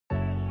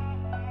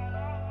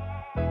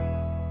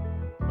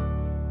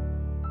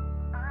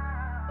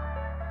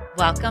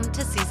Welcome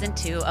to Season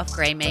 2 of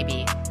Gray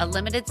Maybe, a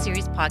limited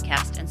series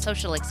podcast and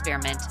social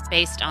experiment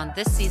based on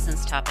this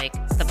season's topic,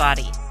 the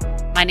body.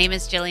 My name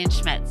is Jillian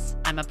Schmitz.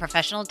 I'm a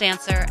professional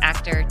dancer,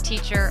 actor,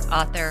 teacher,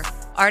 author,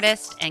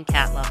 artist, and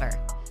cat lover.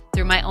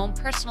 Through my own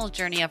personal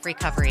journey of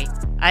recovery,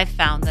 I've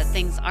found that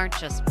things aren't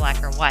just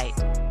black or white,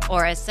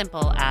 or as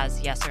simple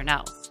as yes or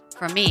no.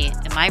 For me,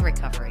 in my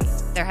recovery,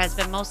 there has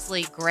been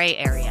mostly gray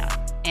area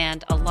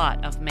and a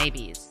lot of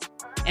maybes.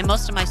 In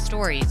most of my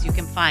stories, you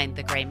can find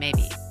the gray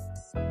maybe.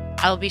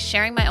 I will be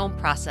sharing my own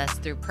process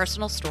through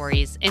personal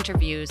stories,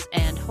 interviews,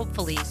 and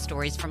hopefully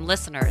stories from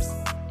listeners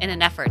in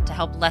an effort to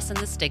help lessen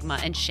the stigma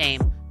and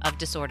shame of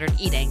disordered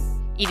eating,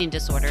 eating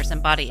disorders,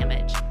 and body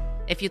image.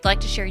 If you'd like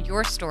to share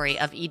your story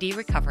of ED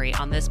recovery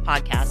on this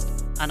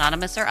podcast,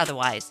 anonymous or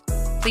otherwise,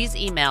 please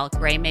email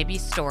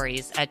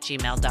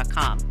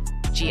graymaybestories@gmail.com,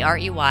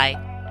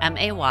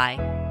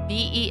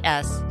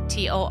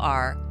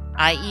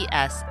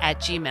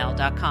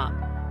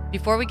 graymaybestories@gmail.com.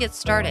 Before we get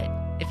started,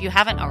 if you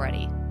haven't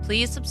already,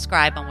 please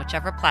subscribe on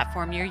whichever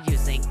platform you're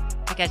using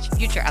to catch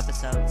future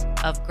episodes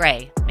of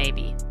Gray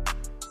Maybe.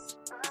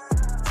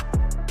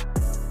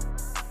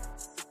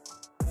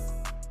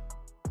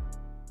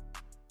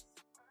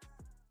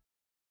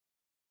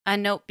 A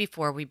note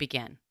before we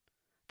begin.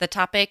 The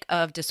topic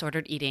of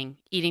disordered eating,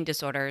 eating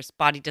disorders,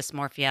 body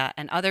dysmorphia,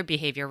 and other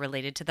behavior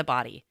related to the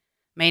body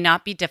may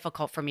not be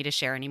difficult for me to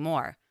share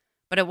anymore,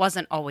 but it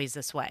wasn't always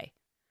this way.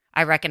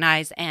 I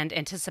recognize and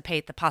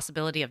anticipate the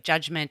possibility of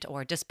judgment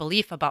or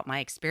disbelief about my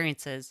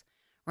experiences,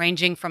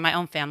 ranging from my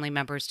own family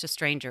members to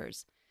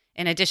strangers,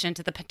 in addition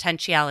to the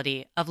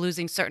potentiality of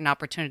losing certain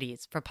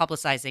opportunities for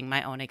publicizing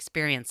my own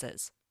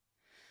experiences.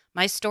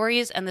 My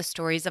stories and the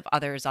stories of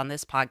others on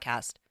this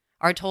podcast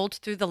are told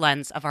through the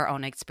lens of our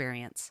own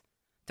experience.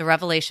 The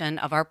revelation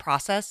of our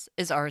process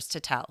is ours to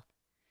tell.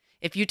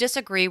 If you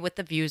disagree with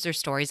the views or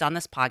stories on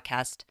this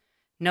podcast,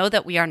 know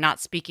that we are not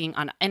speaking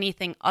on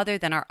anything other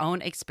than our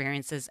own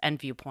experiences and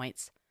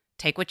viewpoints.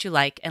 Take what you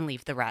like and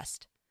leave the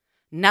rest.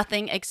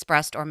 Nothing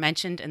expressed or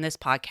mentioned in this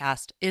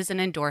podcast is an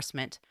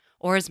endorsement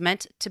or is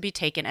meant to be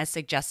taken as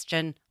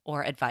suggestion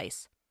or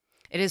advice.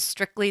 It is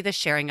strictly the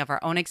sharing of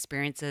our own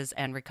experiences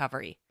and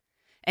recovery.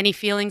 Any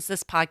feelings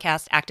this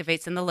podcast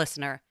activates in the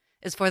listener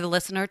is for the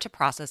listener to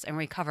process and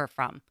recover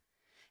from.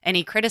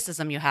 Any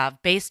criticism you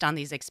have based on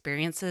these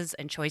experiences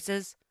and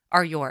choices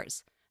are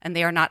yours, and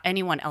they are not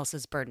anyone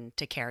else's burden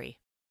to carry.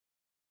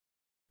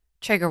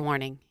 Trigger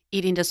warning: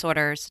 eating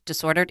disorders,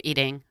 disordered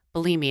eating,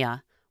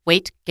 bulimia,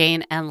 weight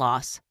gain and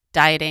loss,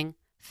 dieting,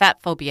 fat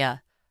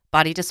phobia,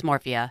 body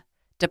dysmorphia,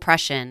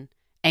 depression,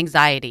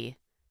 anxiety,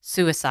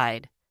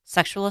 suicide,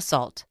 sexual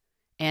assault,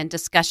 and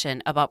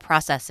discussion about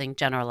processing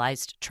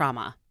generalized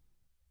trauma.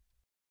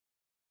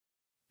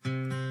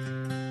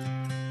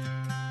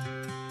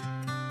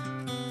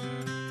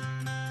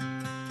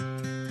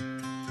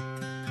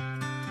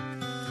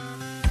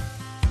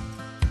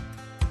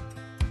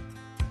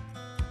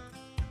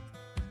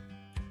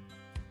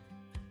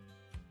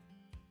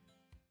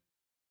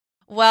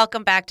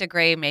 Welcome back to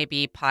Gray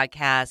Maybe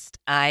podcast.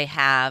 I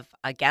have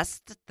a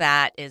guest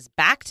that is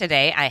back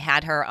today. I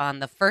had her on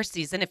the first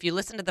season. If you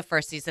listen to the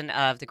first season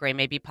of the Gray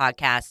Maybe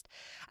podcast,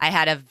 I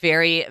had a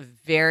very,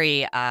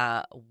 very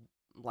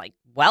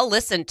well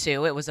listened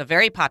to. It was a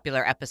very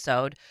popular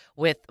episode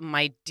with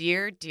my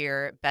dear,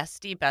 dear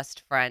best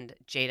friend,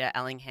 Jaayda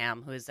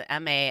Ellingham, who is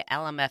an MA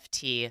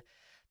LMFT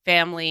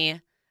family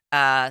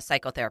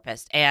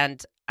psychotherapist.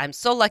 And I'm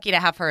so lucky to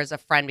have her as a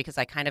friend because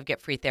I kind of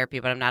get free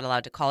therapy, but I'm not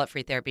allowed to call it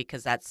free therapy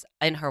because that's,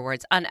 in her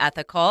words,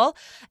 unethical.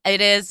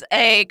 It is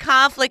a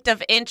conflict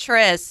of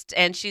interest,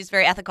 and she's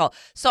very ethical.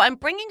 So I'm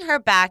bringing her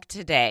back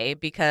today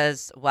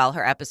because, well,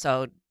 her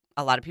episode,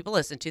 a lot of people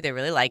listened to. They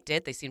really liked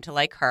it. They seem to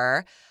like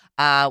her,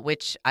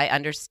 which I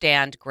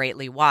understand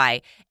greatly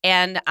why.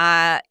 And,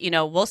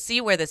 we'll see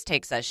where this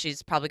takes us.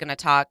 She's probably going to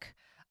talk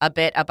a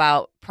bit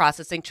about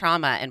processing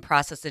trauma and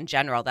process in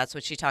general. That's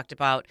what she talked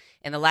about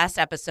in the last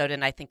episode,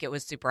 and I think it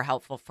was super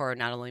helpful for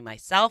not only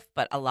myself,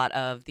 but a lot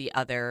of the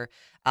other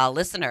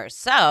listeners.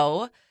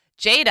 So,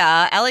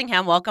 Jaayda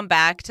Ellingham, welcome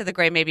back to the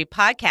Gray Maybe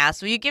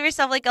podcast. Will you give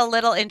yourself a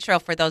little intro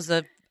for those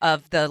of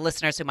the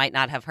listeners who might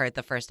not have heard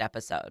the first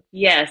episode?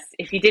 Yes,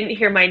 if you didn't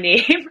hear my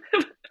name,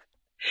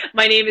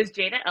 my name is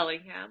Jaayda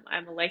Ellingham.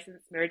 I'm a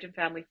licensed marriage and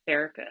family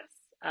therapist.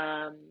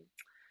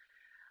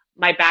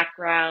 My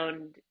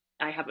background,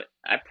 I have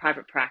a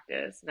private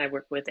practice, and I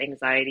work with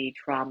anxiety,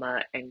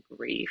 trauma, and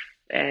grief,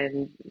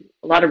 and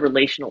a lot of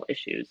relational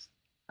issues,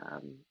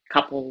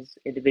 couples,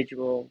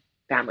 individual,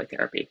 family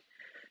therapy.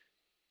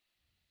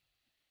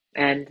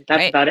 And that's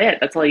Great. About it.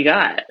 That's all you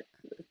got.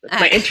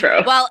 That's my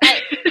intro. Well,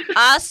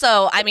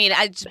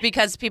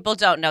 because people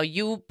don't know,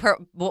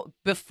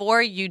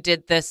 before you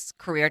did this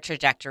career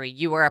trajectory,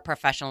 you were a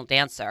professional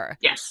dancer.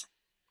 Yes.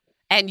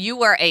 And you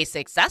were a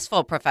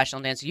successful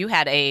professional dancer. You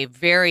had a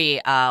very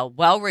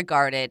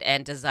well-regarded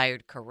and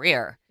desired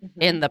career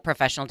in the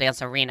professional dance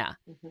arena.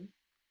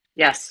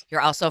 Yes.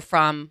 You're also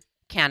from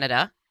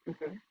Canada.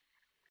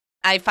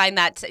 I find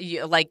that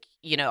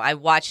I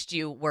watched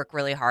you work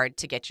really hard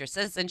to get your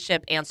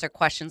citizenship, answer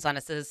questions on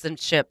a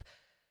citizenship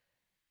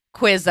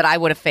quiz that I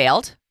would have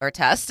failed, or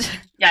test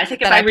Yeah, I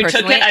think if that I I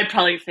retook it, personally. I'd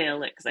probably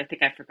fail it because I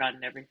think I've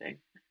forgotten everything.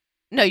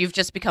 No, you've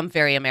just become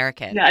very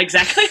American. Yeah,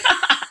 exactly.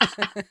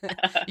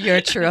 You're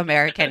a true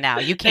American now.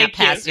 You can't Thank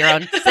you. pass your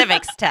own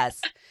civics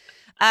test.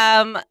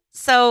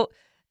 So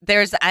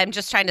I'm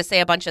just trying to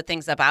say a bunch of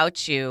things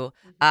about you,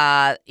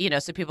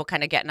 so people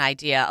kind of get an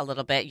idea a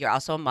little bit. You're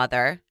also a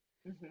mother.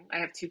 I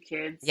have two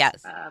kids,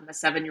 Yes. a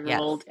 7-year Yes.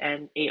 old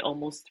and a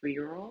almost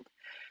 3-year old.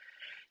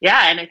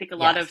 Yeah, and I think a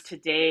lot of Yes.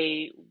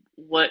 today,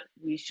 what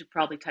we should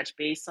probably touch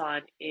base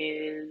on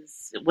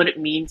is what it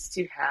means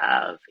to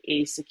have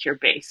a secure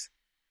base,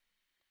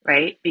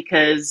 right?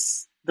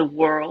 Because the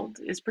world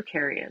is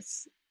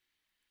precarious.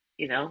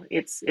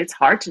 It's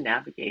hard to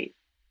navigate,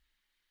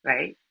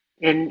 right?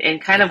 And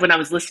kind of Yeah. when I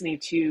was listening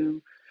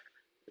to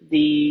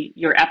the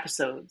your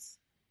episodes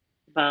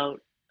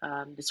about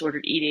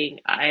disordered eating,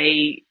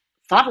 I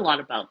thought a lot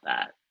about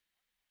that,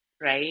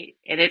 right?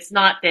 And it's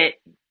not that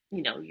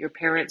your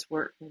parents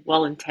weren't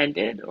well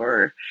intended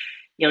or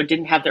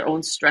didn't have their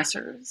own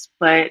stressors,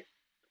 but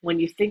when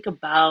you think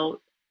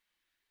about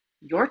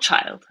your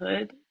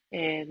childhood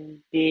and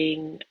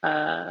being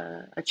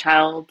a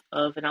child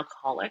of an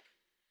alcoholic,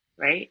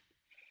 right?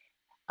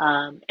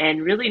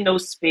 And really no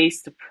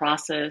space to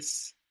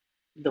process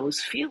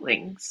those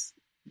feelings,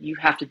 you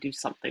have to do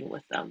something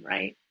with them,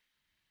 right?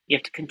 You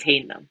have to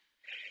contain them.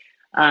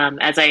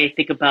 As I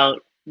think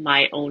about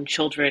my own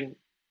children,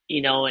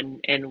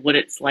 and what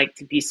it's like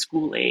to be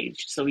school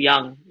aged, so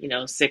young,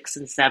 6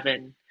 and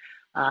 7,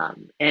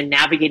 and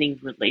navigating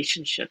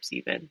relationships,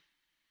 even,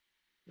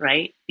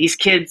 right?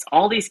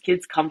 All these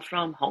kids come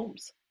from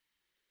homes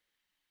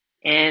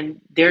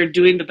and they're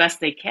doing the best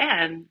they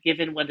can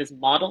given what is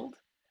modeled,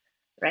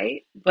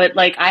 right? But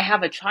like, I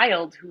have a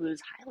child who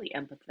is highly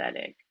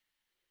empathetic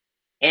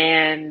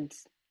and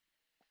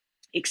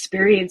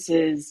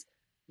experiences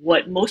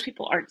what most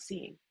people aren't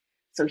seeing.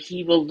 So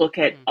he will look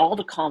at Mm-hmm. all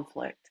the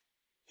conflict.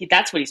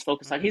 That's what he's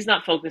focused on. Mm-hmm. He's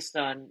not focused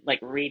on like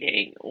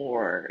reading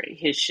or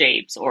his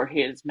shapes or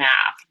his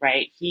math,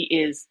 right? He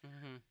is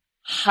Mm-hmm.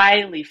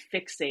 highly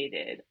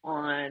fixated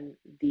on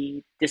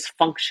the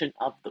dysfunction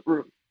of the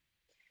room.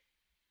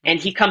 And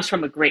Mm-hmm. he comes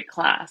from a great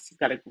class. He's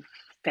got a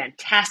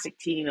fantastic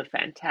team, a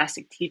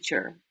fantastic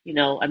teacher,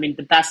 I mean,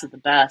 the best of the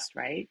best,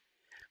 right?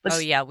 But Oh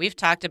yeah, we've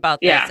talked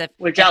about this. yeah,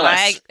 we're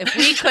jealous. If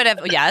we could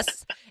have,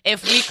 yes,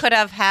 if we could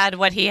have had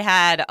what he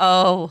had,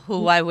 oh,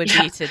 who I would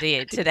Yeah.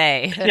 be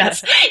today.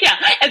 Yes, yeah,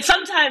 and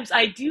sometimes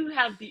I do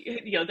have the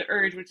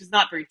urge, which is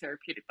not very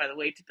therapeutic, by the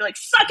way, to be like,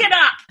 suck it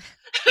up.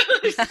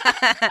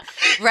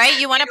 Right?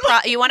 You want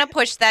to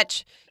push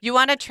that. You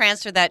want to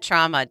transfer that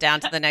trauma down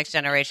to the next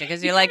generation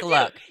because you're like,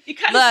 look, You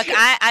kind of look, do.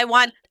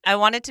 I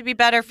want it to be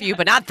better for you,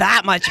 but not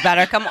that much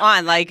better. Come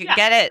on, like Yeah.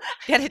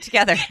 get it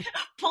together.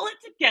 Pull it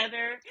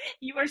together.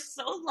 You are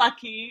so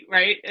lucky,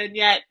 right? And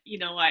yet,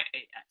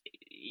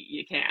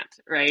 you can't,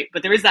 right?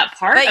 But there is that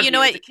part But of you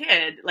know you as what? a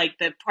kid, like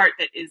the part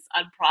that is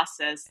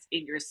unprocessed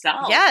in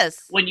yourself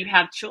Yes. when you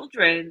have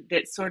children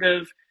that sort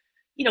of,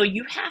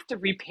 you have to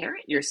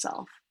reparent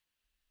yourself,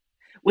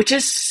 which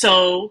is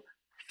so,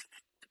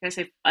 can I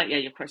say, yeah,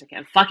 of course I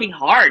can, fucking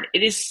hard.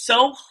 It is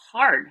so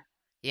hard,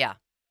 Yeah.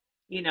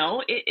 you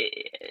know?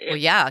 Well,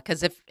 yeah,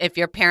 because if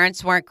your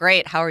parents weren't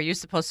great, how are you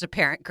supposed to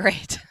parent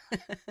great?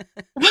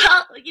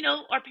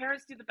 Well, our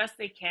parents do the best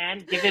they can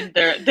given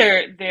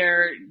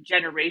their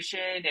generation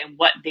and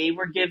what they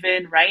were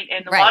given, right?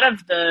 And a lot Right.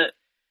 of the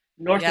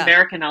North Yeah.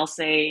 American, I'll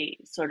say,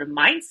 sort of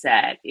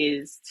mindset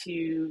is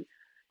to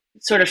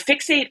sort of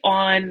fixate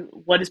on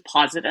what is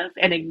positive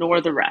and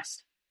ignore the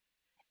rest.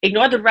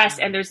 Ignore the rest,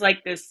 and Mm. there's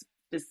like this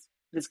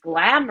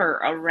glamour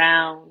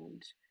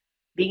around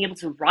being able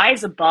to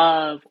rise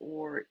above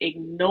or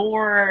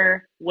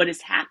ignore what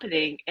is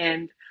happening.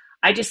 And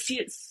I just see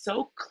it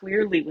so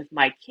clearly with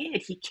my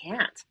kid. He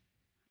can't.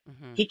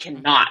 Mm-hmm. He Mm-hmm.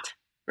 cannot,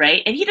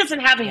 right? And he doesn't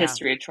have a Yeah.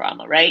 history of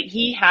trauma, right?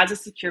 He has a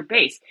secure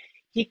base.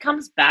 He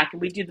comes back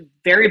and we do the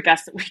very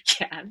best that we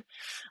can.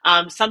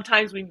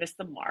 Sometimes we miss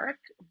the mark,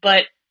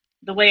 but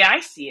the way I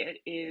see it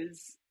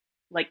is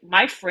like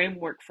my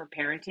framework for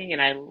parenting,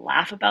 and I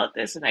laugh about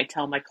this and I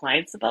tell my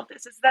clients about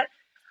this, is that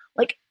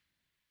like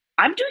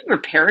I'm doing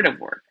reparative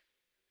work.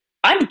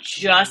 I'm Mm-hmm.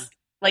 just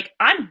like,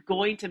 I'm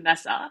going to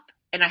mess up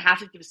and I have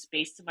to give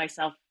space to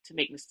myself to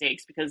make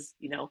mistakes because,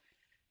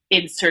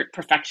 insert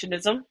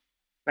perfectionism,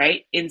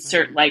 right?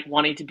 Insert Mm-hmm. like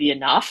wanting to be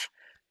enough,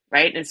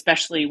 right? And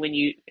especially when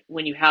you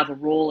have a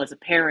role as a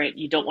parent,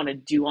 you don't want to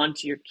do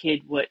onto your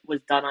kid what was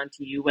done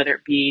onto you, whether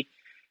it be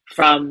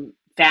from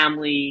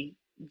family,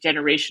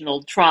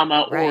 generational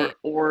trauma,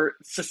 or Right.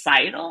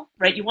 societal,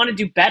 right? You want to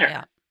do better,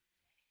 Yeah.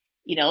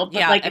 but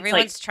Yeah. like it's like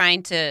Everyone's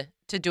trying to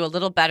do a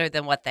little better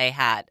than what they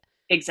had.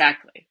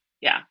 exactly.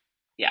 Yeah.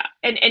 Yeah.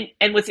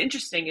 And what's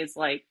interesting is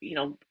like,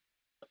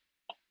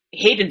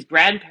 Hayden's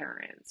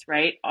grandparents,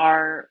 right,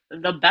 are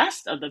the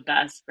best of the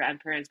best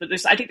grandparents. But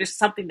I think there's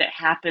something that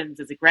happens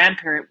as a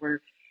grandparent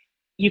where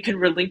you can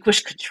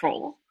relinquish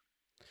control.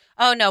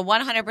 Oh no,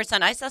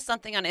 100%. I saw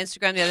something on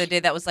Instagram the other day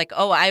that was like,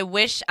 "Oh, I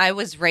wish I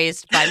was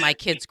raised by my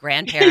kids'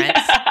 grandparents."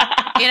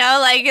 Yeah. You know,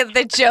 like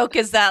the joke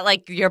is that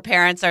like your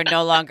parents are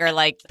no longer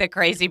like the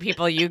crazy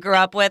people you grew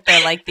up with.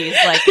 They're like these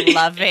like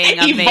loving,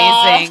 amazing,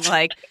 Evolved.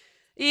 like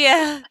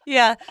yeah,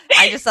 yeah.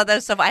 I just thought that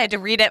was so I had to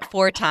read it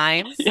 4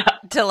 times Yeah.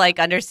 to like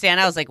understand.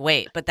 I was like,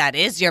 wait, but that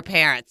is your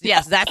parents. Yeah.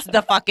 Yes, that's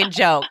the fucking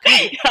joke.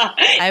 Yeah.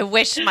 I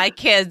wish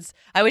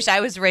I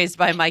was raised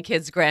by my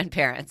kids'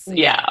 grandparents. Yeah.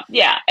 Yeah.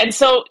 Yeah. And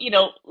so,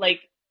 like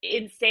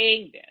in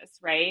saying this,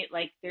 right?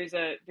 Like there's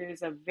a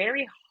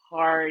very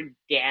hard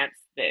dance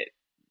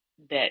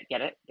that get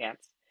it?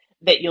 Dance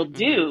that you'll Mhm.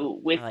 do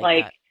with I like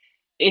like that.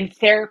 in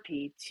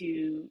therapy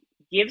to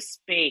give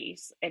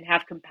space and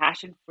have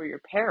compassion for your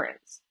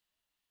parents,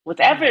 Mhm.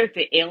 whatever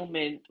the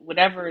ailment,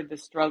 whatever the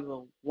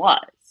struggle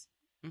was,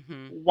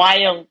 Mhm.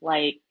 while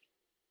like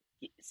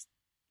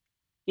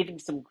giving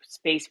some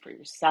space for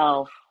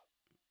yourself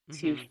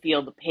to Mhm.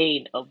 feel the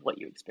pain of what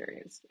you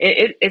experienced.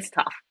 It's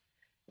tough,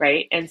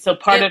 right? And so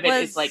part It of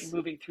it is like was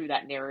moving through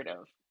that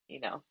narrative, you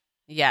know?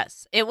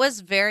 yes. It was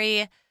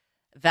very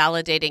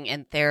validating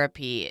in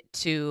therapy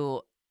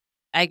to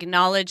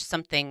acknowledge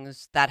some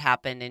things that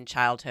happened in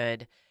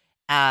childhood,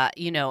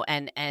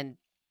 and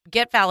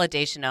get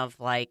validation of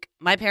like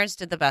my parents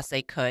did the best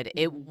they could.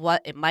 Mm-hmm.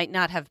 It might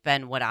not have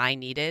been what I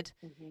needed.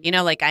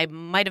 Mm-hmm. Like I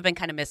might have been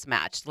kind of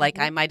mismatched. Like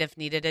Mm-hmm. I might have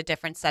needed a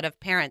different set of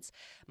parents.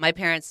 My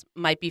parents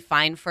might be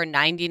fine for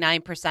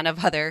 99%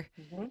 of other,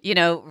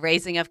 Mm-hmm.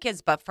 raising of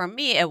kids, but for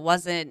me it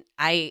wasn't.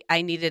 I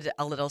needed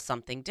a little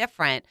something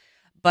different.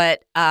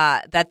 But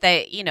that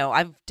they,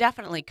 I've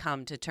definitely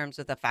come to terms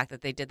with the fact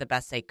that they did the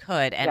best they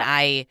could, and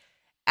Yeah.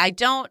 I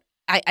don't.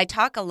 I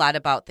talk a lot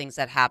about things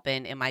that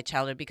happen in my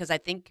childhood because I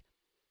think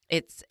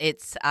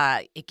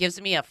it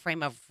gives me a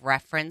frame of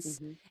reference,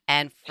 Mm-hmm.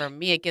 and for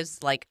me it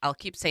gives like I'll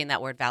keep saying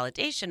that word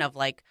validation of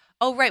like,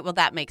 oh right, well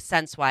that makes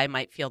sense why I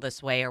might feel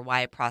this way or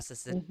why I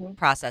Mm-hmm.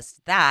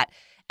 processed that,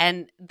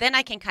 and then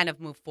I can kind of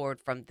move forward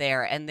from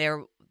there. And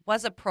there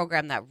was a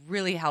program that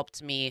really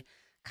helped me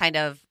kind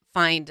of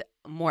find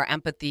more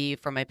empathy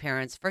for my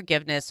parents,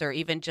 forgiveness, or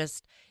even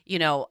just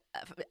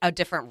a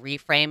different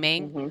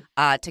reframing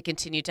Mm-hmm. to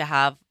continue to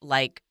have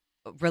like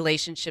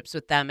relationships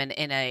with them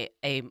in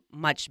a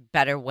much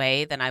better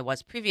way than I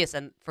was previous.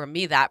 And for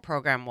me, that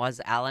program was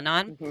Al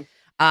Anon,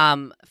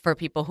 Mm-hmm. for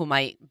people who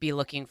might be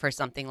looking for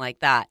something like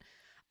that.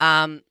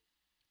 Um,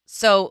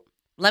 so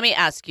let me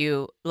ask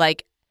you,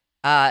 like,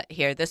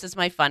 here, this is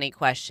my funny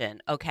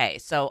question. Okay,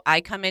 so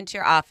I come into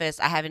your office.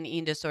 I have an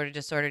eating disorder,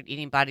 disordered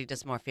eating, body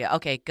dysmorphia.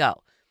 Okay,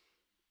 go.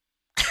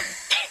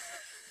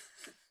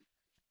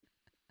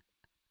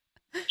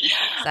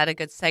 Is that a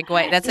good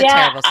segue? That's a Yeah,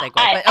 terrible segue.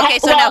 But I okay,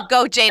 so now well,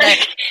 go, Jada. I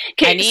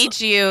okay, so need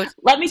you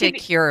let me to give you,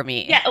 cure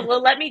me. yeah,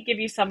 well, let me give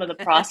you some of the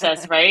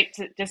process, right?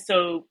 Just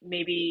so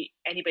maybe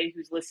anybody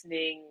who's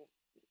listening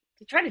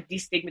to try to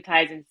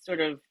destigmatize and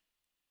sort of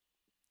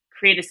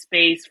create a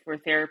space for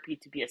therapy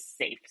to be a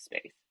safe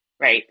space,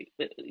 right?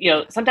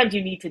 Yeah. Sometimes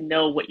you need to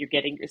know what you're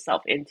getting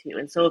yourself into.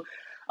 And so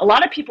a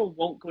lot of people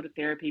won't go to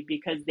therapy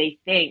because they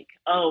think,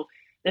 oh,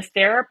 the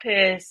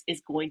therapist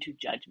is going to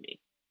judge me,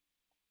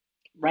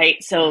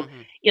 right? So,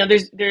 Hmm.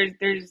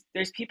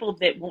 there's people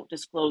that won't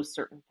disclose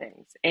certain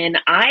things. And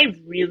I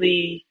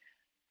really,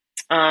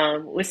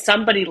 with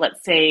somebody,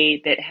 let's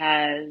say, that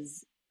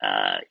has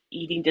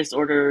eating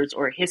disorders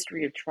or a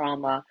history of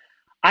trauma,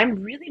 I'm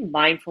really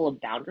mindful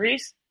of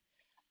boundaries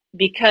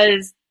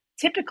because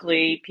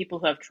typically people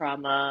who have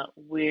trauma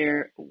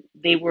where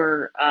they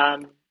were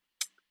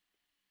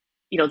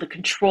the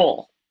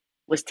control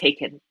was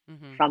taken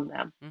Hmm. from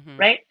them, Hmm.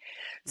 right?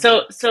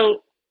 Hmm.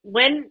 So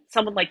when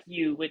someone like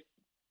you would,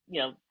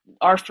 you know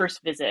our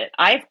first visit,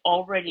 I've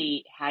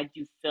already had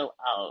you fill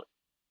out,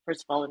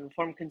 first of all, an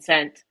informed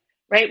consent,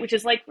 right? Which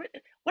is like,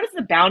 what is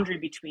the boundary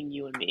between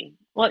you and me?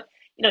 Well,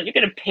 you're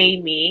going to pay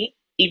me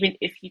even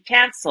if you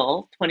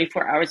cancel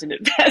 24 hours in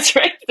advance,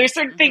 right? There's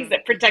certain things Hmm. that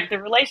Hmm. protect the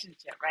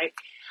relationship, right?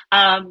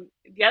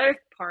 The other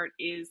part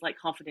is like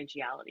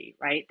confidentiality,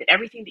 right? That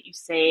everything that you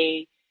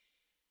say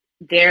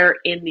there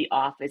in the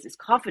office is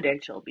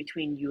confidential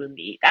between you and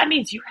me. That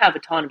means you have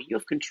autonomy, you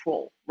have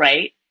control,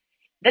 right?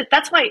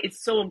 That's why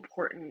it's so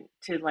important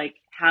to like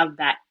have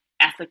that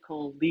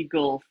ethical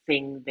legal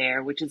thing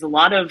there, which is a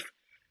lot of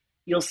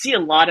you'll see a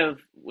lot of,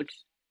 which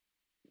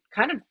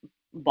kind of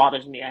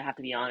bothers me, I have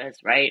to be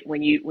honest, right?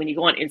 When you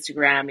go on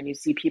Instagram and you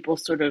see people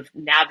sort of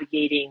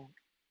navigating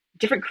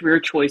different career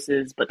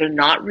choices, but they're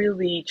not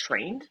really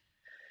trained,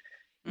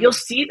 you'll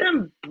Mm. see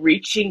them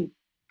breaching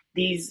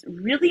these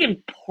really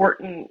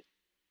important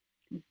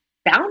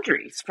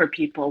boundaries for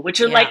people,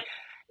 which are like, Yeah.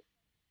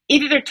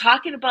 either they're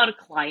talking about a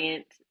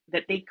client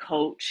that they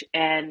coach,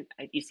 and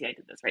you see I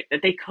did this, right?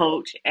 That they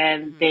coach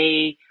and Hmm.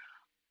 they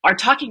are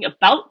talking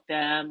about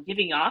them,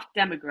 giving off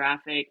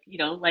demographic,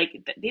 like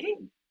they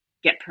didn't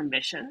get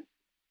permission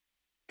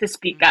to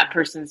speak that Hmm.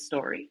 person's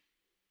story,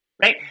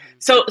 right? Hmm.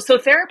 So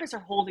therapists are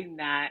holding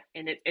that,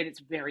 and it's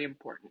very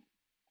important.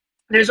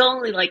 There's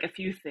only like a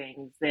few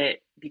things that,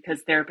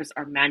 because therapists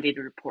are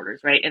mandated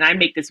reporters, right? And I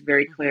make this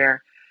very Hmm.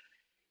 clear.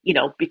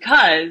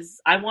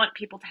 because I want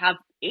people to have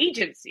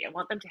agency. I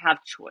want them to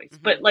have choice.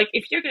 Mm-hmm. But like,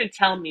 if you're going to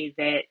tell me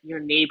that your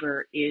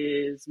neighbor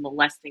is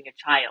molesting a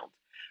child,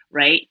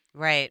 right?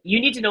 Right. You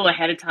need to know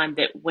ahead of time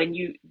that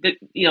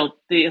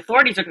the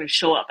authorities are going to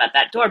show up at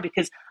that door,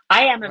 because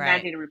I am a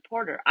Right. mandated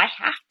reporter. I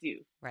have to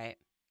Right.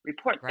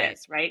 report Right.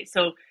 this, right?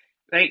 So,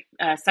 right,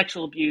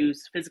 sexual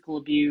abuse, physical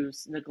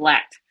abuse,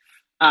 neglect,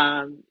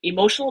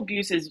 emotional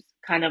abuse is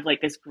kind of like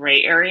this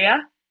gray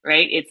area,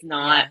 right? It's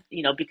not,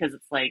 Yeah. because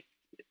it's like,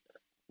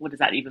 what does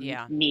that even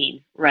Yeah.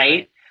 mean,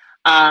 right?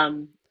 Right.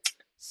 Um,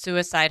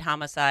 Suicide,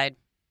 homicide,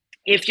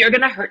 if you're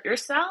going to hurt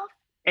yourself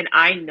and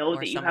I know or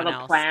that you have someone a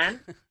else. plan,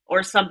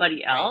 or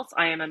somebody Right. else,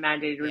 I am a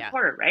mandated Yeah.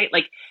 reporter, right?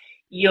 Like,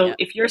 Yep.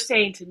 if you're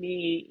saying to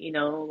me,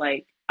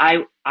 like,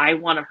 I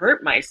want to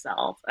hurt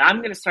myself, I'm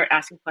going to start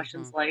asking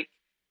questions Mm-hmm. like,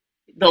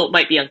 though it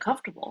might be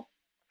uncomfortable,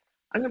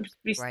 I'm going to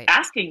be Right.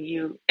 asking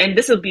you, and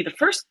this will be the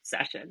first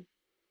session,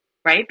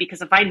 right?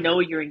 Because if I Mm-hmm. know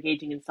you're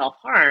engaging in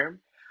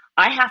self-harm,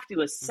 I have to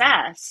Mm-hmm.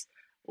 assess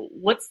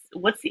what's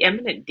the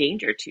imminent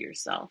danger to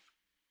yourself,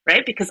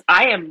 right? Because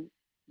I am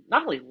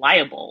not only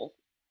liable,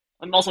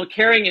 I'm also a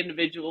caring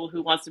individual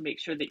who wants to make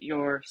sure that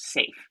you're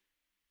safe,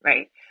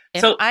 right?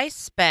 If So I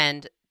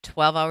spend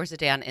 12 hours a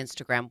day on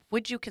Instagram,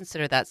 would you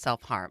consider that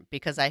self-harm?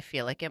 Because I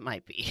feel like it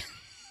might be.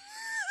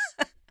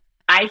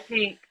 I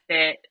think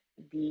that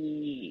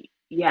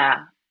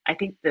yeah, I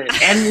think the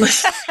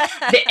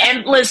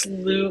endless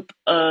loop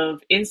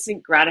of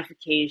instant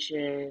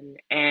gratification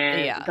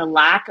and Yeah. the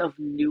lack of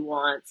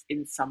nuance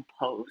in some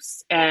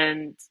posts,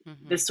 and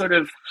Mm-hmm. this sort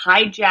of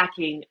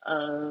hijacking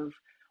of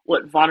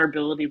what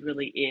vulnerability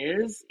really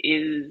is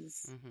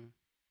Mm-hmm.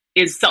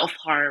 is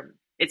self-harm.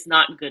 It's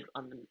not good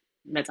on the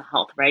mental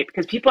health, right?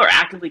 Because people are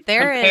actively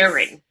There is,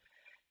 comparing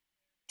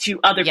to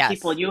other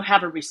people. yes. You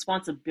have a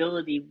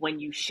responsibility when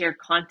you share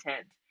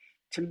content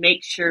to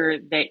make sure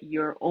that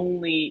you're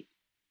only,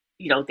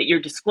 that you're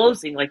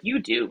disclosing, like you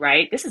do,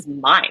 right? This is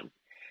mine.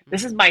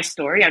 This is Mm-hmm. my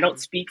story. I don't Mm-hmm.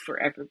 speak for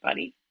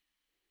everybody,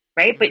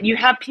 right? But Mm-hmm. you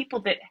have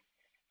people that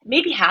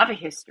maybe have a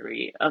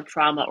history of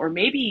trauma, or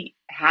maybe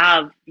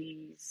have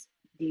these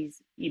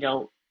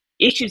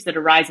issues that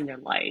arise in their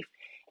life,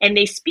 and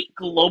they speak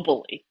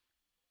globally,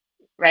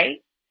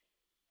 right?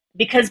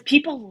 Because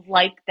people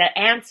like that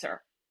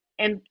answer.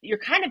 And you're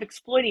kind of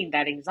exploiting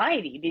that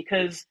anxiety,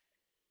 because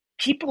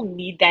people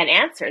need that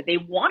answer. They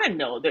want to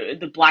know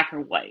the black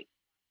or white,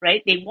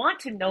 right? They want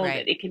to know Right.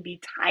 that it can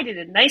be tied in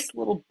a nice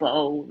little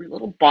bow,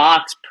 little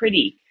box,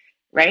 pretty,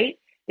 right?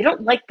 They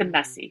don't like the Mm-hmm.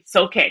 messy.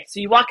 So, okay,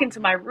 so you walk into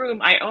my Mm-hmm.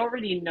 room, I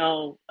already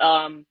know,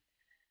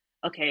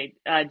 okay,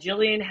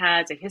 Jillian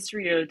has a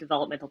history of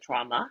developmental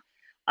trauma.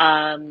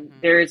 Mm-hmm.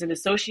 There is an She's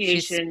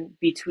association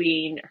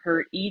between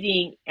her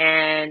eating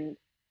and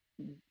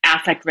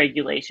affect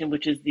regulation,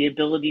 which is the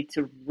ability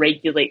to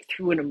regulate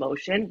through an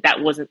emotion.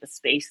 That wasn't the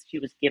space she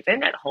was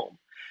given at home.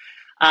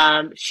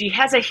 She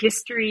has a mm-hmm.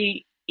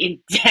 history in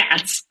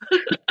dance.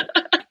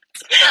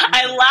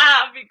 I Mm-hmm.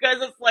 laugh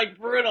because it's like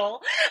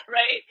brutal,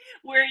 right?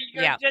 Where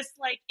you're Yeah. just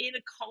like in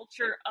a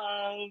culture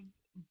of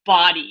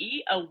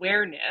body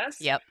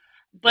awareness, Yep.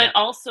 but Yep.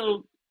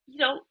 also,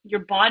 your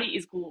body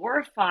is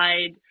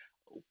glorified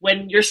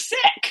when you're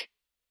sick.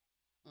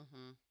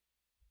 Mm-hmm.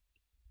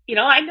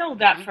 I know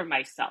that Mm-hmm. for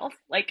myself.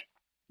 Like,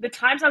 the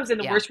times I was in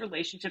the Yeah. worst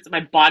relationships, my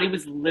body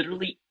was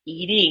literally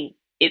eating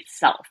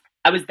itself.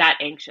 I was that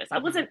anxious. I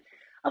Mm-hmm. wasn't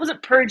I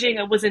wasn't purging.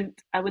 I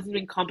wasn't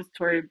doing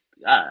compensatory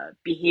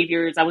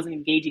behaviors. I wasn't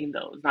engaging in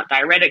those. Not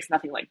diuretics,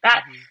 nothing like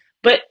that. Mm-hmm.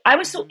 But I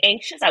was so Mm-hmm.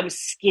 anxious. I was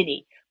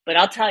skinny. But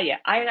I'll tell you,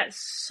 I got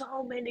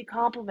so many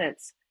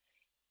compliments.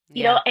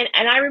 Yeah.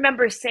 And I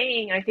remember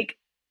saying, I think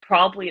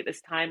probably at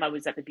this time I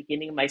was at the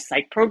beginning of my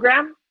psych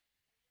program.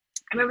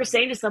 I remember Mm-hmm.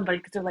 saying to somebody,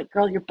 because they're like,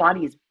 "Girl, your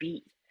body is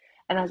beat,"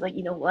 and I was like,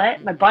 "You know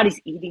what? My Mm-hmm. body's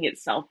eating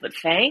itself, but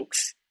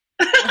thanks."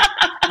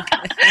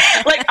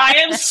 Like, I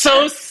am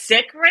so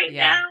sick right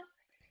Yeah. now.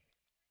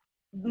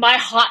 My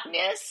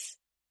hotness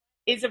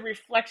is a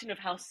reflection of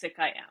how sick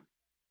I am.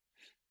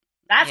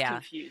 That's Yeah.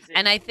 And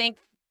confusing. I think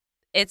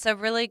it's a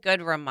really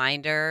good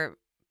reminder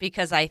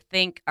because I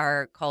think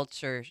our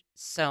culture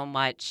so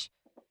much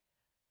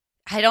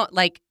I don't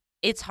like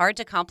it's hard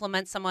to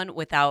compliment someone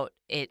without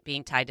it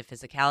being tied to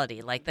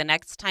physicality. Like the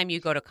next time you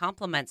go to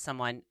compliment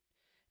someone,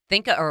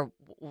 or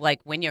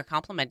like when you're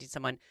complimenting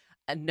someone,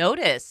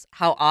 notice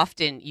how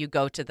often you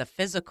go to the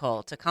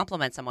physical to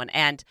compliment someone.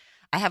 And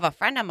I have a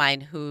friend of mine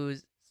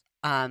whose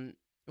um,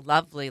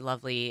 lovely,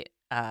 lovely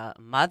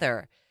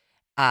mother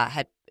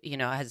had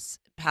has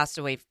passed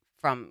away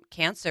from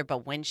cancer,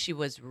 but when she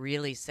was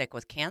really sick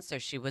with cancer,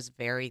 she was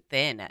very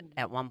thin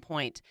at one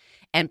point,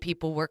 and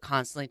people were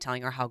constantly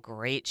telling her how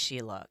great she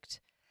looked.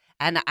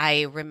 And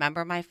I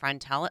remember my friend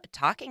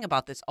talking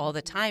about this all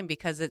the time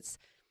because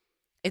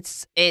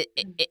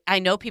I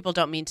know people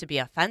don't mean to be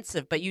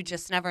offensive, but you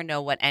just never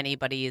know what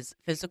anybody's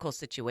physical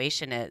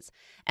situation is.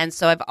 And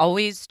so I've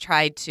always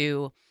tried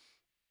to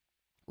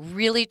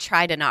really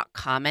try to not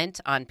comment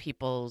on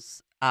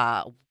people's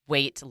uh,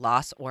 weight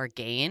loss or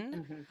gain.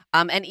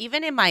 Mm-hmm. And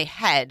even in my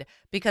head,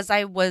 because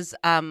I was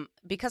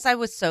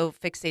so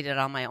fixated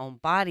on my own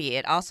body,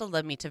 it also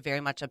led me to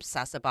very much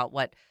obsess about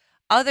what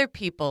other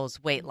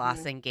people's weight Mm-hmm.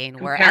 loss and gain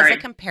were as a Comparing.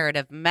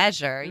 comparative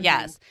measure. Mm-hmm.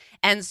 Yes.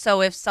 And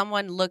so if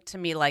someone looked to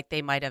me like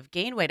they might have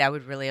gained weight, I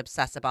would really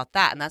obsess about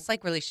that. And that's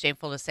like really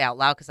shameful to say out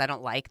loud because I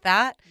don't like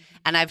that.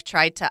 And I've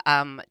tried to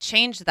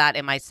change that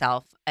in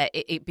myself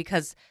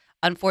because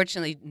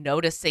unfortunately,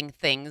 noticing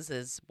things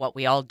is what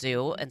we all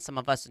do, and some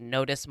of us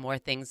notice more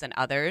things than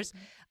others.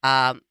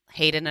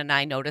 Hayden and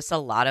I notice a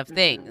lot of Mm-hmm.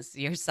 things.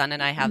 Your son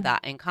and I have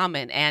that in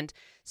common. And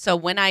so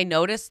when I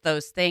notice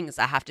those things,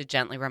 I have to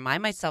gently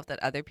remind myself that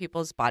other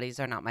people's bodies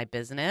are not my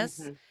business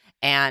Mm-hmm.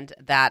 and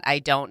that I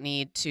don't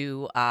need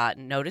to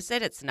notice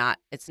it.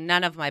 It's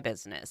none of my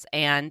business.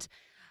 And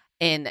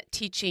in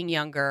teaching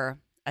younger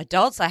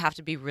adults, I have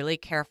to be really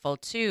careful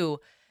too,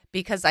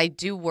 because I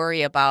do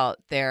worry about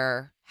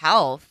their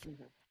health.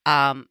 Mm-hmm.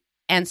 Um,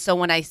 and so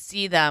when I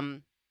see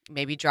them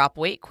maybe drop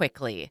weight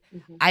quickly,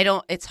 Mm-hmm.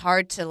 it's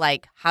hard to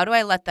like, how do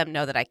I let them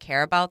know that I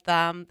care about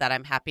them, that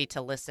I'm happy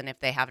to listen if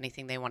they have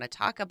anything they want to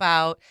talk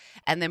about,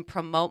 and then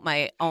promote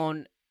my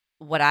own,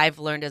 what I've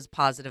learned as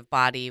positive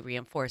body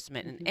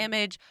reinforcement and Mm-hmm.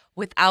 image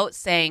without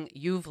saying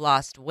you've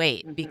lost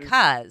weight. Mm-hmm.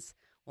 Because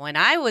when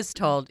I was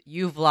told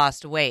you've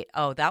lost weight,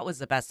 oh, that was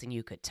the best thing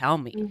you could tell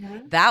me.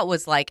 Mm-hmm. That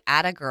was like,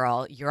 atta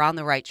girl, you're on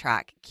the right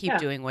track. Keep Yeah.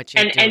 doing what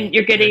you're And doing. you're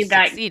You're getting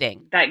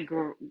succeeding. that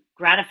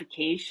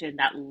gratification,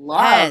 that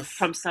love Yes.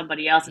 from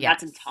somebody else, and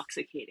that's Yes.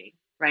 intoxicating,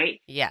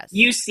 right?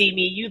 You Yes. see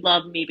me, you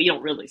love me, but you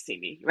don't really see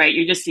me, right?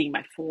 You're just seeing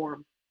my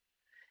form,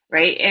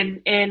 right?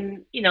 And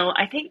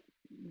I think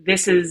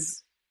this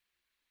is,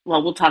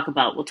 well, we'll talk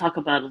about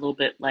a little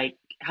bit like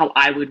how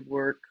I would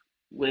work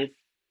with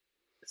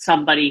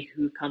somebody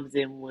who comes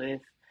in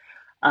with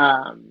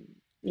um,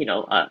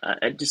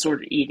 a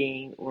disordered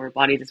eating or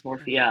body Mm-hmm.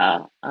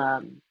 dysmorphia.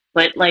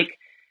 But like,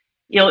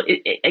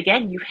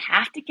 again, you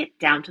have to get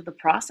down to the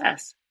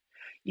process.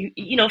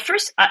 Mm-hmm.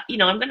 First, I'm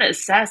going to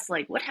assess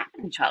like what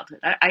happened in childhood.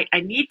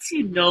 I need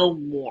to Mm-hmm. know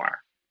more,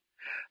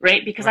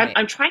 right? Because I'm Right.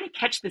 I'm trying to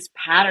catch this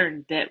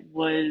pattern that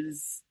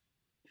was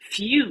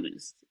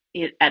fused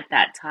at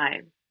that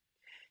time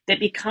that Mm-hmm.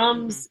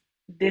 becomes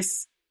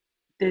this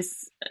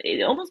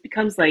it almost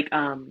becomes like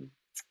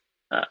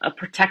a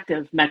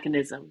protective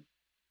mechanism,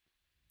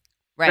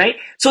 Right. right?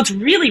 So it's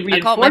really I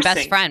call it my best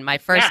reinforcing. friend, my Yeah,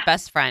 first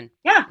best friend.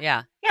 yeah,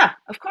 Yeah. yeah,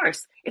 of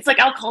course. It's like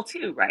alcohol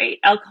too, right?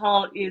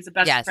 Alcohol is a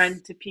best Yes.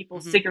 friend to people.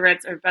 Mm-hmm.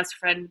 Cigarettes are best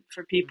friend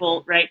for Mm-hmm.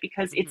 people, right?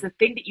 Because it's Mm-hmm. a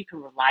thing that you can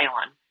rely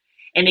on,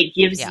 and it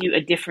gives Yeah. you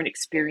a different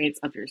experience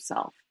of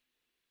yourself,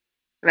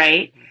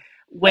 right? Mm-hmm.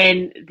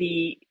 When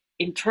the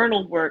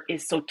internal work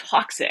is so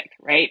toxic,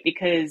 right?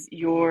 Because Mm-hmm.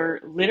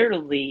 you're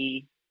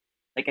literally,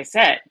 like I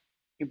said,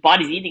 your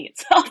body's eating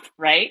itself,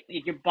 right?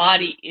 Your Mm-hmm.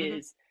 body Mm-hmm.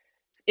 is,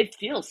 it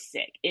feels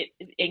sick.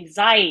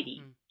 Anxiety,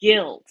 Mm-hmm.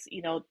 guilt,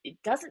 it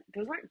doesn't,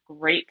 those aren't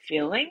great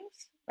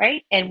feelings,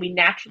 right? And we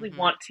naturally Mm-hmm.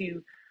 want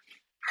to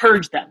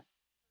purge them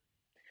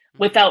Mm-hmm.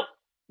 without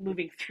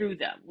moving through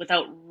them,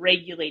 without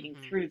regulating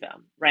Mm-hmm. through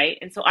them, right?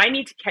 And so I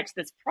need to catch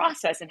this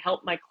process and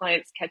help my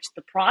clients catch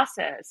the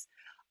process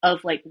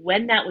of like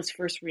when that was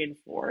first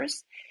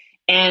reinforced.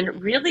 And Mm-hmm.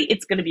 really,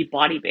 it's going to be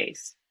body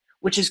based,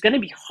 which is going to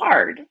be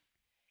hard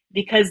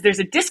because there's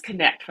a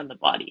disconnect from the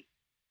body.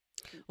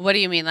 What do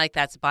you mean like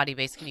that's body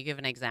based? Can you give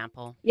an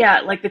example?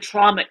 Yeah, like the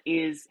trauma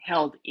is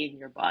held in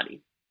your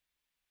body,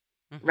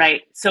 Mm-hmm.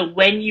 right? So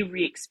when you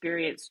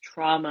re-experience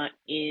trauma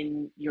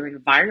in your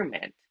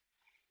environment,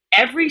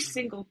 every Mm-hmm.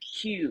 single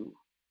cue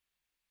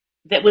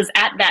that was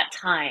at that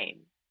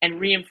time and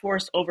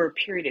reinforced over a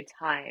period of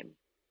time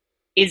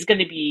is going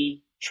to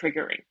be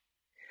triggering.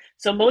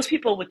 So most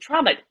people with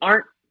trauma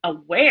aren't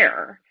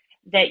aware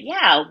that,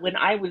 yeah, when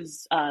I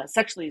was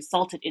sexually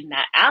assaulted in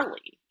that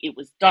alley, it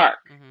was dark.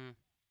 Mm-hmm.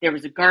 There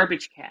was a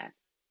garbage can.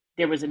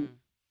 There was a Mm-hmm.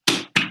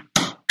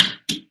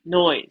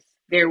 noise.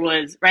 There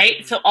was, right?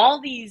 Mm-hmm. So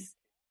all these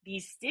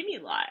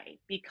stimuli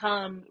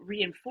become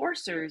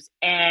reinforcers,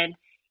 and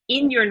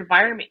in your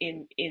environment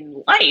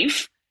in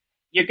life,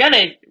 you're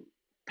gonna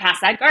pass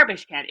that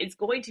garbage can. It's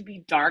going to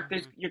be dark.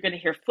 Mm-hmm. You're gonna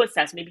hear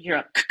footsteps. Maybe hear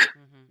a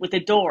Mm-hmm. with a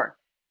door.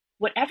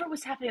 Whatever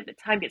was happening at the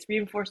time gets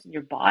reinforced in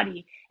your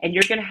body, and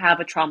you're gonna have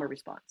a trauma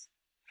response,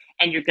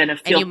 and you're gonna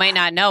And feel you might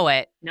not know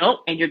it. no,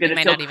 and you're You gonna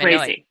might feel not even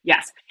know it. crazy.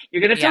 Yes,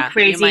 you're gonna feel Yeah. You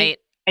crazy, might.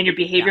 and your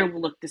Yeah. behavior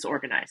will look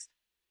disorganized.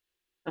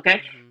 Okay,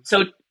 Mm-hmm.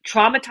 so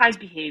traumatized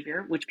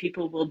behavior, which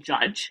people will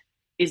judge,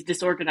 is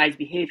disorganized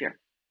behavior.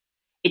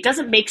 It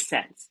doesn't make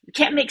sense. You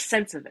can't make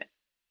sense of it.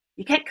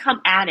 You can't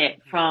come at it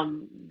Mm-hmm.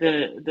 from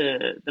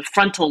the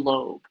frontal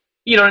lobe.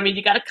 You know what I mean?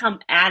 You got to come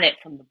at it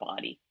from the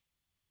body.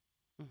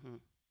 Mm-hmm.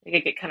 You got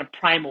to get kind of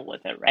primal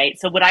with it, right?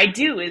 So what I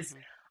do is,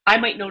 Mm-hmm. I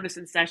might notice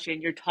in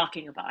session you're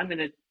talking about. I'm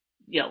gonna,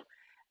 you know,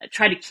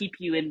 try to keep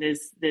you in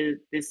this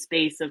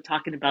space of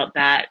talking about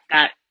that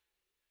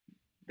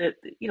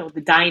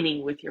the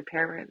dining with your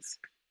parents.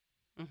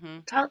 Mm-hmm.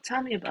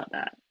 Tell me about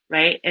that,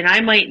 right? And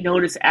I might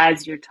notice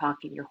as you're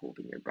talking, you're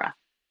holding your breath.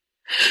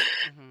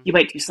 Mm-hmm. You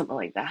might do something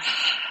like that,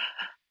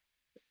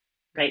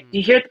 right? Mm-hmm. Do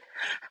you hear?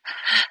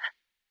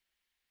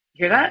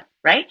 Hear Right. that?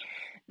 Right?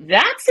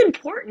 That's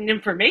important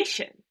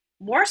information,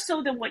 more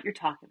so than what you're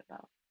talking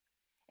about.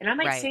 And I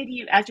might Right. say to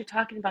you, as you're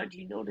talking about, do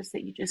you notice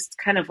that you just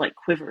kind of like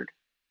quivered?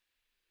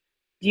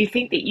 Do you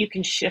think that you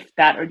can shift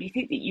that, or do you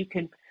think that you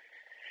can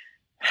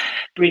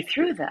breathe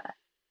through that?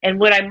 And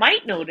what I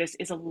might notice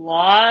is a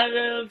lot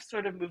of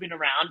sort of moving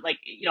around. Like,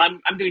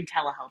 I'm doing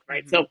telehealth,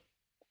 right? Mm-hmm. So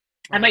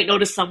I might Right.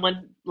 notice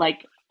someone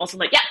like also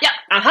like, yeah, yeah,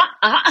 uh-huh,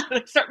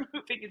 uh-huh. Start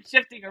moving and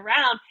shifting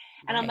around.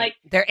 And I'm Right.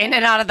 like, They're in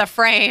and out of the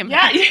frame.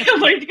 yeah, yeah,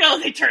 where to go?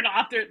 They turn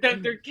off,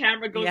 their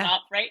camera goes Yeah.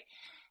 up, right?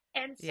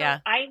 And so Yeah.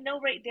 I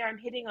know right there I'm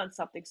hitting on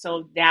something.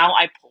 So now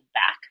I pull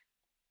back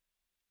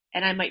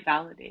and I might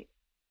validate.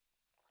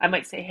 I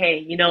might say,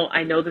 hey,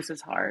 I know this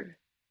is hard.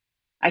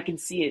 I can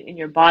see it in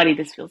your body.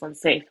 This feels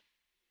unsafe.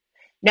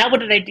 Now,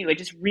 what did I do? I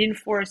just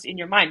reinforced in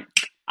your mind.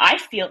 I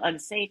feel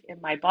unsafe in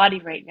my body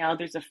right now.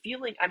 There's a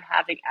feeling I'm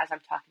having as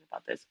I'm talking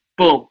about this.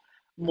 Boom,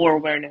 more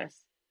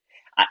awareness.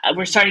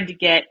 We're starting to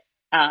get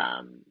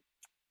um,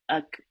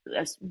 a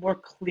more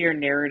clear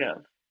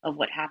narrative of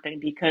what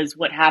happened, because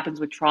what happens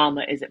with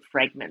trauma is it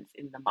fragments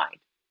in the mind.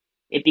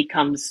 It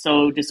becomes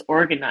so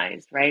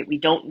disorganized, right? We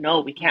don't know.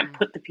 We can't Mm-hmm.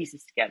 put the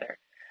pieces together.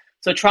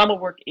 So trauma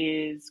work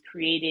is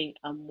creating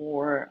a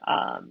more,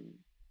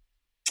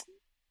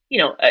 you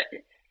know,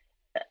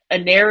 a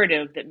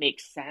narrative that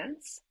makes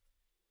sense,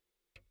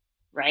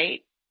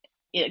 right?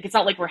 It's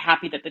not like we're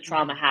happy that the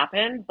trauma Mm-hmm.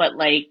 happened, but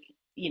like,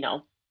 you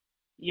know,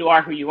 you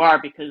are who you are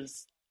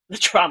because the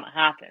trauma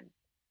happened,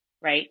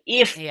 right?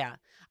 If Yeah.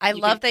 I you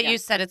can, love that yeah. you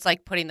said it's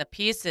like putting the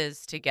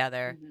pieces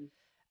together,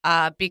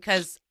 Mm-hmm.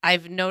 because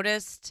I've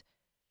noticed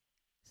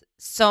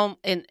so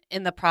in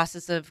the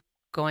process of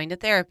going to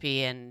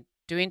therapy and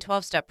doing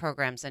 12-step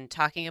programs and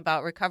talking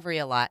about recovery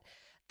a lot,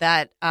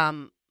 that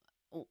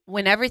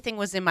when everything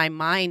was in my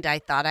mind, I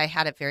thought I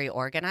had it very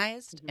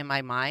organized Mm-hmm. in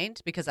my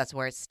mind because that's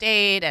where it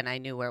stayed and I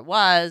knew where it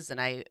was and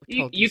I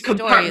told You these stories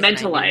and I knew,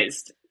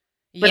 compartmentalized,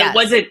 but it yes,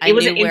 wasn't I it knew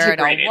wasn't where it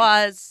all integrated.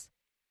 was.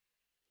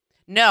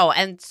 No,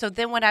 and so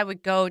then when I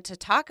would go to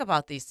talk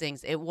about these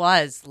things, it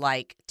was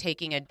like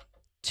taking a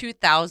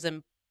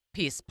 2,000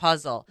 piece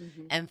puzzle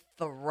Mm-hmm. and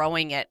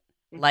throwing it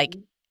like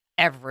Mm-hmm.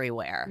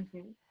 everywhere.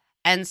 Mm-hmm.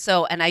 And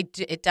so,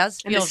 it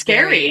does And it's feel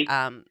very,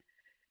 scary.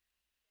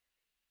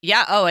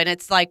 yeah. Oh, and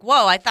it's like,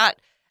 whoa, I thought,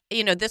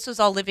 this was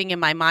all living in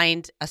my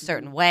mind a Mm-hmm.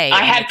 certain way,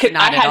 and it's I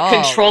not at had all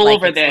control like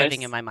over it's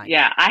living in this. my mind.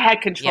 Yeah, I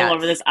had control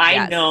over this. Yes, I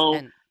yes, know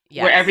and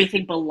where yes,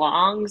 everything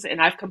belongs,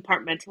 and I've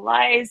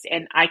compartmentalized,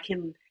 and I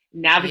can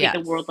navigate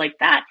the world yes. like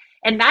that.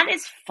 And that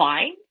is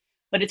fine,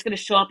 but it's going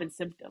to show up in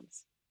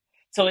symptoms.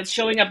 So it's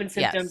showing up in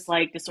symptoms Yes.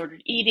 like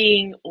disordered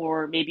eating,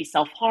 or maybe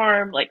self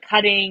harm, like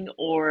cutting,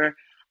 or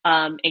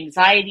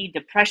anxiety,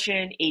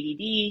 depression,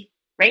 ADD,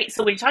 right?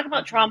 So when you talk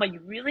about Hmm. trauma,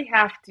 you really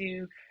have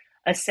to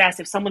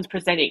assess if someone's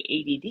presenting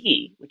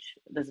ADD, which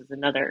this is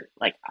another,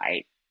 like,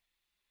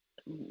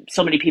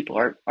 so many people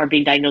are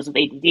being diagnosed with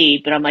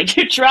ADD, but I'm like,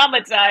 you're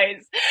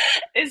traumatized.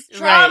 It's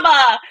Right,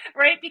 trauma,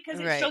 right? Because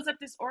it right. shows up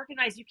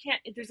disorganized. You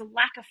can't, there's a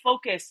lack of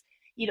focus.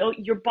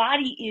 Your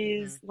body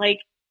Hmm. is like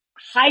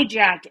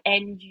hijacked,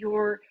 and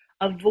you're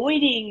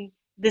avoiding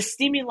the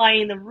stimuli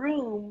in the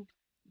room.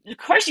 Of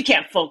course you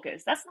can't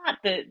focus. That's not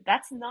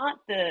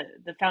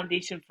the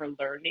foundation for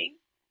learning.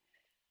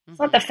 It's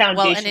not Hmm. the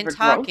Well, and foundation for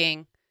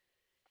growth.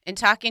 in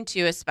talking to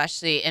you,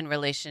 especially in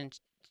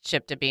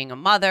relationship to being a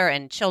mother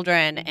and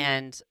children, Mm-hmm.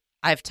 and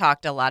I've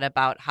talked a lot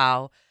about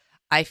how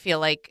I feel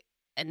like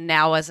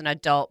now as an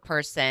adult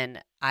person,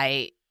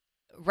 I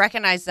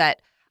recognize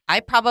that I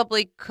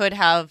probably could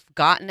have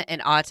gotten an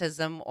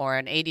autism or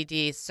an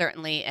ADD,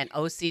 certainly an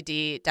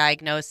OCD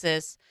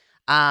diagnosis.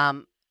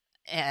 Um,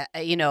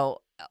 you know,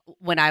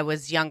 when I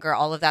was younger,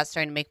 all of that's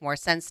starting to make more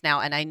sense now.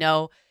 And I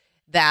know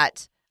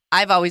that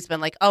I've always been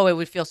like, oh, it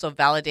would feel so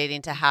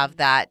validating to have To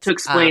that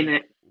explain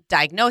it.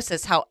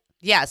 diagnosis.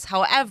 Yes,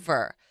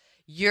 however,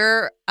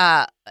 you're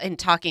in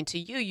talking to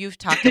you, you've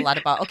talked a lot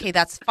about, okay,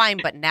 that's fine,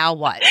 but now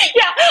what?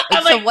 Yeah,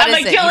 Like, so what I'm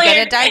is like, it? You get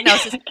Jillian. a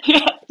diagnosis.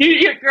 Yeah,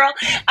 you girl.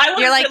 I want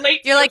to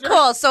relate to You're you. like,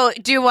 cool. So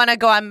do you want to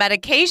go on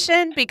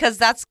medication? Because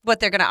that's what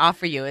they're going to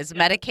offer you is Yeah.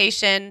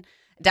 medication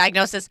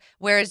diagnosis.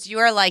 Whereas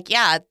you're like,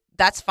 yeah,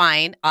 that's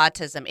fine.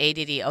 Autism,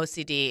 ADD,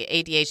 OCD,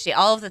 ADHD,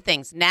 all of the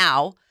things.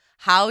 Now,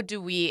 how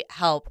do we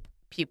help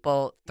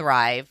people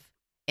thrive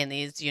in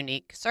these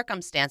unique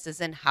circumstances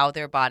and how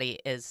their body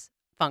is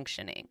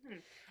functioning? Hmm.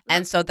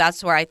 And so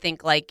that's where I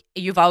think like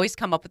you've always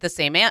come up with the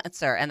same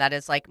answer, and that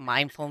is like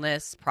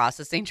mindfulness,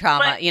 processing But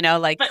trauma,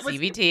 like but what's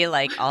CBT,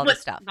 like all the what?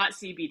 stuff. Not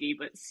CBD,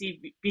 but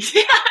CBD.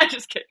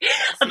 Just kidding.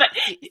 See, But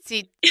see,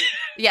 see,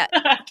 yeah,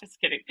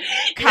 just kidding.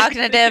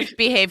 cognitive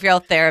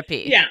behavioral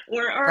therapy Yeah,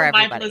 for or everybody.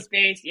 mindfulness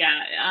based.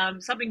 Yeah,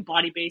 something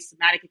body based,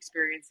 somatic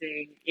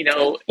experiencing.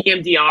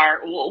 EMDR,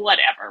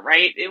 whatever.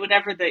 Right,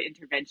 whatever the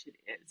intervention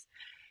is.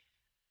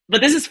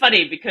 But this is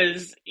funny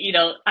because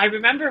I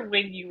remember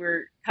when you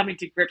were coming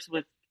to grips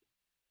with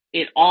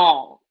it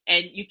all,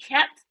 and you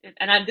kept,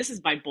 and this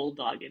is my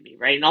bulldog in me,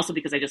 right? And also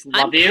because I just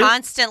I'm love you.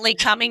 constantly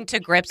coming to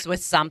grips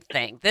with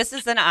something. This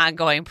is an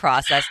ongoing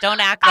process.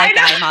 Don't act I like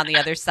know, I'm on the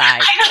other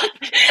side. I know,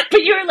 but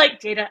you're like,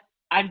 Jada,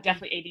 I'm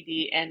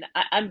definitely ADD, and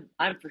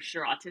I'm for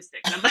sure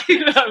autistic. And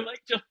I'm like,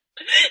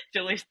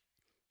 Julie,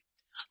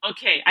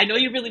 okay, I know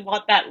you really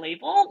want that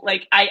label.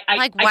 Like,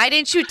 Like, why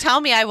didn't you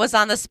tell me I was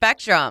on the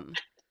spectrum?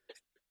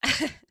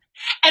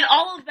 and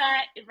all of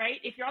that, right?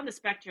 If you're on the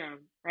spectrum,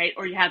 right,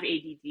 or you have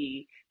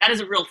ADD, that is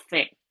a real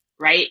thing,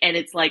 right? And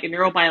it's like a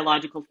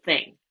neurobiological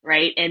thing,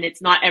 right? And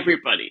it's not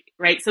everybody,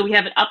 right? So we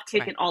have an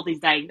uptick in Right. all these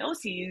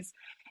diagnoses,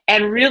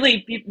 and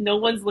really, no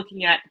one's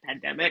looking at the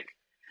pandemic.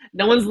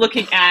 No one's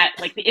looking at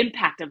like the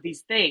impact of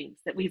these things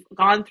that we've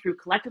gone through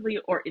collectively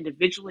or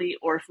individually,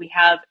 or if we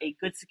have a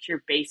good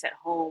secure base at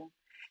home.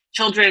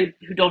 Children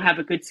who don't have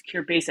a good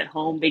secure base at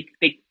home,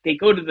 they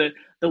go to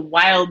the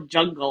wild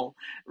jungle,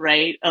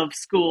 right, of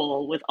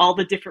school with all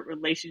the different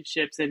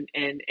relationships and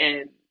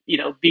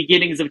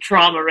beginnings of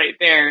trauma right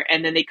there,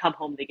 and then they come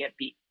home, they get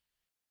beat.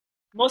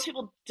 Most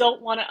people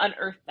don't want to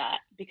unearth that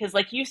because,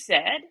 like you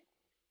said,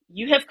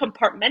 you have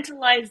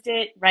compartmentalized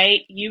it,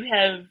 right? You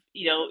have,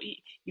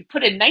 you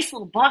put in nice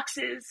little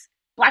boxes,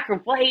 black or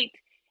white,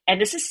 and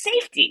this is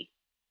safety,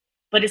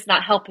 but it's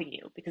not helping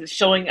you because it's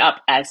showing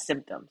up as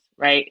symptoms,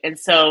 right? And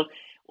so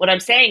what I'm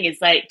saying is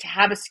like to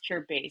have a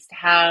secure base, to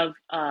have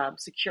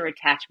secure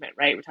attachment,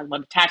 right? We're talking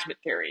about attachment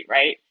theory,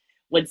 right?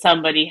 When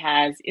somebody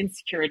has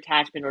insecure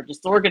attachment or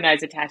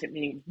disorganized attachment,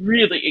 meaning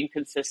really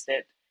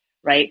inconsistent,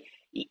 right?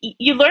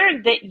 You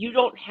learn that you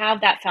don't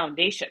have that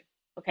foundation.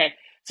 Okay.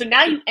 So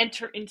now you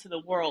enter into the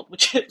world,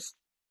 which is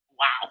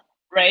wow,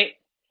 right?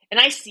 And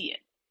I see it.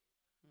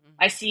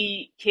 I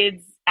see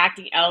kids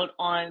acting out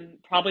on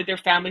probably their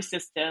family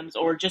systems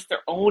or just their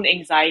own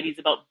anxieties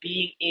about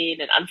being in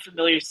an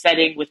unfamiliar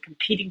setting with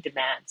competing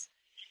demands.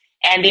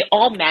 And they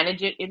all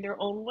manage it in their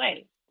own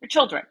way. They're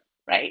children,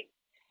 right?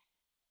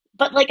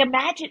 But like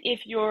imagine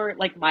if you're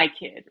like my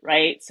kid,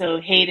 right? So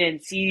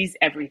Hayden sees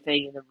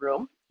everything in the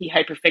room. He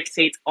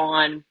hyperfixates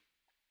on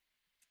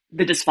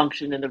the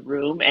dysfunction in the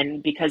room,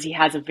 and because he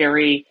has a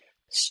very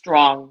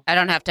strong I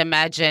don't have to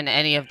imagine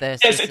any of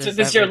this. this, This is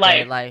this is your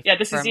everyday life. life Yeah,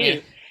 this for is you.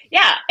 me.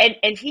 Yeah,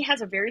 and he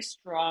has a very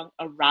strong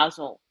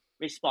arousal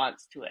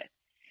response to it.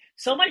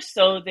 So much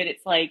so that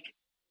it's like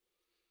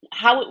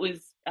how it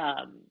was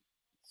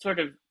sort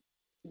of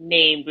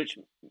named,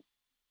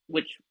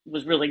 which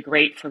was really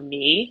great for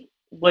me,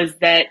 was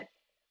that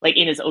like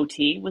in his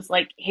OT was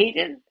like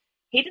Hayden's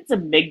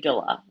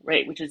amygdala,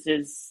 right, which is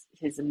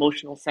his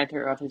emotional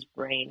center of his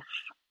brain,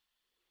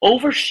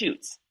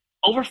 overshoots,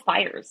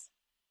 overfires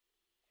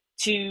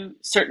to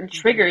certain Hmm.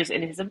 triggers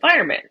in his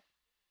environment,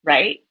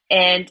 right?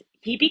 And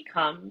he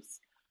becomes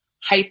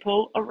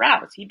hypo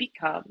aroused. He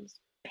becomes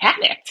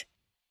panicked.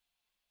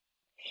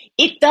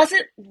 It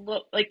doesn't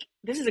look like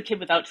this is a kid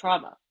without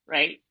trauma,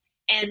 right?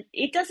 And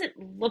it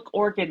doesn't look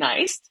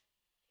organized.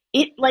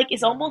 It like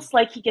is Hmm. almost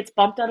like he gets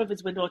bumped out of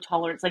his window of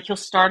tolerance. Like he'll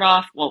start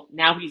off, well,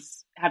 now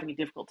he's having a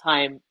difficult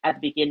time at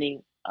the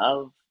beginning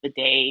of the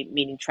day,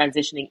 meaning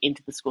transitioning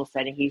into the school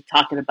setting. He's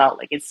talking about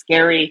like it's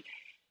scary,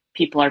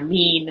 people are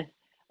mean,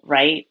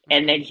 right?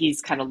 And then Hmm.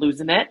 he's kind of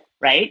losing it,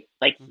 right?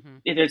 Like Hmm.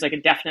 there's like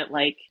a definite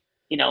like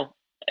you know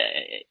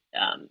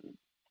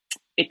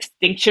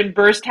extinction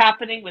burst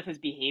happening with his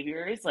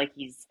behaviors. Like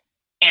he's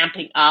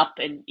amping up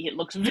and it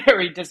looks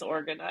very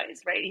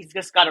disorganized, right? He's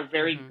just got a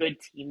very Hmm. good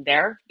team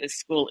there. This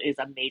school is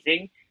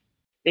amazing.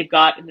 They've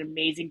got an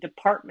amazing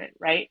department,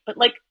 right? But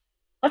like,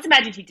 let's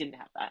imagine he didn't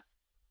have that.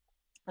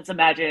 Let's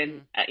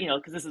imagine, Hmm.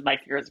 because this is my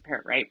fear as a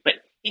parent, right? But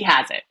he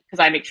has it because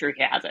I make sure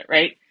he has it,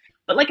 right?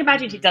 But like,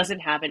 imagine he Hmm. doesn't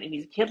have it and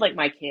he's a kid like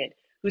my kid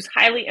who's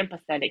highly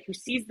empathetic, who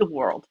sees the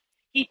world.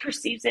 He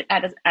perceives it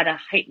at a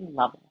heightened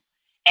level.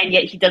 And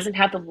yet he doesn't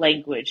have the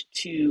language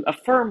to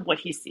affirm what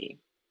he's seeing.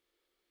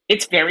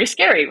 It's very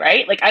scary,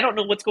 right? Like, I don't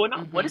know what's going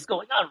on. What Hmm. is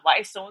going on? Why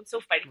is so and so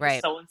fighting with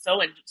Right. so and so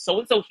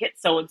hit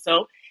so and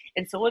so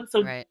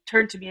Right.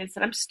 turned to me and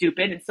said, I'm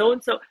stupid, and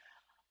so,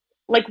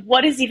 like,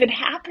 what is even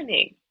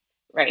happening,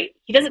 right?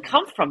 He doesn't Hmm.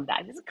 come from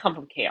that. He doesn't come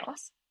from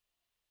chaos,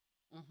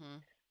 Hmm.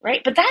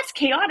 right? But that's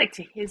chaotic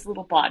to his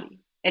little body,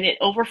 and it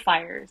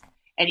overfires,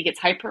 and he gets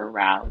hyper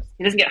aroused.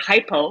 He doesn't get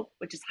hypo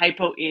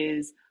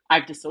is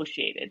I've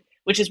dissociated,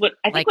 which is what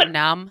I think Like what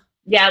numb.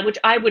 yeah, which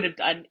I would have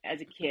done as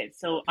a kid.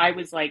 So I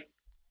was like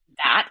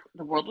that.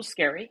 The world was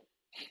scary.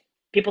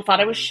 People thought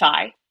I was Hmm.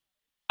 shy.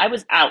 I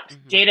was out.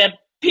 Hmm. Jada,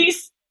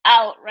 peace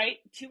out, right?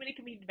 Too many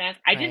comedic demands.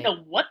 I didn't Right.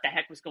 know what the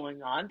heck was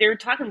going on. They were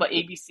talking about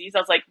ABCs. I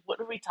was like, what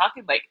are we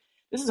talking like?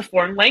 This is a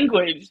foreign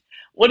language.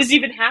 What is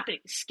even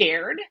happening?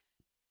 Scared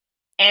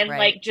and Right.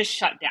 like just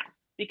shut down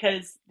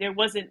because there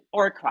wasn't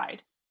or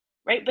cried,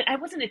 right? But I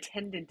wasn't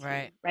attended to,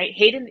 Right. right?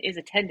 Hayden is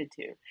attended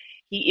to.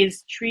 He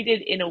is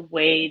treated in a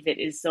way that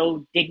is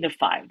so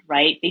dignified,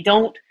 right? They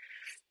don't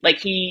like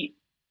he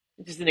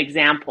just an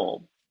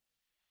example.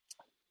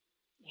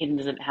 Hayden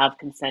doesn't have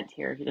consent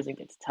here. He doesn't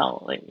get to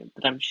tell like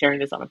that I'm sharing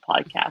this on a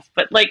podcast.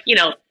 But like,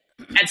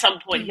 at some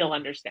point he'll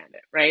understand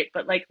it, right?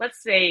 But like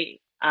let's say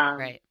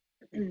Right.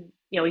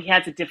 he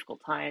has a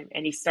difficult time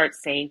and he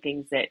starts saying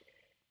things that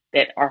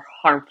are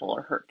harmful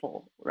or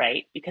hurtful,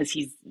 right? Because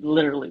he's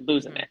literally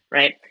losing Hmm. it,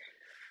 right?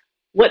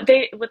 What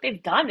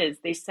they've done is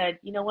they said,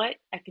 you know what?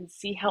 I can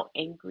see how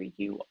angry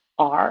you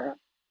are,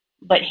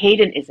 but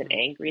Hayden isn't Mhm.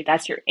 angry.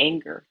 That's your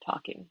anger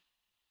talking.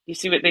 You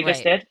see what they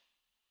just Right. did?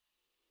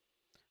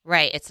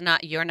 Right. It's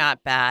not, you're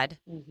not bad.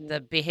 Hmm. The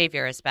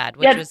behavior is bad,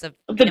 which Yeah, was a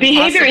the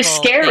behavior is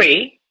impossible thing.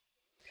 scary.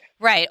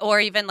 Right. Or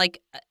even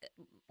like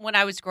when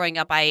I was growing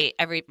up, my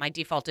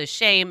default is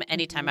shame.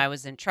 Anytime Hmm. I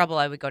was in trouble,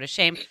 I would go to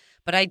shame.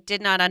 But I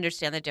did not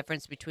understand the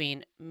difference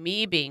between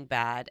me being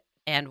bad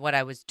and what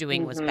I was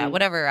doing was bad. Hmm.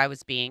 Whatever I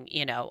was being,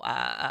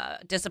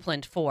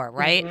 disciplined for.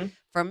 Right. Hmm.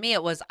 For me,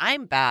 it was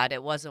I'm bad.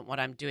 It wasn't what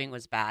I'm doing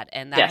was bad,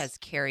 and that Yes. has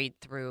carried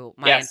through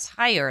my Yes.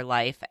 entire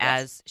life Yes.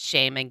 as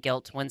shame and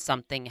guilt when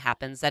something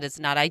happens that is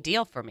not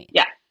ideal for me.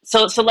 Yeah.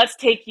 So let's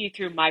take you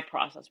through my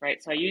process,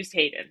 right? So I used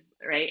Hayden,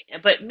 right?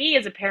 But me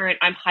as a parent,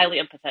 I'm highly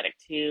empathetic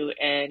too,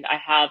 and I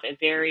have a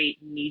very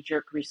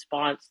knee-jerk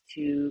response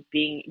to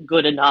being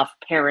good enough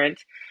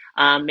parent,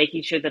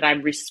 making sure that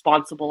I'm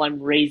responsible, I'm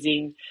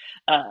raising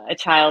a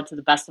child to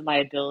the best of my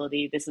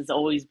ability. This has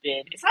always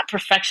been, it's not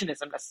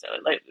perfectionism necessarily,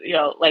 like,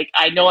 like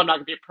I know I'm not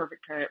gonna be a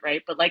perfect parent,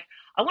 right? But like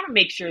I want to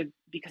make sure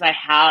because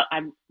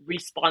I'm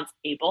response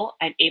able,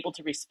 I'm able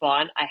to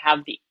respond. I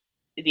have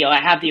I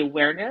have the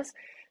awareness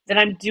that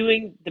I'm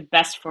doing the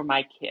best for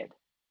my kid,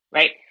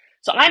 right?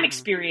 So I'm Hmm.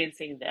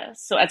 experiencing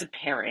this. So as a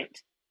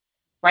parent,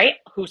 right,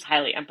 who's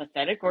highly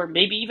empathetic, or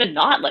maybe even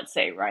not, let's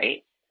say,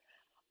 right,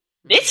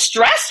 it's Hmm.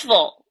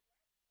 stressful.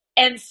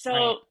 And Right.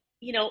 so,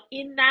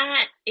 in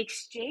that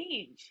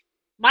exchange,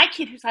 my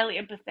kid who's highly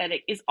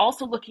empathetic is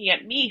also looking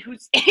at me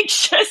who's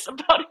anxious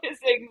about his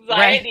Right.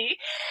 anxiety.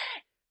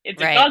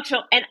 It's a Right. dog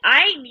show, and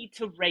I need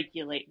to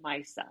regulate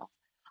myself.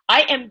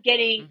 I am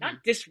getting not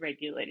Hmm.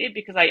 dysregulated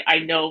because I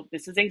know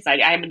this is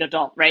anxiety. I am an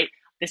adult, right?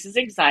 This is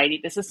anxiety.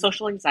 This is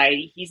social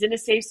anxiety. He's in a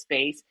safe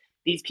space.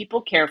 These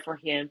people care for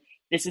him.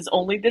 This is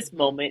only this Hmm.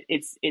 moment.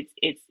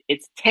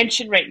 It's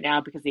tension right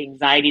now because the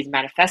anxiety is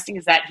manifesting.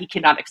 Is that he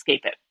cannot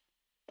escape it?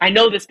 I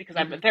know this because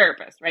I'm a Hmm.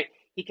 therapist, right?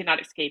 He cannot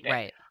escape it.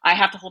 Right. I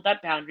have to hold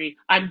that boundary.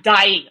 I'm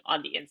dying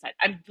on the inside.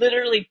 I'm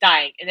literally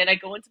dying, and then I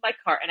go into my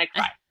car and I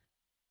cry.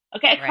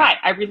 Okay, I Right. cry.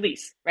 I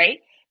release,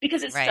 right?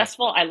 Because it's Right.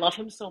 stressful. I love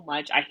him so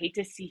much. I hate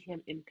to see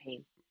him in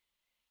pain,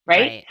 right?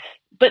 Right.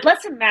 But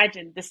let's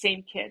imagine the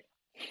same kid.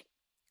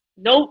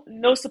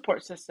 No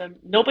support system,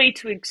 nobody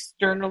to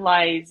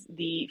externalize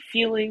the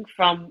feeling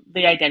from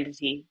the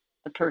identity,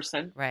 the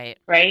person, Right.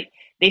 right?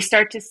 They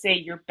start to say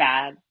you're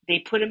bad. They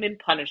put him in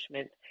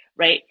punishment,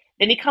 right?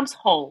 Then he comes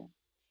home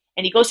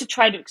and he goes to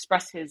try to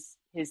express his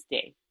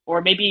day.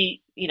 Or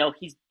maybe,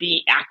 he's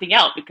being acting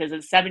out because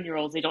as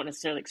 7-year-olds, they don't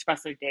necessarily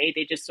express their day.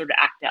 They just sort of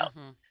act out,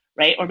 Hmm.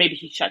 right? Or maybe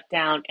he shut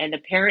down and the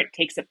parent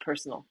takes it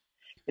personal.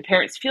 The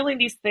parent's feeling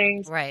these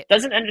things, Right.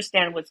 doesn't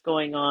understand what's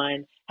going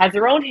on, has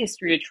their own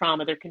history of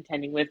trauma they're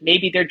contending with.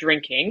 Maybe they're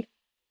drinking,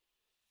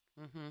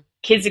 Hmm.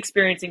 kids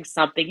experiencing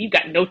something. You've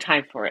got no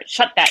time for it.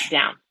 Shut that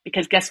down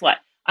because guess what?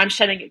 I'm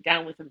shutting it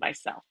down within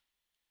myself,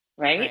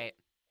 right? Right.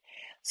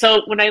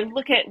 So when I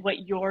look at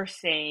what you're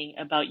saying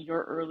about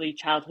your early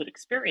childhood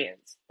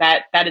experience,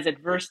 that is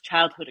adverse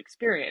childhood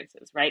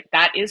experiences, right?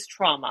 That is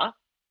trauma,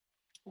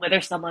 whether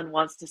someone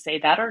wants to say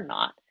that or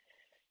not.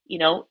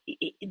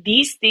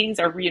 These things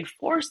are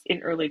reinforced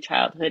in early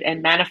childhood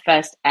and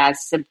manifest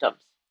as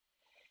symptoms.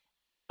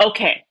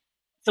 Okay,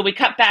 so we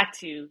cut back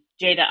to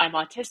Jaayda, I'm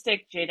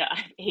autistic, Jaayda,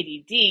 I'm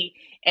ADD,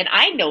 and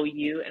I know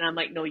you, and I'm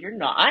like, no, you're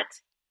not.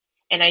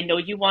 And I know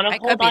you want to I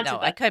could hold be on to though.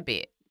 I that. could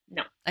be.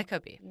 No, I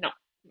could be. no,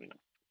 no,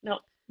 no.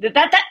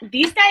 That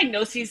these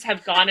diagnoses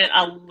have gone in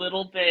a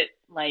little bit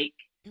like,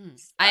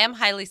 I am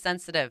highly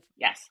sensitive.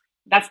 yes,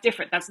 that's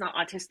different. That's not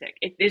autistic.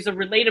 There's a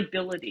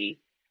relatability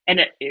and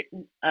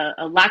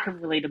a lack of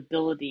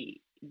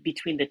relatability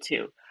between the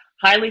two.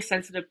 Highly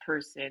sensitive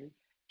person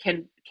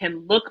can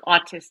look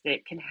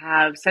autistic, can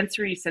have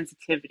sensory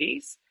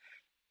sensitivities.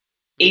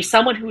 A Hmm.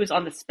 someone who is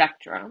on the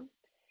spectrum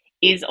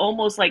is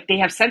almost like they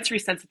have sensory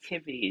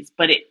sensitivities,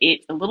 but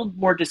it's a little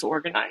more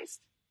disorganized,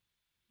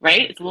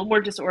 right? Hmm. It's a little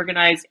more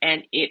disorganized,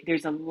 and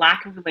there's a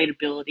lack of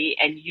relatability,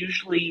 and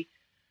usually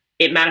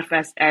it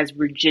manifests as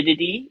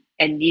rigidity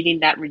and needing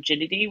that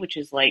rigidity, which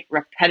is like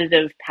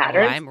repetitive Oh,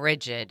 patterns. I'm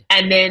rigid.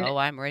 And then, Oh,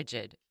 I'm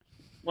rigid.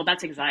 well,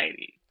 that's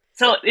anxiety.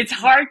 So it's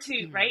hard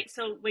to, right?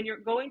 So when you're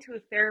going to a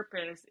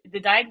therapist, the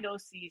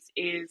diagnosis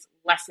is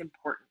less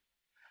important.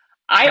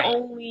 I Right.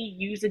 only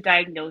use a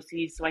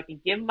diagnosis so I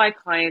can give my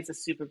clients a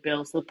super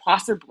bill. So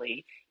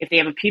possibly, if they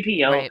have a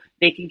PPO, Right.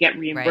 they can get Right.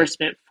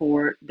 reimbursement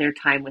for their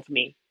time with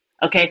me.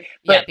 Okay,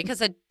 Yeah, but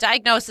because a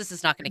diagnosis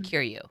is not going to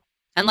cure you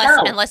unless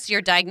no, unless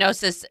your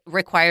diagnosis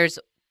requires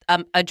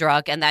a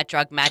drug and that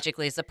drug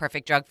magically is the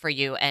perfect drug for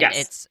you and yes.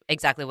 it's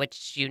exactly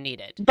what you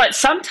needed. But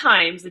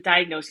sometimes the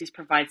diagnosis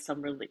provides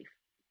some relief.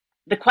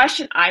 The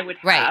question I would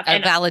Right. have, A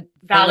and valid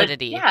valid,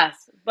 validity.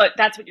 yes, but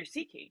that's what you're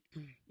seeking.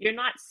 You're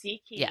not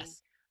seeking,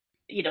 Yes.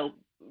 you know,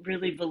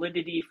 really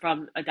validity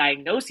from a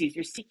diagnosis.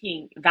 You're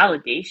seeking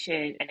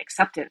validation and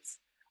acceptance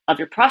of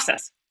your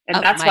process. And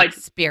Of that's my why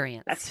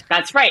experience.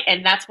 that's right.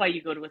 And that's why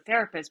you go to a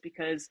therapist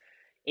because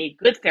a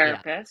good Yeah.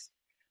 therapist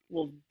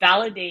will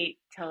validate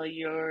till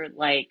you're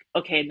like,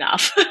 okay,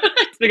 enough.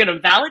 They're gonna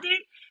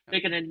validate,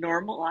 they're gonna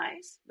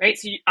normalize, right?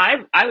 So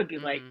I would be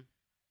like, Hmm.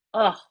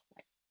 oh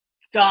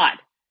God.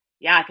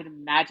 Yeah, I can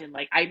imagine.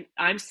 Like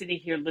I'm sitting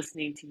here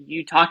listening to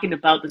you talking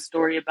about the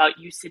story about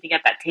you sitting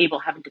at that table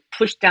having to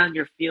push down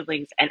your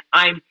feelings, and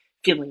I'm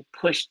feeling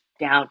pushed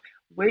down.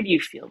 Where do you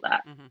feel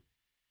that? Mm-hmm.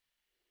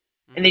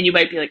 And then Mm-hmm. you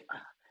might be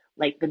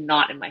like the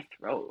knot in my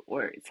throat,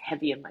 or it's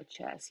heavy in my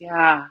chest.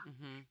 Yeah.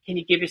 Mm-hmm. Can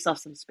you give yourself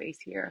some space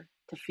here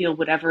to feel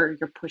whatever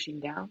you're pushing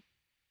down?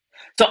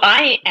 So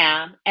I Mm-hmm.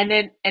 am, and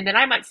then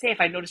I might say,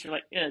 if I notice you're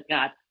like, oh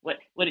God,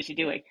 what is she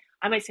doing?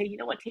 I might say, you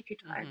know what, take your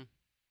time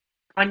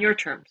Mm-hmm. on your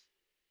terms.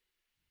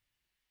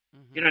 You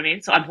Mm-hmm. know what I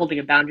mean? So I'm holding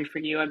a boundary for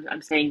you.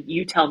 I'm saying,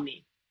 you tell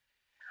me.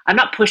 I'm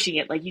not pushing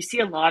it. Like you see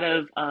a lot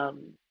of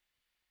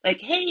like,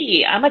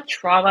 hey, I'm a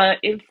trauma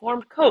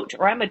informed coach,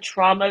 or I'm a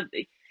trauma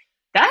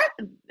that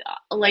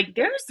like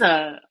there's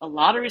a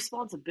lot of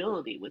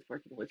responsibility with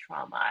working with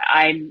trauma.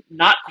 I'm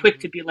not quick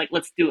Mm-hmm. to be like,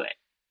 let's do it.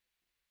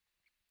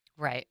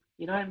 Right.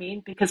 You know what I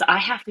mean? Because I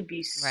have to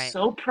be Right.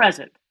 so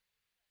present.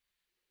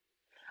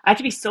 I have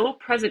to be so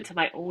present to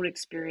my own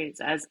experience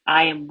as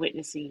I am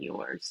witnessing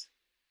yours.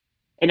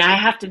 And I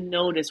have to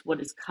notice what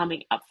is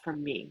coming up for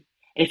me.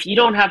 And if you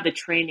don't have the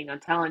training, I'm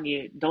telling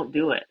you, don't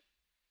do it.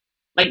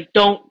 Like,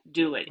 don't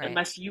do it Right.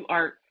 unless you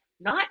are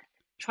not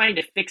trying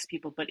to fix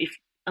people, but if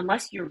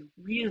unless you're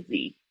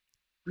really,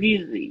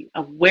 really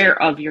aware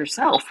of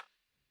yourself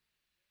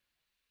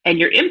and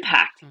your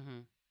impact, Mm-hmm.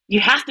 you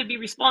have to be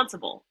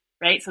responsible,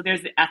 right? So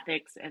there's the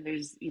ethics, and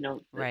there's, the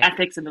Right.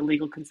 ethics and the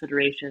legal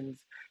considerations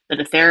that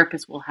a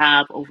therapist will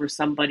have over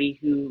somebody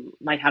who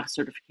might have a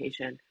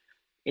certification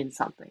in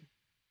something.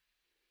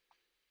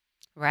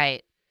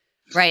 Right.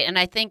 Right. And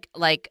I think,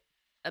 like,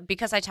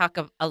 because I talk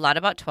a lot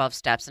about 12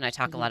 steps and I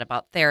talk a Mm-hmm. lot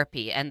about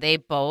therapy, and they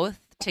both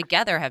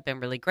together have been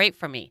really great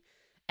for me.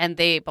 And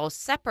they both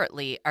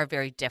separately are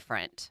very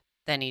different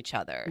than each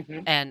other. Mm-hmm.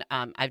 And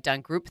I've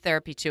done group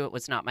therapy too. It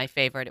was not my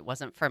favorite, it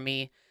wasn't for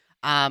me.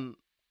 Um,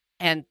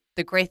 and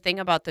the great thing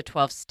about the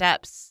 12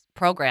 steps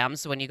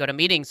programs, when you go to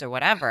meetings or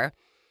whatever,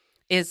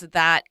 is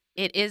that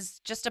it is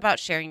just about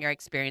sharing your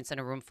experience in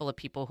a room full of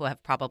people who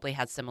have probably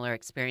had similar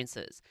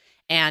experiences.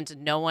 And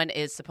no one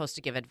is supposed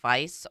to give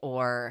advice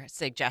or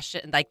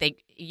suggestion.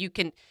 Like you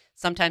can,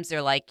 sometimes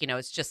they're like,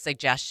 it's just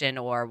suggestion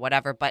or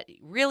whatever, but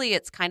really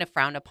it's kind of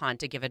frowned upon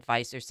to give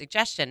advice or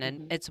suggestion. And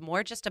Mm-hmm. it's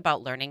more just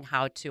about learning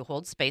how to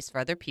hold space for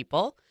other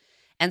people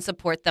and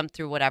support them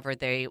through whatever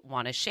they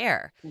want to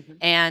share. Mm-hmm.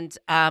 And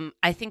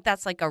I think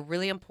that's like a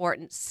really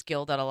important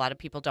skill that a lot of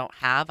people don't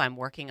have. I'm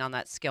working on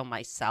that skill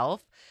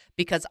myself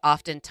because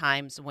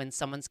oftentimes when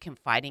someone's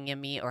confiding in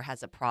me or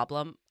has a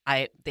problem,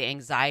 the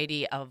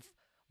anxiety of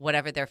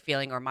whatever they're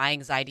feeling or my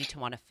anxiety to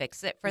want to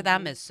fix it for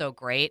them Mm-hmm. is so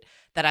great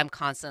that I'm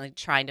constantly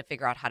trying to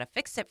figure out how to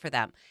fix it for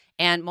them.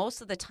 And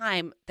most of the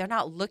time, they're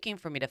not looking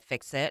for me to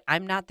fix it.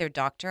 I'm not their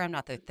doctor. I'm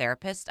not their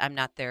therapist. I'm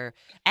not their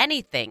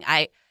anything.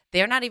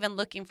 They're not even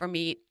looking for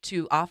me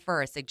to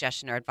offer a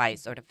suggestion or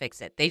advice or to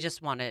fix it. They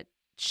just want to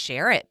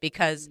share it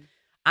because Mm-hmm.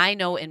 I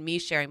know in me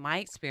sharing my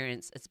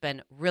experience, it's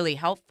been really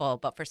helpful.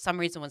 But for some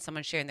reason, when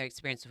someone's sharing their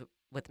experience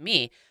with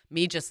me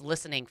just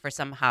listening for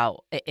somehow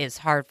it is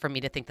hard for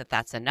me to think that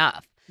that's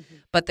enough. Mm-hmm.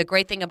 But the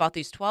great thing about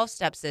these 12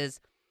 steps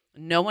is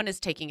no one is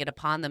taking it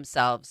upon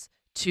themselves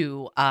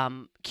to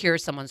cure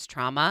someone's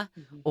trauma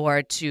Mm-hmm.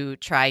 or to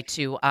try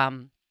to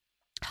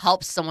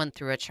help someone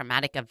through a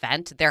traumatic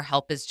event. Their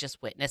help is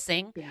just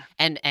witnessing Yeah.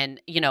 and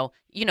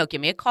give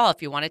me a call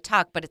if you want to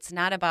talk, but it's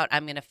not about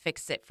I'm going to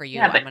fix it for you.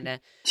 Yeah, but I'm going to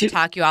to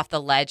talk you off the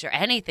ledge or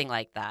anything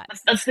like that.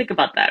 let's think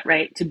about that,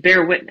 right? To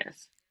bear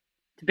witness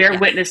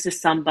Yes. to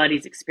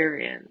somebody's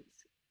experience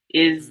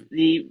is Mm-hmm.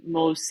 the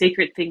most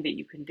sacred thing that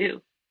you can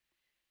do.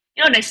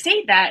 And I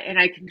say that, and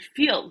I can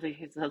feel,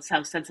 because that's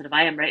how sensitive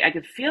I am, right? I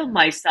can feel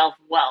myself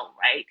well,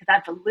 right? Because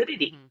that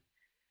validity, Mm-hmm.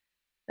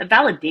 that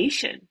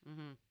validation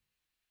Mm-hmm.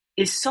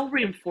 is so Right.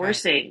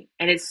 reinforcing,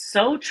 and it's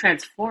so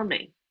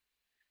transforming,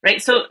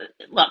 right? So,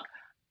 look,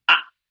 I,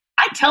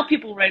 I tell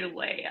people right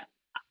away,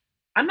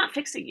 I'm not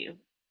fixing you,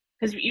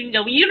 because you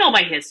know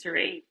my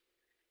history.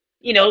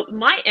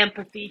 My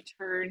empathy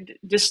turned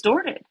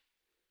distorted.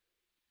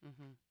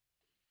 Mm-hmm.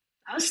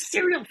 I was a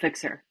serial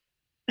fixer,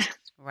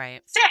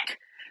 Right. sick,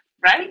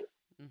 right?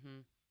 Mm-hmm.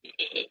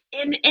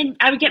 And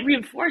I would get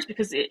reinforced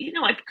because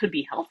I could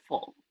be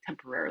helpful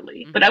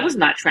temporarily, but I Mm-hmm. was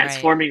not Right.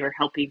 transforming or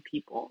helping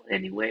people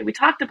anyway. We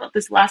talked about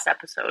this last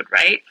episode,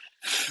 right?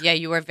 Yeah,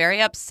 you were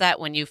very upset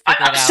when you I'm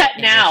figured out upset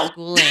in your now.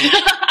 schooling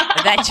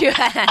that you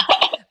had,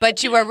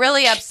 but you were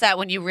really upset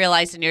when you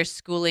realized in your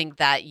schooling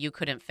that you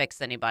couldn't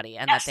fix anybody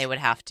and that they Yes, would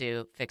have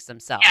to fix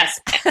themselves. yes,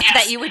 That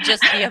yes. you would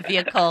just be a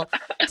vehicle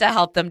to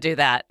help them do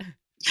that.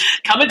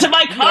 Come into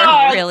my You were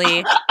car.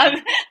 really,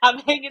 I'm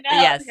hanging out.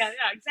 Yeah, yes. yeah,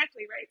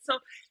 exactly right. So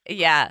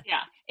Yeah.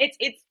 yeah, it's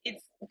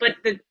but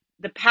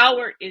the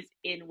power is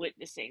in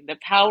witnessing. The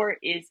power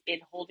is in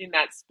holding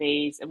that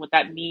space, and what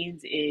that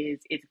means is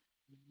it's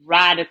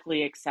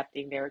radically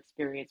accepting their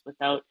experience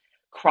without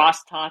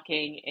cross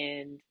talking,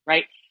 and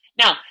right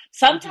now Mm-hmm.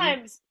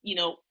 sometimes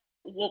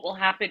what will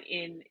happen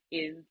in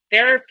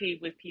therapy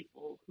with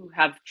people who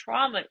have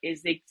trauma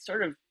is they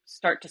sort of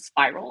start to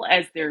spiral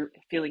as they're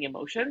feeling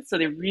emotions. So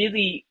they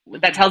really,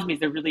 what that Mm-hmm. tells me is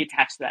they're really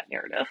attached to that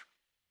narrative,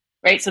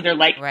 right? So they're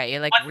like, Right. You're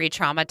like what?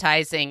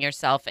 re-traumatizing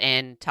yourself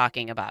in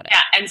talking about it.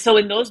 Yeah. And so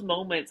in those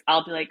moments,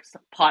 I'll be like,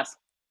 pause,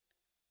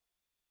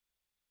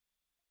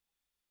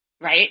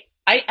 right?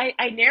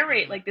 I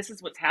narrate Mm-hmm. like this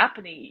is what's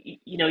happening.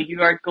 You know,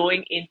 you are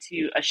going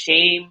into a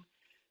shame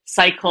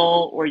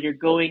cycle or you're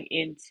going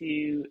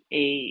into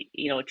a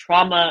a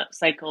trauma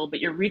cycle,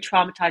 but you're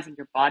re-traumatizing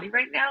your body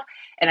right now.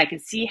 And I can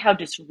see how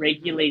Mm-hmm.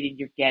 dysregulated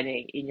you're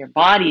getting in your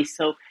body.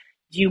 So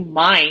do you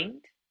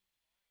mind?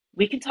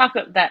 We can talk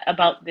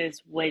about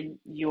this when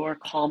you're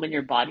calm in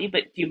your body,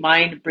 but do you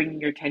mind bringing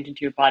your attention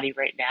to your body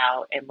right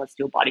now and let's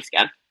do a body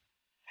scan?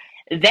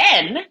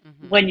 Then,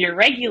 Mm-hmm. when you're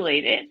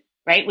regulated,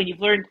 right, when you've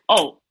learned,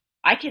 oh,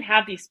 I can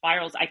have these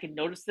spirals, I can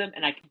notice them,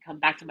 and I can come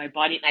back to my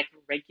body and I can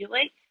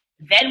regulate.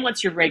 Then,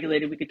 once you're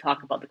regulated, we can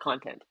talk about the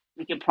content.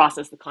 We can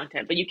process the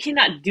content, but you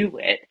cannot do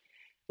it.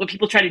 What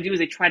people try to do is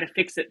they try to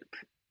fix it.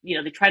 You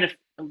know, they try to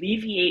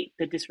alleviate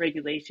the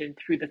dysregulation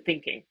through the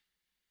thinking.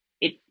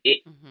 It it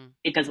Mm-hmm.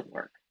 it doesn't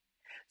work.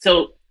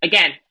 So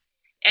again,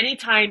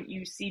 anytime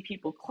you see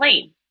people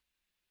claim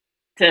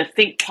to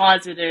think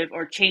positive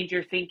or change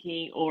your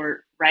thinking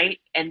or right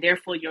and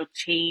therefore you'll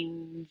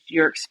change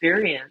your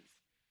experience,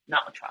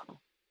 not with trauma,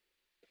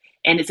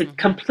 and it's a Mm-hmm.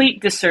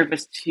 complete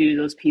disservice to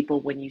those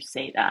people when you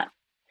say that.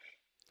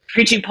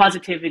 Preaching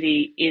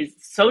positivity is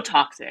so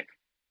toxic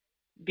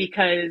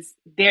because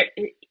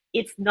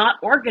it's not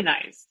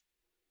organized.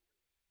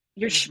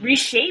 You're Mm-hmm.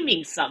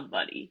 reshaming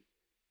somebody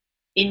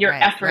in your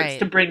Right. efforts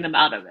to Right. bring them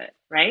out of it,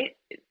 right?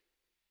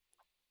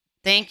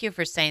 Thank you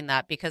for saying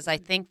that because I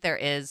think there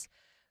is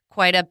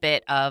quite a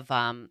bit of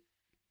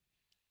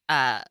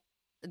uh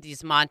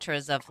these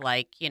mantras of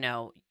like,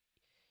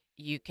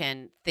 you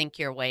can think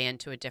your way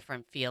into a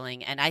different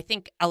feeling. And I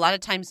think a lot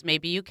of times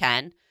maybe you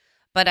can,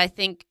 but I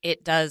think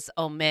it does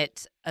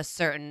omit a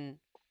certain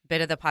bit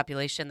of the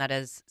population that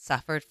has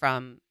suffered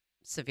from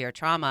severe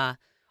trauma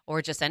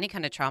or just any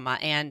kind of trauma.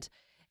 And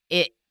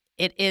it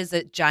it is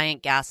a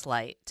giant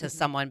gaslight to Mm-hmm.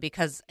 someone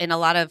because in a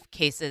lot of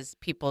cases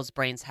people's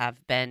brains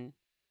have been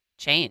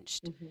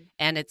changed. Mm-hmm.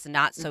 And it's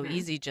not so Mm-hmm.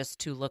 easy just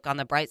to look on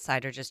the bright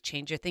side or just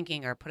change your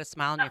thinking or put a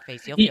smile on your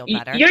face. You'll feel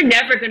better. You're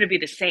never going to be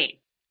the same.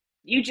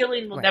 You,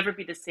 Jillian, will Right. never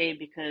be the same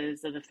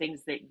because of the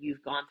things that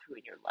you've gone through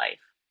in your life.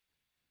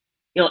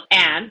 You know, Mm,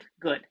 and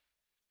good.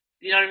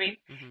 You know what I mean?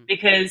 mhm,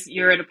 Because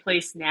you're at a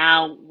place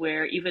now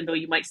where even though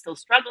you might still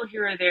struggle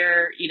here or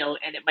there,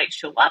 and it might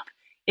show up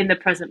in the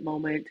present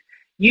moment,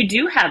 you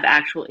do have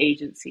actual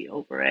agency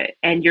over it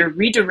and you're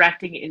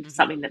redirecting it into mhm,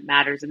 something that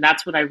matters. And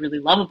that's what I really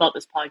love about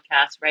this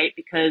podcast, right?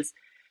 Because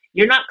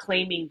you're not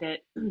claiming that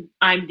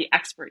I'm the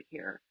expert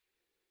here.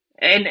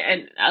 And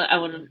I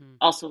want to mhm,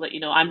 also let you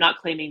know I'm not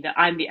claiming that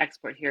I'm the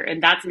expert here.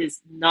 And that is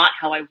not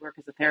how I work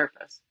as a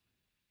therapist,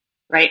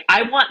 right?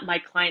 I want my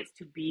clients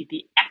to be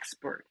the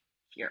expert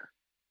here.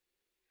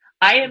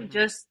 I am mhm.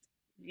 just,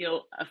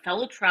 a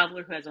fellow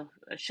traveler who has a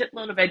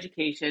shitload of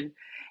education,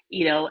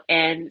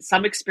 and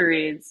some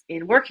experience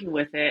in working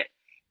with it.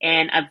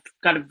 And I've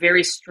got a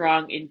very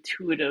strong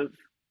intuitive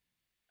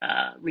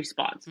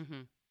response.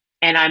 Mhm,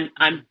 And I'm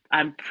I'm mhm.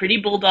 I'm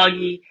pretty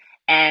bulldoggy,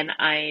 and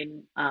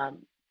I'm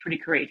pretty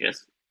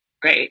courageous.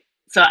 Right.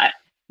 So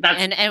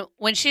that's. And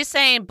when she's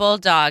saying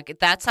bulldog,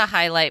 that's a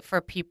highlight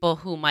for people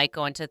who might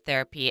go into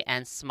therapy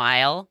and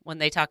smile when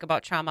they talk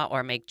about trauma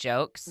or make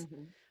jokes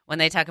Mhm. when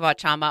they talk about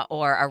trauma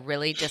or are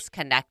really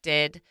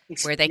disconnected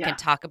where they can Yeah.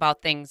 talk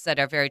about things that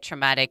are very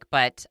traumatic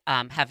but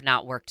have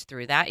not worked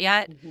through that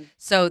yet. Mhm.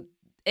 So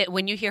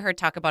when you hear her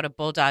talk about a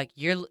bulldog,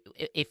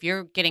 if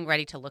you're getting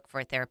ready to look for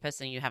a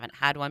therapist and you haven't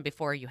had one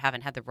before, you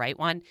haven't had the right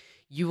one,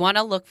 you want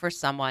to look for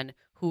someone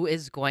who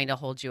is going to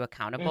hold you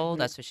accountable. Mhm.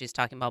 That's what she's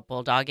talking about,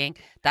 bulldogging.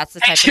 That's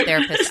the type Thank of you.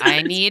 therapist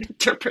I need.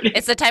 Interpreting.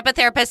 It's the type of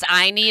therapist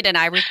I need and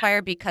I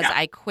require because Yeah.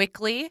 I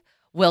quickly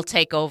will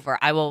take over.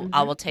 I will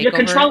You're take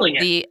over controlling it.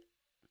 the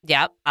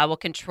Yep, I will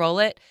control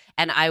it,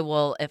 and I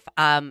will if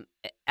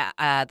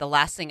the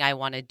last thing I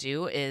want to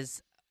do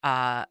is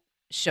uh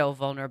show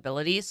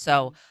vulnerability.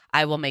 So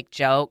I will make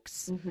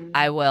jokes, Mhm.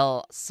 I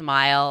will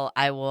smile,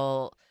 I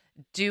will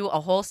do a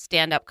whole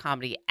stand-up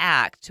comedy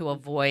act to Mhm.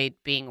 avoid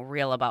being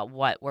real about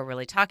what we're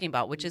really talking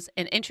about, which is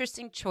an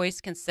interesting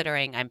choice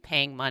considering I'm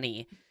paying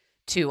money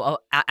to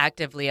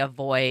actively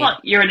avoid Well,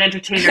 you're an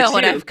entertainer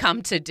what too. I've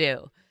come to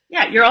do.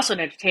 Yeah, you're also an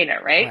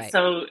entertainer, right? Right.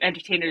 So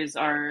entertainers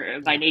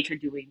are by Yeah. nature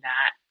doing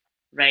that,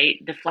 right?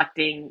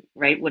 Deflecting,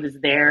 right, what is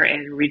there Mhm.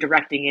 and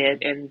redirecting it,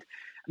 Mhm. and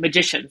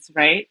magicians,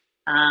 right?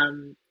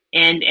 Um,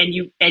 and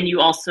you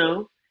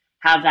also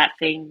have that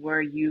thing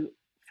where you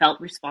felt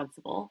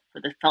responsible for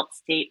the felt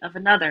state of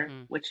another,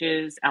 Mhm. which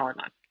is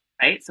Al-Anon,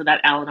 right? So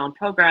that Al-Anon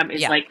program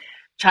is Yeah. like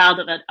child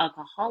of an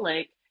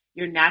alcoholic.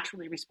 You're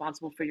naturally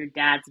responsible for your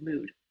dad's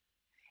mood,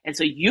 and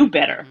so you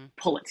better Mhm.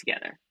 pull it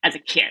together as a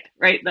kid,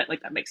 right? That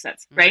makes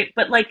sense, Mhm. right?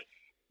 But like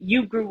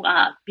you grew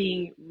up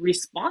being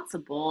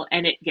responsible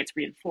and it gets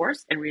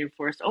reinforced and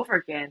reinforced over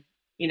again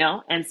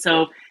And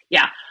so,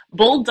 yeah,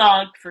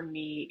 bulldog for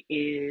me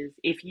is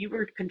if you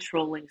were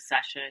controlling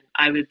session,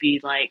 I would be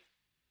like,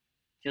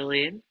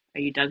 Jillian,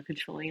 are you done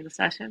controlling the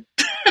session?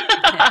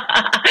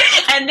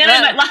 And then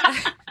I might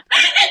laugh.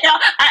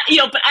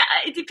 But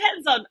it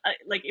depends on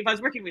like if I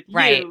was working with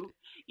Right. you,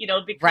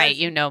 Right. because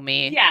You know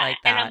me yeah, like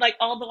and I'm that. like,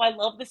 although I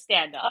love the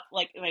stand up,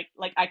 like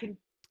I can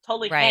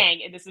totally Right.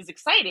 hang, and this is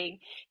exciting.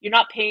 You're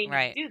not paying me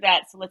Right. to do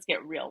that, so let's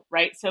get real,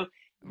 right? So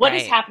what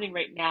is Right. happening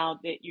right now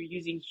that you're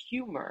using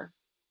humor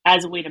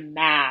as a way to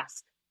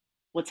mask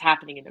what's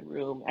happening in the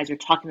room as you're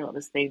talking about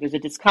this thing? There's a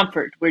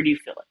discomfort. Where do you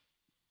feel it?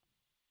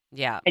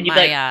 Yeah. And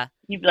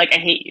you'd be like, I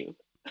hate you.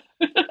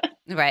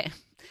 Right.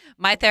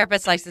 My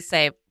therapist likes to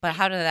say, but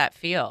how did that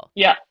feel?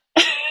 Yeah.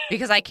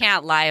 Because I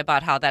can't lie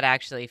about how that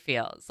actually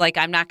feels. Like,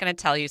 I'm not going to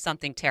tell you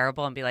something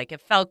terrible and be like, it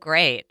felt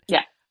great.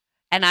 Yeah.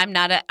 And I'm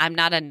not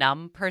a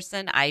numb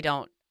person. I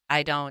don't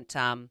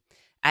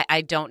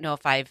know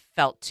if I've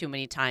felt too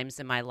many times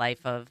in my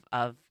life of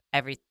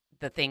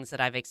the things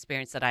that I've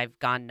experienced that I've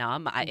gone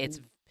numb.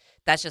 Mm-hmm.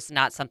 That's just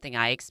not something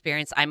I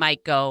experience. I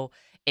might go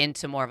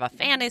into more of a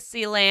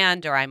fantasy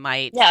land, or I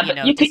might, Yeah, but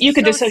you could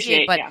disassociate,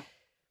 dissociate. but Yeah.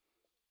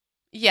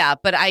 yeah,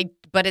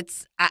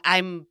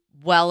 I'm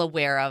well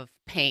aware of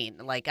pain.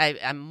 Like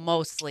I'm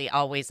mostly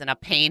always in a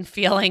pain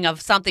feeling of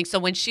something. So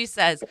when she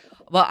says,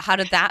 well, how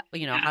did that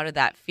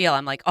feel?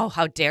 I'm like, oh,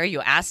 how dare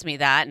you ask me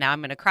that? Now I'm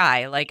going to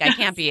cry. Like I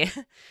can't lie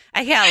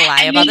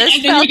And about then, this.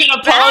 and then you're Felt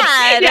gonna apologize.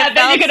 bad. Yeah, It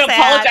then you're felt gonna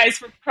sad. apologize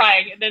for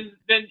crying, and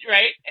then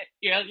right,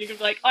 you're gonna be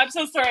like, oh, I'm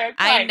so sorry, I'm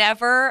I crying.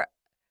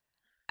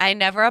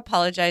 never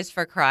apologize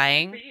for Good for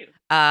crying. you.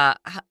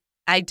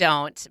 I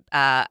don't.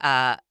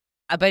 But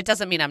it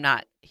doesn't mean I'm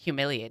not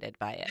humiliated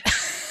by it.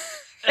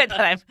 That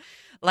I'm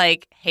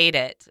like hate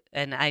it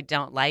and I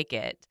don't like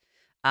it.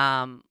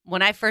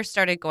 When I first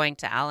started going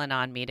to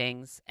Al-Anon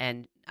meetings,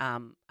 and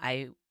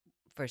I,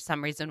 for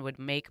some reason, would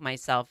make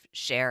myself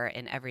share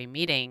in every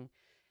meeting,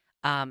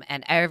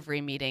 and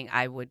every meeting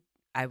I would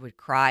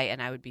cry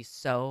and I would be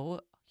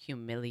so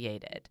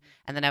humiliated.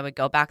 And then I would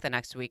go back the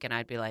next week and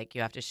I'd be like,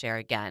 you have to share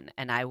again.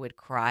 And I would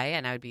cry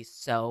and I would be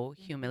so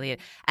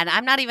humiliated. And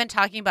I'm not even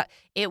talking about,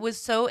 it was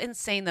so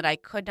insane that I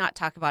could not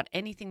talk about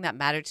anything that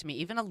mattered to me,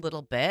 even a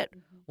little bit,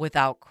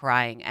 without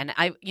crying. And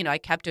I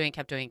kept doing.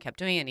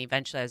 And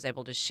eventually I was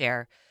able to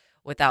share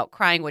without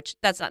crying, which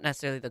that's not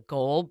necessarily the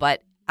goal,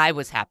 but I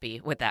was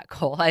happy with that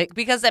goal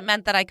because it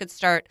meant that I could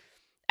start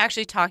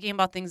actually talking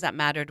about things that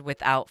mattered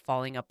without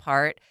falling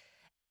apart.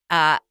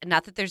 Not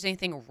that there's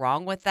anything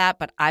wrong with that,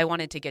 but I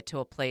wanted to get to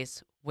a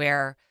place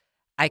where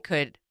I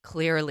could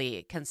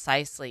clearly,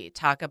 concisely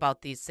talk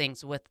about these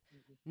things with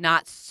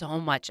not so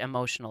much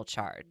emotional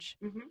charge.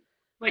 Mm-hmm.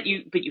 But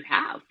you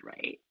have,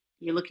 right?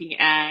 You're looking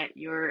at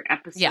your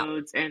Yeah.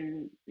 episodes,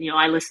 and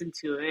I listened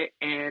to it,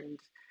 and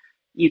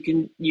you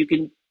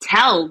can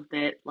tell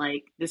that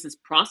like this is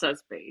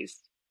process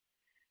based,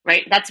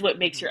 right? That's what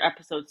makes Mm-hmm. your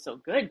episodes so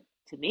good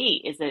to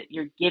me, is that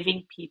you're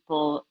giving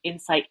people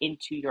insight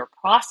into your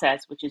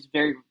process, which is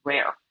very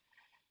rare,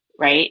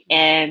 right?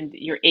 And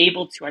you're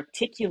able to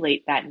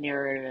articulate that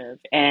narrative,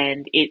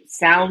 and it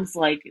sounds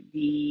like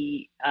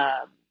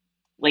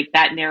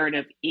that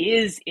narrative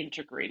is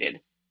integrated,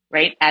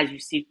 right? As you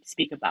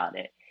speak about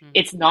it, Mm-hmm.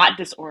 it's not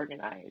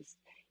disorganized,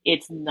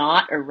 it's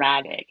not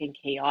erratic and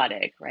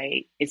chaotic,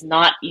 right? It's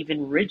not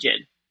even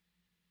rigid,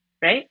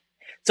 right?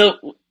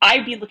 So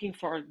I'd be looking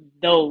for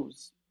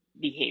those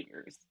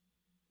behaviors,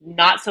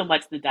 not so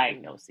much the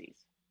diagnoses,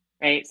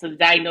 right? So the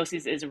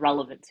diagnosis is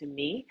irrelevant to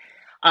me.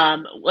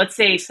 Let's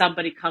say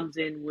somebody comes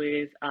in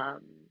with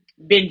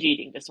binge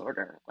eating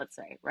disorder, let's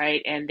say,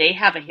 right? And they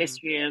have a Mm-hmm.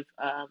 history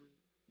of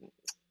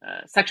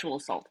sexual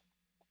assault,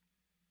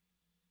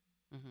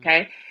 Mm-hmm.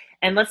 okay?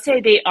 And let's say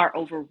they are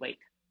overweight,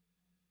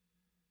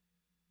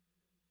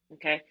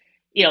 okay?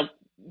 You know,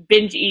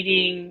 binge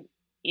eating,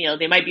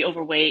 they might be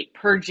overweight,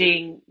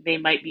 purging, they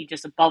might be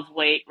just above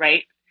weight,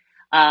 right?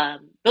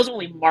 Those are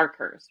only Mm-hmm.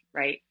 markers,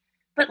 right?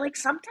 But like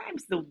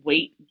sometimes the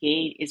weight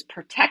gain is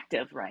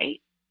protective, right?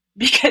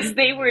 Because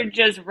they were Mm-hmm.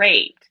 just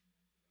raped.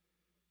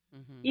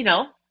 Mm-hmm. You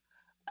know,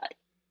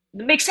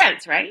 it makes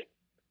sense, right?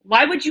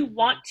 Why would you Mm-hmm.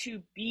 want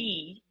to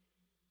be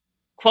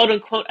quote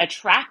unquote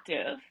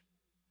attractive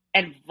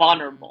and Mm-hmm.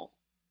 vulnerable?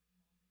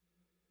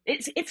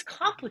 It's Mm-hmm.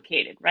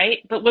 complicated, right?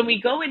 But when we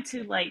go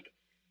into like,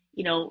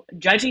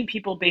 judging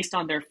people based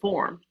on their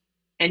form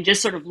and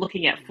just sort of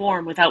looking at Mm-hmm.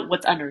 form without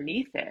what's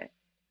underneath it,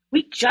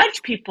 we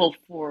judge people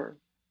for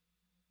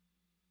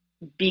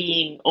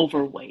being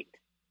overweight.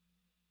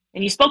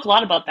 And you spoke a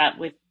lot about that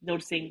with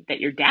noticing that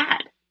your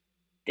dad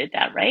did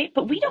that, right?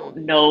 But we Mm-hmm.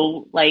 don't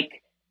know,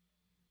 like,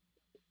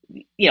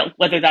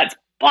 whether that's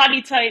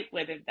body type,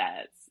 whether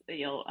that's,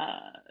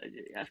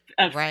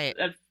 a, Right.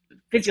 a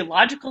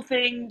physiological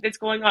thing that's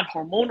going on,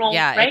 hormonal,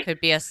 Yeah, it right?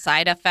 could be a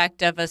side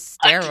effect of a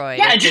steroid.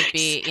 Yeah, It could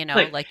be,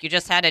 exactly. like you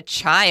just had a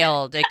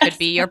child. It could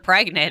be you're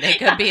pregnant. It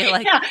could Yeah, be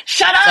like yeah,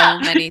 shut so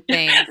up, many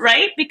things.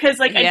 right? Because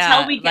like until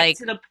Yeah, we get like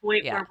to the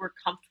point yeah. where we're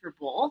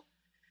comfortable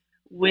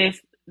with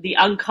the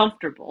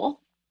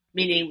uncomfortable,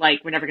 meaning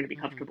like we're never going to be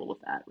Mm-hmm. comfortable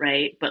with that,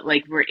 right? But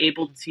like we're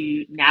able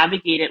to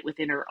navigate it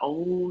within our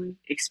own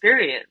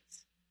experience.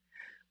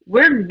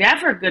 We're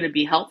never going to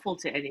be helpful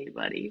to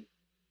anybody.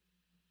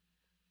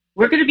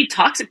 We're going to be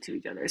toxic to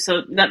each other.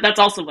 So that's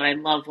also what I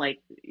love, like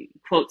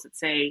quotes that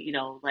say,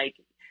 like,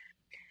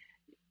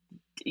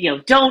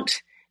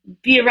 don't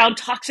be around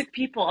toxic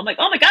people. I'm like,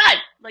 oh my God,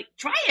 like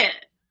try it.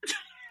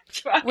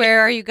 Try it.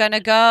 Where are you going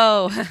to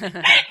go?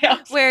 Yeah,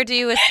 Where do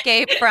you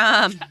escape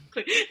from?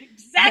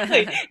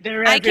 exactly.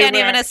 They're I can't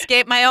even everywhere.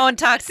 escape my own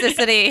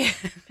toxicity.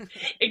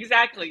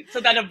 Exactly. So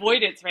that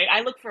avoidance, right?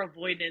 I look for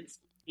avoidance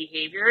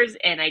behaviors,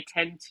 and I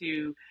tend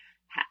to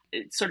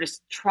sort of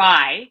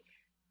try,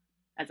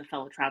 as a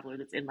fellow traveler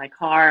that's in my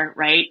car,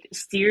 right,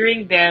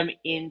 steering Mm-hmm. them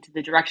into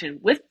the direction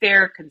with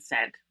their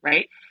consent,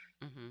 right,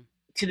 Mm-hmm.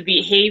 to the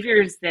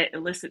behaviors that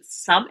elicit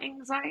some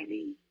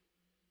anxiety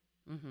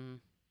Mm-hmm.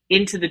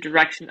 into the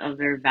direction of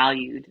their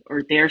valued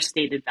or their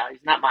stated values,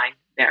 not mine,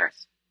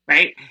 theirs,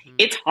 right? Mm-hmm.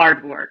 It's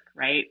hard work,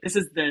 right? This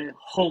is the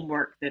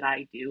homework that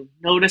I do.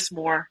 Notice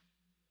more,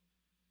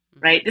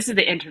 right? Mm-hmm. This is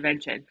the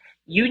intervention.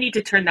 You need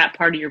to turn that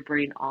part of your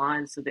brain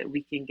on so that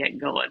we can get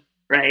going,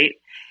 right?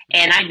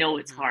 And I know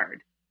it's Mm-hmm.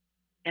 hard,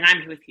 and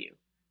I'm with you,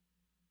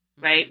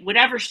 right? Mm-hmm.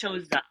 Whatever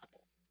shows up,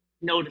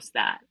 notice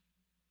that.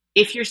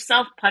 If you're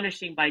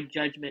self-punishing by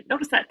judgment,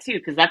 notice that too,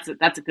 because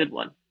that's a good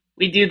one.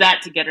 We do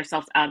that to get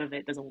ourselves out of it.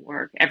 It doesn't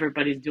work.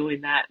 Everybody's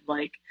doing that.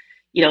 Like,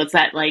 it's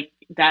that like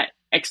that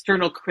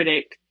external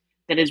critic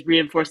that is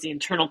reinforcing the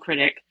internal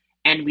critic,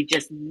 and we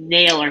just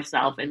nail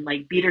ourselves Mm-hmm. and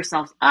like beat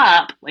ourselves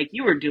up like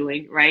you were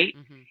doing, right?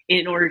 Mm-hmm.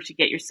 In order to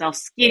get yourself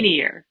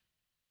skinnier,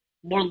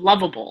 more Mm-hmm.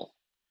 lovable,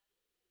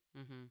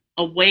 Mm-hmm.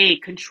 away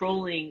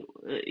controlling,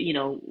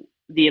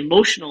 the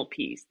emotional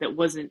piece that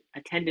wasn't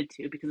attended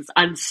to because it's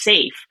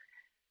unsafe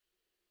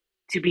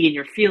to be in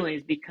your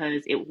feelings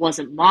because it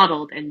wasn't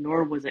modeled and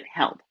nor was it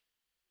held.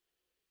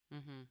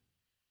 Mm-hmm.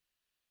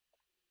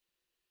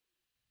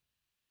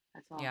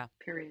 That's all. Yeah.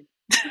 Period.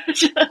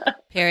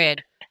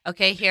 Period.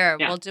 Okay, here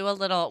Yeah. we'll do a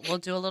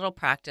little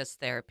practice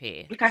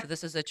therapy. Okay. So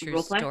this is a true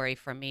Role play. story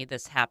for me.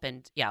 This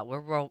happened. Yeah,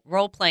 we're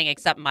role playing,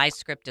 except my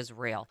script is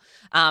real.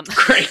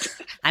 Great.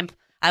 I'm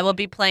I will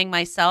be playing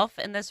myself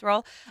in this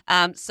role.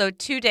 So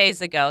 2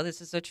 days ago,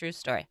 this is a true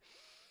story.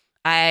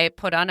 I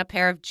put on a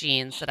pair of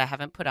jeans that I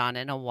haven't put on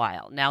in a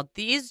while. Now,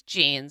 these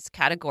jeans,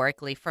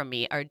 categorically for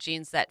me, are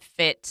jeans that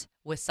fit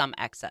with some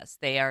excess.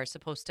 They are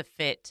supposed to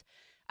fit.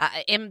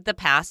 In the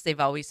past, they've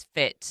always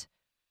fit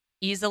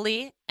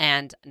easily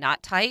and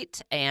not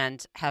tight,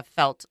 and have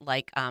felt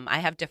like I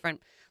have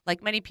different,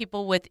 like many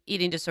people with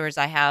eating disorders,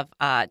 I have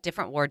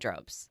different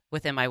wardrobes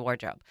within my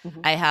wardrobe.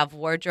 Mm-hmm. I have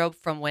wardrobe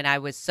from when I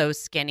was so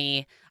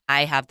skinny.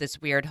 I have this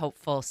weird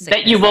hopeful That you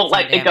sickness that won't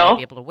let someday it I might go.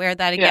 be able to wear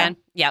that Yeah. again.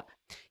 Yep.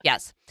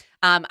 Yes.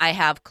 I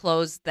have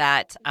clothes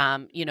that,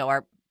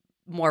 are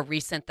more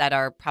recent that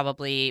are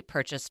probably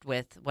purchased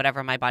with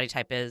whatever my body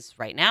type is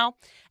right now.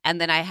 And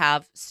then I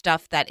have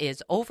stuff that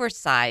is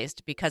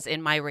oversized because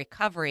in my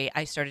recovery,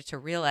 I started to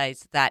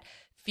realize that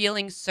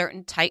feeling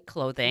certain tight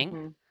clothing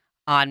Mm-hmm.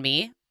 on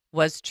me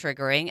was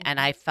triggering, and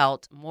Mm-hmm. I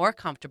felt more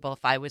comfortable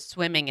if I was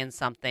swimming in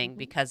something Mm-hmm.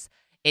 because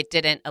it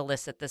didn't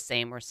elicit the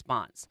same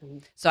response. Mm-hmm.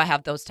 So I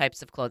have those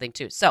types of clothing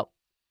too. So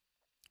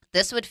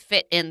this would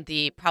fit in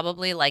the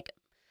probably like,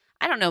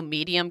 I don't know,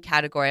 medium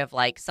category of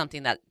like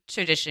something that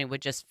traditionally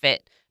would just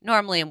fit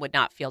normally and would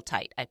not feel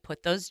tight. I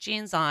put those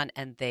jeans on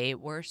and they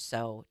were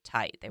so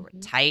tight. They were Mm-hmm.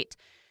 tight.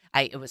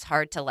 It was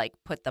hard to like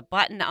put the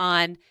button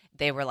on.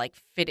 They were like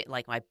fitted,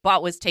 like my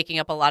butt was taking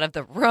up a lot of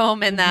the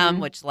room in them,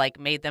 Mm-hmm. which like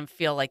made them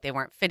feel like they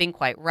weren't fitting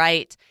quite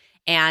right.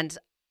 And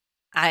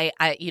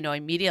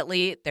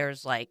immediately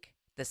there's like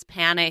this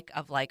panic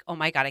of like, oh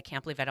my God, I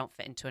can't believe I don't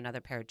fit into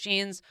another pair of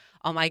jeans.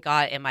 Oh my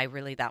God, am I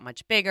really that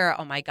much bigger?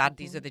 Oh my God,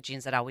 these Mm-hmm. are the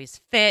jeans that always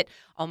fit.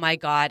 Oh my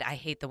God, I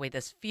hate the way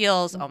this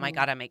feels. Oh my Mm-hmm.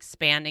 God, I'm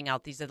expanding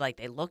out. These are like,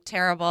 they look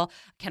terrible.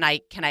 Can I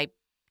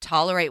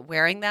tolerate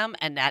wearing them?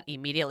 And that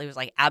immediately was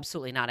like,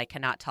 absolutely not. I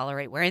cannot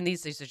tolerate wearing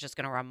these. These are just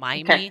going to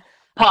remind Okay. me of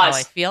how I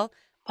Pause. feel.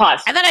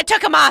 Pause. And then I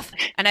took them off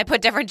and I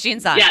put different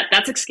jeans on. Yeah,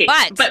 that's escape.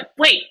 But But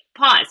wait,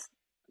 pause.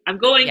 I'm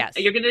going. yes.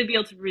 You're going to be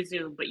able to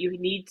resume, but you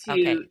need to.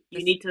 Okay.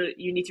 You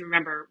need to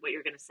remember what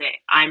you're going to say.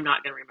 I'm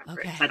not going to remember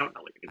it Okay. because I don't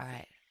know what you're All going to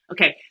right.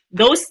 say. Okay,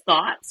 those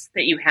thoughts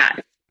that you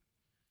had.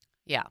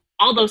 Yeah.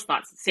 All those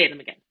thoughts. Say them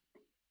again.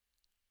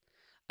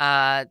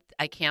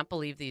 I can't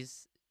believe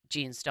these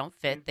jeans don't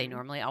fit. They Mm-hmm.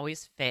 normally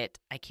always fit.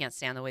 I can't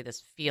stand the way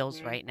this feels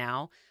Mm-hmm. right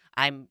now.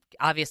 I'm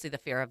obviously the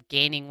fear of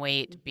gaining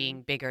weight, Mm-hmm.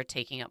 being bigger,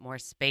 taking up more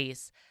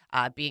space,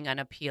 being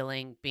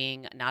unappealing,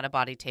 being not a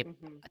body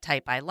Mm-hmm.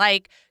 type I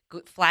like,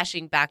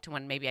 flashing back to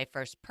when maybe I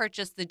first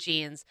purchased the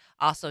jeans,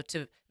 also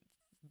to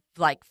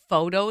like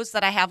photos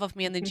that I have of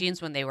me in the Mm-hmm.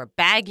 jeans when they were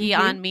baggy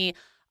Mm-hmm. on me.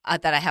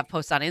 That I have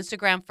posted on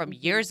Instagram from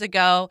Mm-hmm. years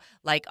ago.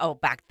 Like, oh,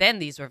 back then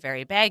these were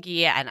very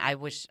baggy and I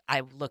wish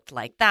I looked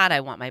like that.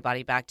 I want my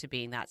body back to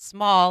being that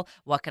small.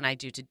 What can I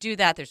do to do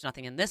that? There's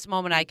nothing in this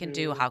moment I can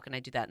do. Mm-hmm. How can I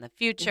do that in the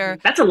future?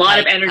 That's a lot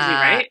of Like, energy,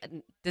 right?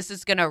 This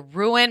is going to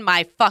ruin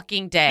my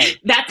fucking day.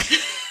 That's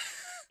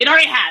it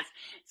already has.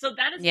 So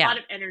that is a Yeah. lot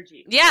of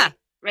energy. Right? Yeah.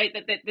 right?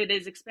 That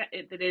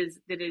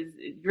is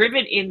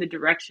driven in the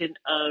direction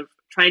of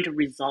trying to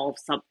resolve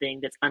something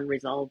that's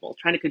unresolvable,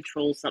 trying to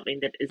control something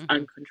that is Mm-hmm.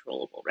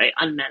 uncontrollable, right?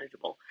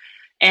 Unmanageable.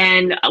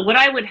 And what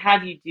I would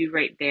have you do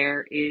right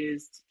there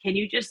is, can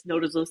you just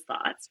notice those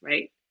thoughts,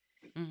 right?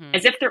 Mm-hmm.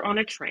 As if they're on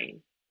a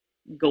train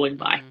going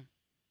by.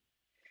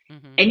 Mm-hmm.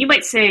 Mm-hmm. And you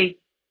might say,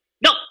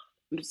 no,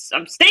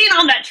 I'm staying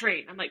on that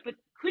train. I'm like, but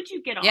could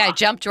you get Yeah, I off?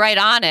 jumped right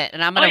on it,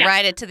 and I'm Oh, going to yeah.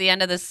 ride it to the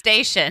end of the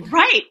station.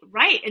 Right,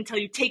 right. Until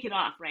you take it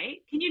off, right?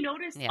 Can you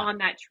notice Yeah. on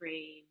that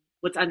train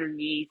what's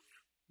underneath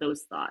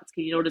those thoughts?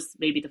 Can you notice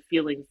maybe the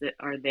feelings that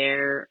are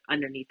there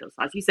underneath those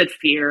thoughts? You said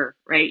fear,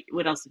 right?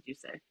 What else did you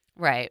say?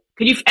 Right.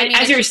 Could you, I mean,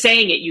 as it's you're just,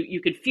 saying it, you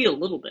could feel a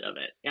little bit of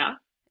it, yeah?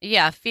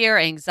 yeah, fear,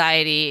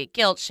 anxiety,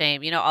 guilt,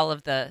 shame, all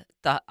of the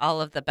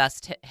all of the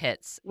best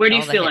hits, Where do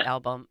you all the feel hit it?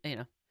 album.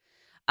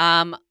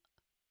 Um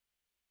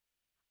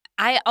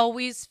I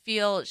always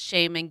feel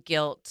shame and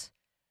guilt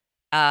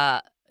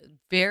uh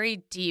very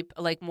deep,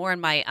 like more in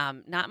my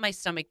not my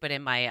stomach, but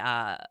in my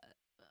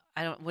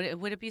I don't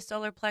would it be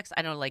solar plex?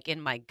 I don't know, like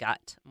in my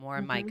gut, more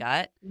in my Mm-hmm.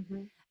 gut.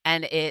 Mm-hmm.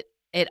 And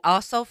it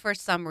also, for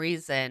some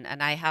reason,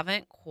 and I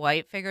haven't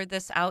quite figured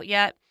this out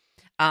yet,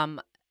 um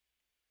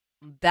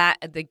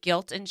that the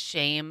guilt and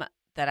shame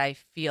that I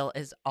feel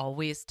is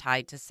always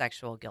tied to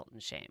sexual guilt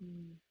and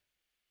shame.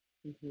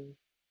 Mm-hmm.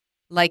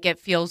 Like it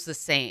feels the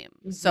same.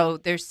 Mm-hmm. So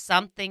there's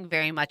something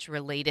very much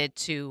related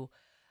to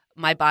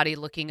my body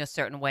looking a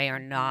certain way or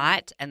Mm-hmm.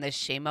 not, and the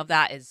shame of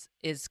that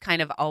is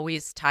kind of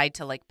always tied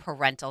to like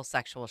parental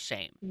sexual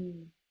shame.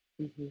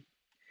 Mm-hmm.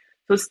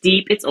 So it's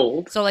deep, it's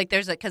old. So like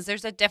there's a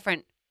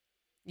different.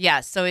 Yeah,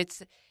 so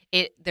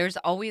there's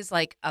always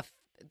like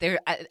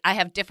I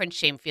have different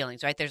shame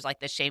feelings, right? There's like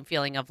the shame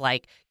feeling of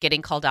like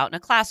getting called out in a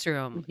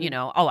classroom,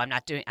 Mm-hmm. oh,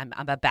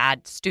 I'm a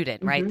bad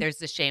student, right? Mm-hmm. There's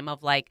the shame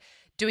of like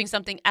doing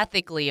something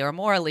ethically or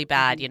morally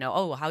bad, Mm-hmm.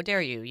 oh, how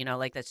dare you,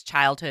 like this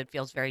childhood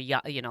feels very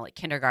young, like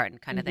kindergarten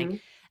kind of thing. Mm-hmm.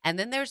 And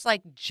then there's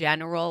like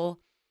general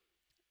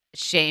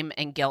shame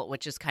and guilt,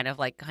 which is kind of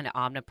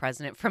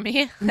omnipresent for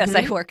me as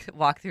I Mm-hmm.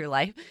 walk through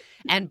life.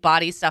 And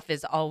body stuff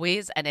is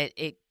always, and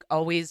it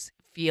always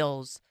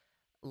feels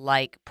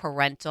like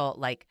parental,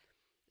 like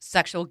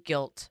sexual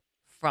guilt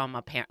from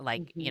a parent,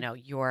 like, Mm-hmm.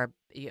 your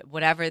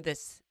whatever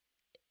this,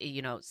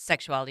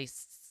 sexuality,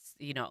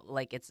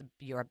 like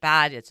you're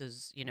bad,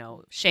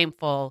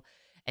 shameful,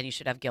 and you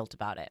should have guilt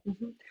about it.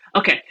 Mm-hmm.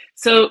 Okay,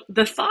 so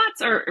the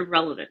thoughts are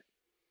irrelevant.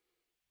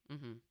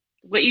 Mm-hmm.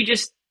 What you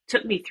just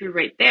took me through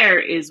right there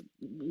is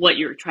what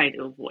you're trying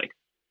to avoid,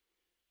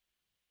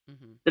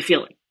 Mm-hmm. the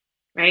feeling,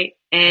 right?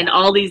 And Yeah.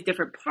 all these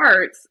different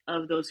parts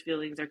of those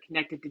feelings are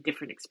connected to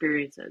different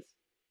experiences,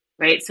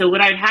 right? So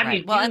what I'd have Right.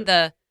 you Well, and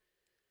do.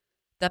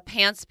 the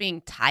pants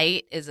being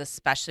tight is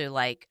especially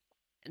like,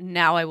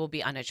 now I will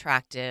be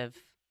unattractive.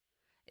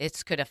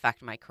 It could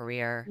affect my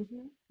career.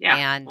 Mm-hmm.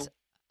 Yeah. And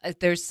Well,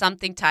 there's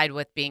something tied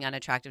with being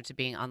unattractive to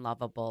being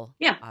unlovable,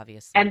 yeah. And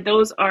obviously.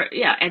 those are,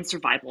 yeah, and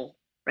survival,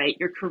 right?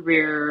 Your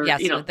career, Yeah.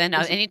 So then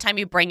there's, anytime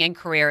you bring in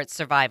career, it's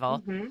survival.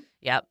 mm-hmm.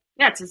 Yep.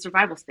 Yeah, it's a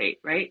survival state,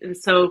 right? And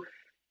so,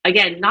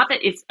 again, not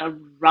that it's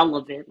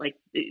irrelevant, like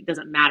it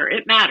doesn't matter,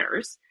 it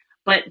matters,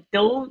 but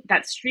though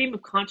that stream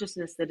of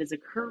consciousness that is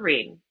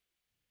occurring,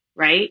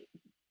 right,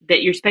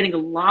 that you're spending a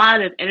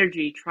lot of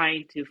energy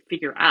trying to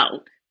figure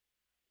out,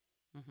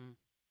 Mm-hmm.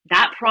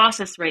 that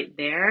process right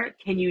there,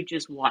 can you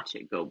just watch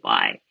it go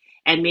by?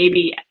 And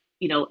maybe,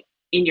 you know,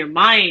 in your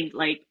mind,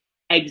 like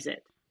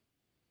exit,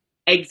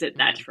 exit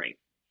that Mm-hmm. train,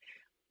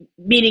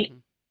 meaning Mm-hmm.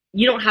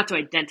 you don't have to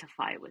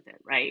identify with it,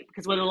 right?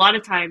 Because what a lot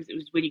of times it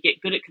was when you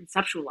get good at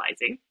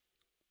conceptualizing,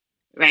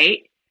 right?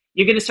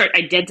 You're going to start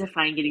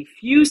identifying, getting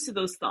fused to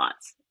those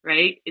thoughts,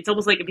 right? It's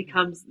almost like it Mm-hmm.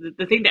 becomes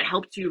the thing that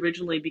helped you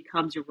originally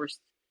becomes your worst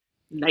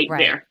Right.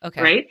 nightmare,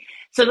 Okay. right?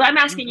 So I'm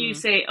asking you to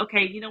Mm-hmm. say,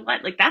 okay, you know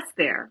what? Like that's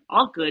there,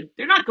 all good.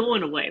 They're not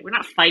going away. We're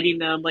not fighting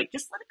them. Like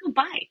just let it go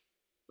by,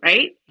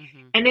 right?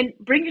 Mm-hmm. And then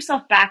bring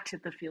yourself back to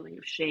the feeling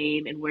of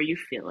shame and where you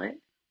feel it,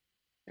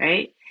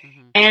 right?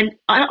 Mm-hmm. And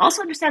I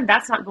also understand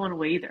that's not going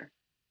away either,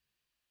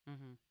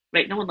 Mm-hmm.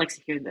 right? No one likes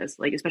to hear this,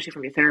 like especially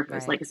from your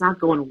therapist. Right. Like it's not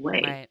going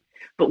away, Right.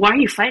 but why are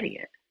you fighting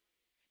it?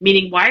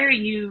 Meaning, why are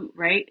you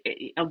right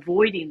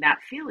avoiding that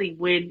feeling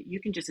when you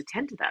can just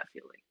attend to that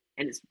feeling?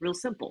 And it's real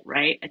simple,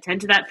 right?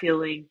 Attend to that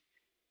feeling,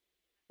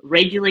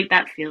 regulate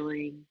that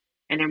feeling,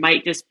 and there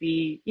might just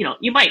be,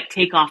 you might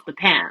take off the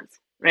pants,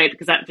 right?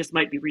 Because that just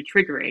might be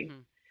re-triggering. Mm-hmm.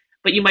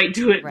 But you might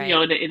do it, Right.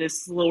 in a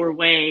slower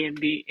way and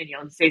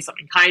say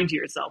something kind to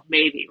yourself,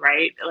 maybe,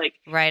 right? Like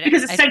Right.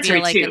 because it's I feel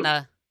sensory like too.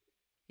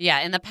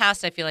 in the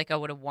past, I feel like I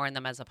would have worn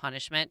them as a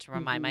punishment to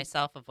remind Mm-hmm.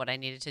 myself of what I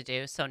needed to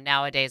do. So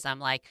nowadays, I'm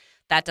like,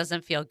 that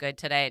doesn't feel good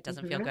today. It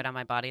doesn't feel Mm-hmm. good on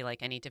my body.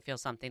 Like, I need to feel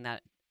something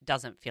that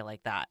doesn't feel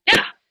like that.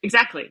 Yeah,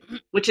 exactly.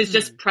 Which is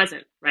just Mm-hmm.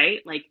 present, right?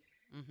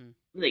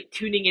 Like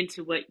tuning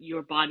into what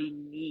your body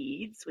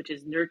needs, which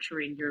is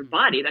nurturing your Mm-hmm.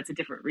 body. That's a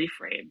different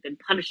reframe than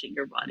punishing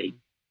your body,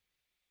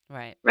 Mm-hmm.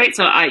 Right. right?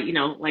 So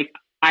like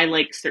I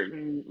like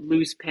certain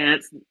loose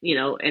pants,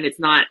 and it's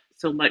not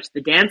so much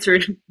the dancer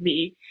in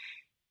me,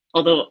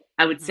 although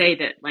I would Mm-hmm. say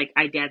that like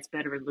I dance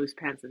better in loose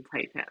pants than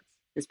tight pants,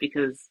 just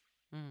because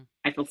Mm.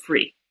 I feel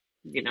free,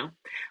 you know?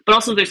 But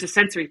also there's a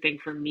sensory thing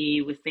for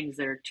me with things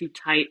that are too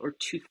tight or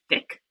too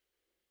thick.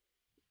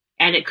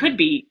 And it Mm-hmm. could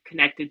be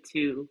connected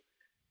to,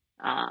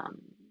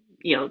 um,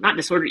 not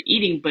disordered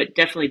eating, but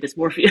definitely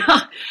dysmorphia,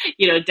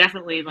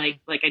 definitely Mm-hmm.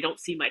 like I don't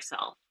see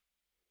myself,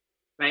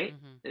 right?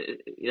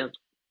 Mm-hmm.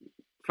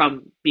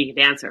 From being a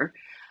dancer.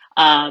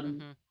 Um,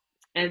 Mm-hmm.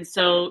 and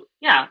so,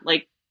 yeah,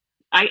 like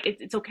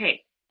it's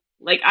okay.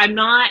 Like I'm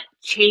not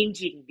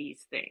changing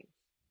these things,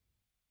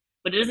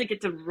 but it doesn't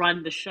get to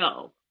run the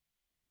show.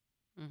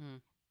 Mm-hmm.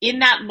 In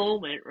that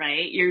moment,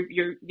 right?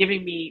 You're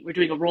giving me, we're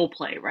doing a role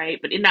play, right?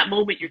 But in that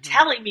moment, you're Mm-hmm.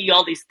 telling me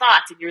all these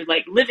thoughts and you're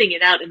like living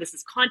it out, and this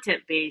is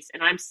content based,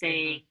 and I'm Mm-hmm.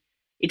 saying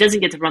it doesn't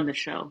get to run the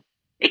show.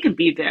 It can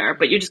be there,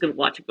 but you're Mm-hmm. just going to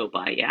watch it go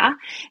by, yeah?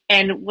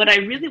 And what I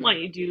really Mm-hmm. want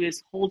you to do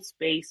is hold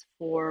space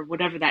for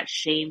whatever that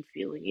shame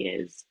feeling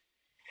is.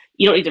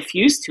 You don't need to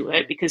fuse to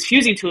it, Mm-hmm. because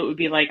fusing to it would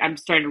be like I'm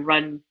starting to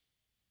run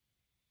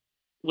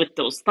with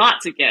those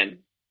thoughts again.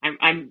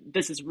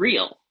 This is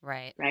real,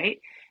 Right. right?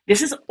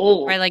 This is Right.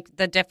 old. Like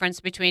the difference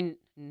between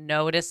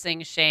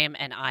noticing shame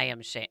and I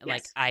am shame.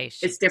 Like Yes, I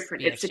should it's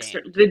different. be It's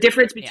ashamed. the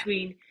difference Yeah.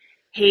 between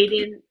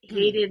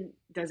Hayden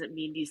doesn't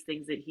mean these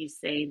things that he's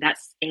saying.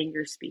 That's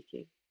anger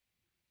speaking.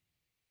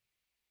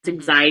 It's Mm-hmm.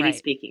 anxiety Right.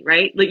 speaking,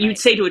 right? Like you'd Right.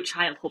 say to a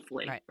child,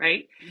 hopefully, Right.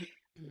 right?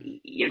 Mm-hmm.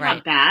 You're not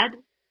Right. bad.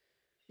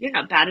 You're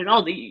not bad at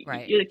all.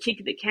 Right. You're the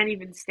kid that can't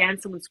even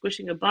stand someone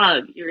squishing a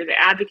bug. You're the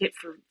advocate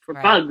for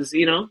Right. bugs.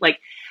 Like,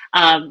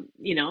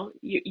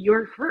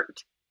 you're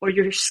hurt or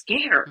you're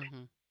scared.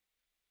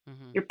 Mm-hmm.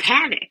 Mm-hmm. You're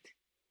panicked.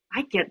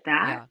 I get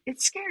that. Yeah.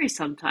 It's scary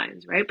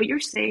sometimes, right? But you're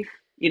safe.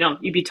 You'd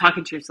be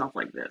talking to yourself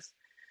like this.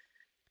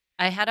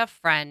 I had a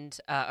friend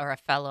or a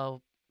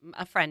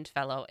friend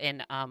fellow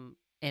in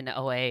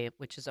OA,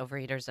 which is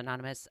Overeaters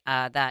Anonymous,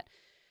 that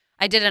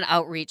I did an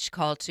outreach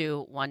call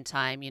to one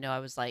time. I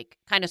was like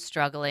kind of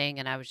struggling,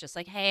 and I was just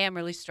like, "Hey, I'm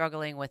really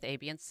struggling with A,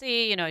 B, and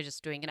C."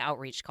 Just doing an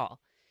outreach call,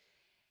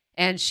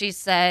 and she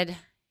said,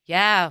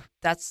 "Yeah,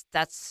 that's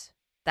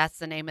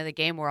the name of the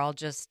game. We're all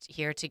just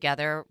here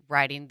together, Mm-hmm.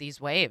 riding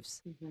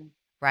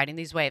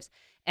these waves."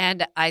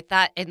 And I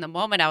thought in the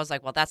moment, I was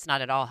like, well, that's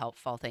not at all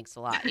helpful. Thanks a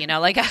lot.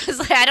 Like I was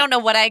like, I don't know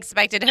what I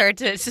expected her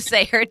to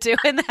say or do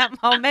in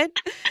that moment.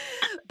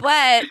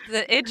 But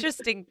the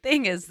interesting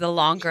thing is the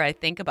longer I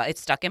think about it,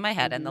 it's stuck in my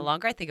head. And the Mm-hmm.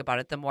 longer I think about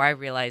it, the more I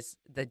realize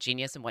the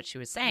genius in what she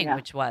was saying, Yeah.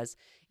 which was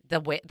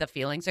the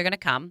feelings are going to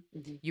come.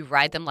 Mm-hmm. You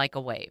ride them like a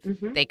wave.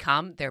 Mm-hmm. They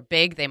come, they're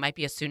big, they might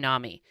be a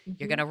tsunami. You're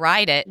Mm-hmm. going to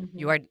ride it.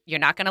 Mm-hmm. You're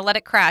not going to let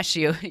it crash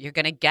you. You're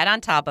going to get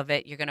on top of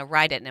it. You're going to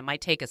ride it, and it might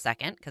take a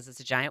second because it's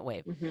a giant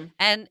wave. Mm-hmm.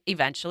 And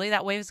eventually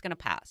that wave is going to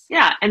pass.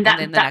 Yeah, and And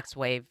then the that next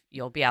wave,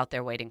 you'll be out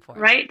there waiting for it.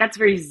 right. That's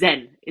very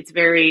Zen. It's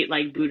very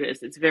like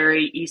Buddhist. It's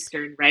very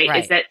Eastern, right? Is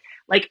Right. that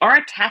like our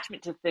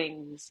attachment to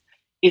things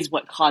is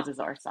what causes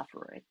our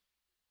suffering.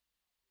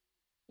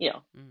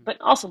 Mm,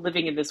 But also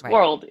living in this right.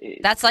 world,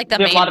 That's like the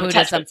we have a main lot of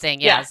Buddhism attachments. thing.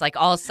 Yeah. Yeah. It's like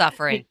all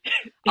suffering.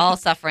 All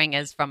suffering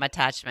is from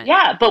attachment.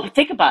 Yeah, but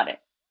think about it.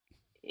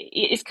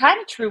 It's kind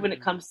of true when it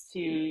Mm-hmm. comes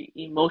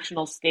to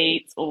emotional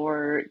states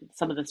or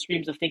some of the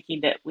streams of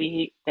thinking that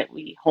we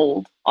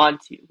hold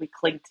onto, we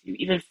cling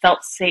to, even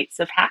felt states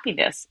of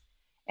happiness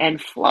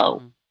and flow.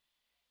 Mm-hmm.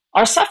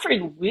 Our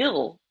suffering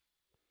will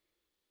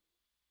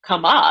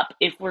come up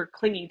if we're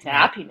clinging to Right.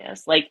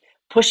 happiness, like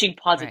pushing Right.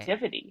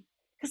 positivity,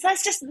 because Mm-hmm.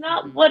 that's just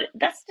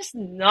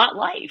not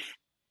life.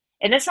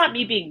 And that's not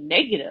me Mm-hmm. being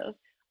negative.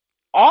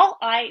 All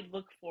I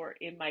look for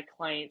in my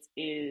clients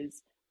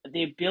is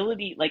the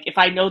ability, like if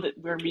I know that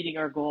we're meeting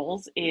our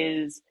goals,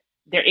 is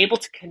they're able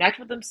to connect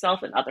with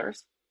themselves and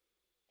others.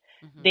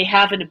 Mm-hmm. They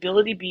have an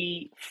ability to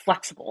be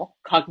flexible,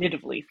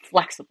 cognitively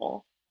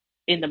flexible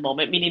in the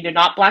moment, Mm-hmm. meaning they're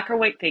not black or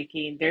white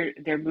thinking,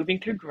 they're moving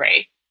through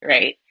gray,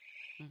 right?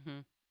 Mm-hmm.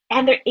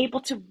 And they're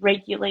able to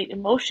regulate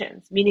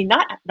emotions, meaning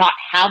not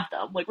have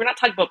them. Like we're not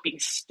talking about being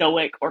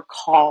stoic or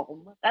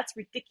calm. That's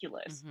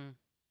ridiculous. Mm-hmm.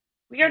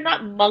 We are Mm-hmm.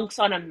 not monks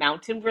on a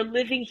mountain. We're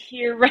living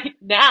here right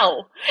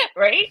now,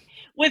 right?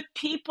 With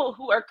people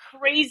who are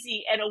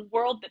crazy and a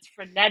world that's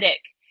frenetic,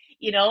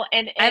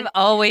 and I've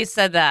always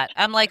said that.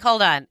 I'm like,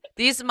 hold on.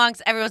 These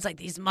monks, everyone's like,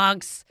 these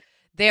monks,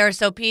 they are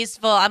so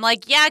peaceful. I'm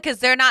like, yeah, because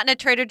they're not in a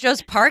Trader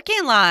Joe's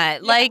parking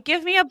lot. yeah, Like,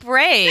 give me a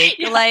break.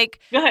 yeah, Like,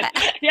 good.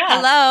 Yeah,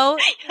 hello.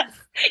 yes,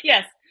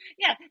 yes,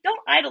 yeah. Don't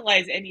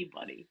idolize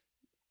anybody,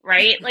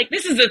 right? Like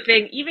this is the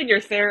thing. Even your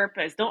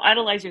therapist, don't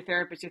idolize your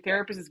therapist. Your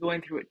therapist is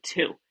going through it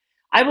too.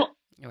 I will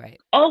Right.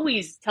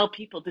 always tell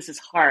people this is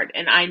hard,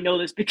 and I know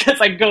this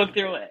because I go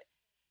through it.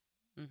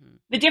 Mm-hmm.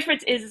 The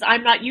difference is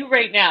I'm not you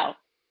right now.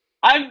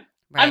 I'm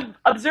Right. I'm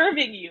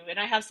observing you, and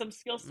I have some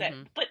skill set.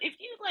 Mm-hmm. But if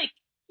you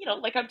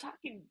like I'm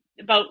talking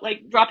about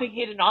like dropping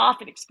Hayden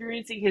off and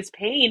experiencing his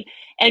pain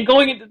and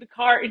going into the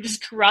car and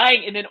just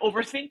crying and then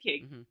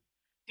overthinking, Mm-hmm.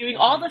 doing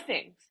all Mm-hmm. the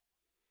things,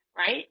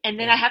 right? And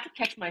then I Yeah. have to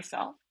catch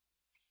myself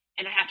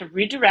and I have to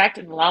redirect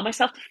and allow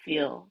myself to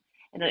feel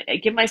and I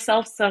give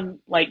myself some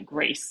like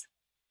grace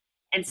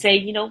and say,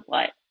 Mm-hmm. you know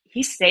what?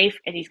 He's safe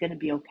and he's going to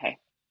be okay.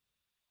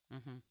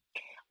 Mm-hmm.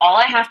 All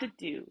I have to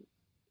do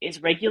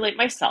is regulate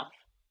myself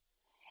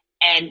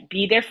and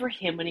be there for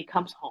him when he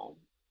comes home.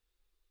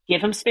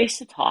 Give him space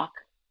to talk.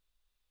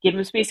 Give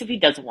him space if he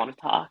doesn't want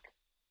to talk,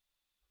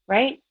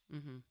 right?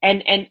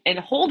 Mm-hmm. And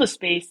hold a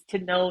space to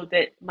know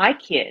that my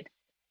kid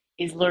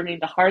is learning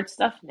the hard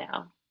stuff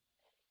now.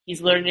 He's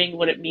Mm-hmm. learning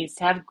what it means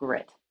to have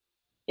grit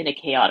in a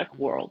chaotic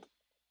Mm-hmm. world.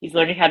 He's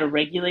learning how to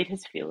regulate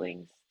his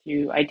feelings,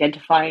 to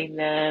identifying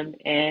them,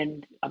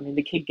 and I mean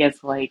the kid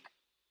gets like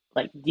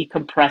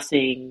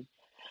decompressing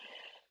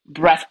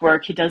breath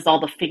work. He does all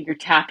the finger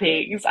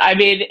tappings. I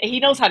mean, he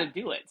knows Mm-hmm. how to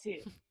do it too.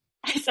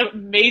 It's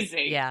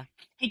amazing. Yeah.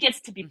 He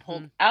gets to be Mm-hmm.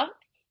 pulled out.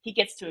 He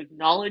gets to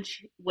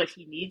acknowledge what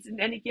he needs in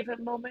any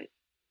given moment.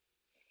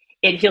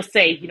 And he'll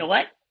say, you Mm-hmm. know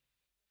what?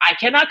 I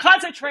cannot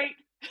concentrate.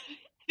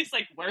 He's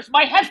like, where's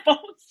my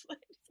headphones?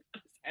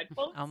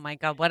 Headphones? Oh my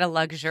God, what a I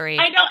luxury.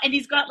 know. And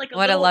he's got like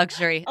What a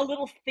luxury. a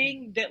little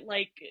thing that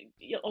like,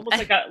 almost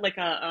like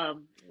a,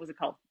 what's it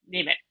called?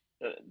 Name it.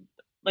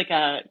 Like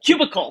a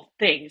cubicle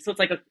thing. So it's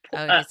like Oh,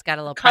 a, he's got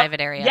a a little cup.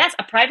 private area. Yes,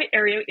 a private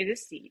area in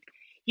his seat.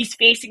 He's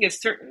facing a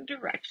certain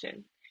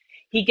direction.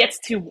 He gets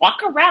to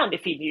walk around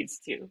if he needs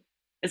to,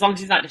 as long as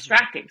he's not Mm-hmm.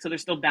 distracting. So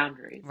there's no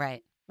boundaries,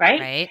 Right. right?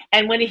 Right.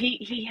 And when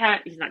he's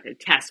not going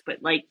to test,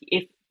 but like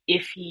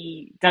if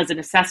he does an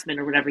assessment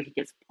or whatever, he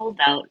gets pulled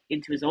out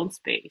into his own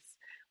space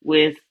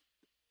with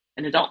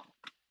an adult.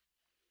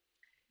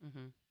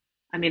 Mm-hmm.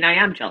 I mean, I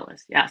am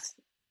jealous, yes.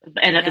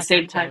 And at the Yes,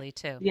 same I'm time, jelly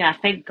too. yeah,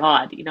 thank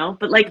God, you know.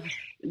 But like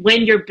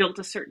when you're built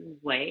a certain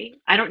way,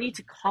 I don't need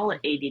to call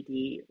it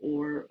Mm-hmm. ADD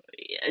or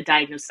a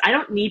diagnosis. I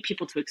don't need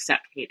people to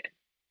accept Hayden.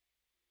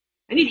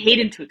 I need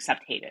Hayden to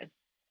accept Hayden.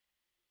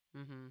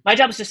 Mm-hmm. My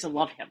job is just to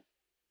love him,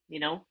 you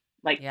know,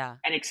 like Yeah.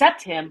 and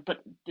accept him,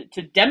 but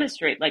to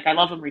demonstrate like I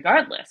love him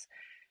regardless.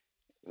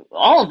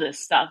 All of this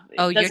stuff,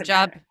 Oh, it doesn't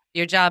matter.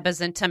 your job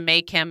isn't to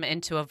make him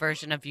into a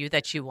version of you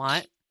that you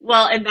want.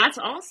 Well, and that's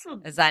also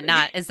Is that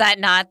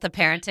not the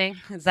parenting?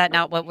 Is that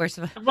not what we're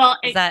supposed? well,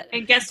 Is that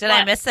and guess did I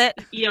what? miss it?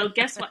 You know,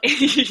 guess what?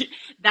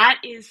 That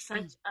is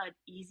such an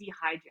easy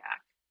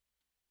hijack.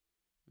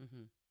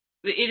 Mm-hmm.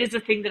 It is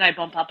a thing that I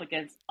bump up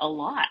against a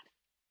lot.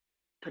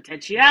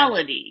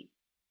 Potentiality,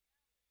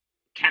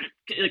 kind of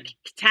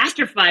Mm-hmm.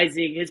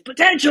 catastrophizing his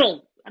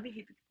potential. I mean,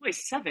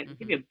 he's 7.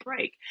 Give me Mm-hmm. a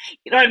break.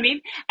 You know what I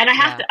mean? And I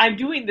have Yeah. to. I'm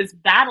doing this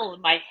battle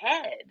in my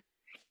head,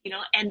 you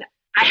know, and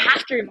I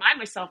have to remind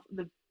myself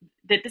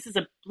that this is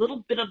a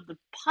little bit of the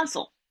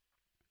puzzle,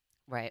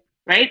 Right.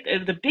 right?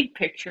 The big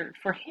picture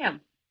for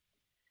him.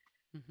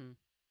 Mm-hmm.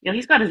 You know,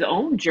 he's got his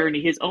own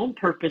journey, his own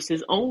purpose,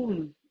 his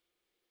own,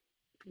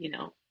 you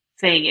know,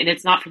 thing, and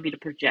it's not for me to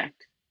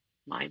project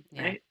mine,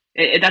 Yeah. right?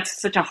 That's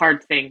such a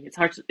hard thing. It's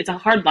hard. It's a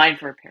hard line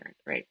for a parent,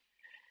 right?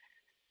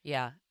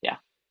 Yeah. Yeah.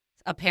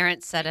 A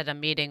parent said at a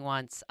meeting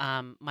once,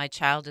 "My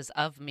child is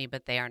of me,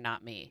 but they are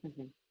not me."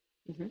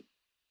 Mm-hmm. Mm-hmm.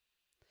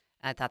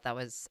 I thought that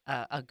was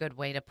a good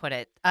way to put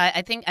it.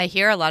 I think I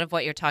hear a lot of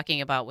what you're talking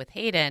about with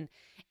Hayden,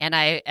 and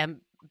I am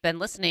been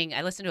listening.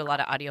 I listen to a lot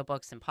of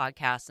audiobooks and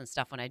podcasts and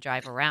stuff when I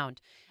drive around,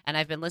 and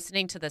I've been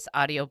listening to this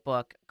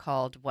audiobook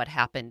called "What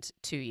Happened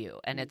to You,"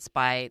 and it's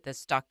by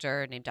this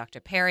doctor named Dr.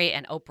 Perry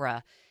and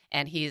Oprah,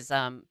 and he's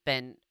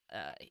been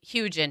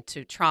huge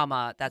into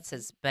trauma. That's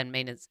his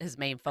main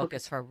Okay.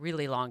 focus for a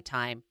really long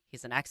time.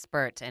 He's an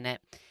expert in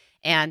it,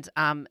 and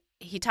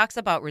he talks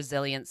about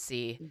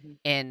resiliency Mm-hmm.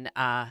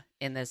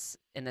 in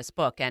this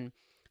book and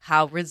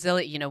how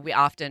resilient. You know, we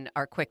often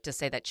are quick to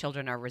say that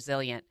children are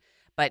resilient,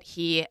 but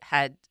he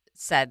had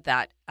said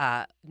that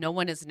no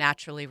one is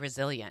naturally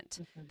resilient.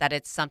 Mm-hmm. That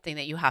it's something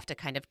that you have to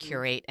kind of Mm-hmm.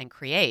 curate and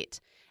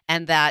create,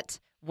 and that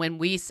when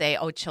we say,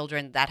 "Oh,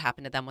 children, that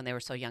happened to them when they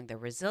were so young, they're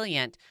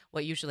resilient,"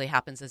 what usually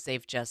happens is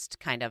they've just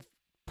kind of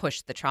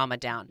pushed the trauma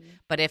down. Mm-hmm.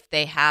 But if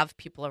they have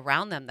people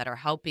around them that are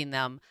helping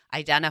them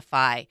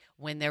identify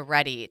when they're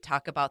ready,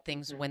 talk about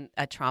things Mm-hmm. when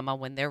a trauma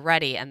when they're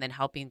ready, and then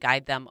helping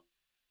guide them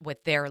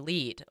with their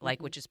lead, like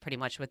Mm-hmm. which is pretty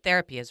much what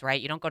therapy is,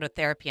 right? You don't go to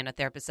therapy and a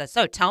therapist says,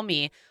 "So tell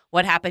me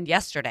what happened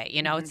yesterday."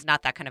 You know, Mm-hmm. it's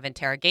not that kind of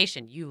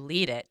interrogation. You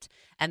lead it,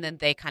 and then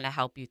they kind of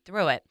help you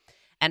through it.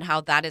 And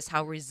how that is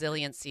how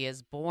resiliency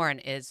is born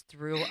is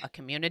through a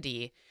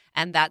community,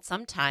 and that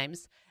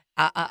sometimes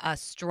a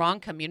strong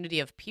community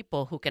of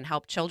people who can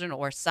help children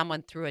or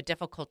someone through a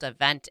difficult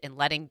event and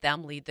letting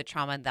them lead the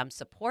trauma and them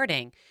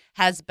supporting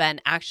has been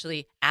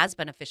actually as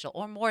beneficial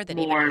or more than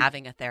even More.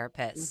 having a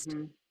therapist,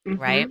 Mm-hmm.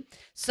 right? Mm-hmm.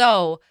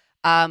 So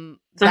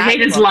So that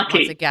Hayden's book, once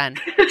lucky. again,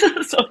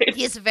 So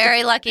he's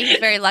very lucky. He's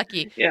very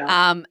lucky.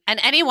 yeah. And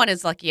anyone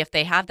is lucky if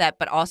they have that.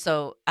 But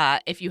also,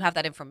 if you have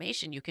that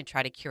information, you can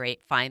try to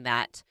curate, find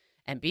that,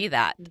 and be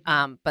that.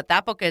 Mm-hmm. But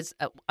that book is,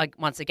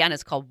 once again,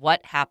 is called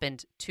 "What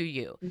Happened to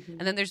You." Mm-hmm.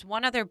 And then there's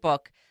one other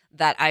book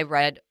that I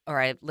read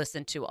or I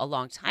listened to a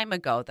long time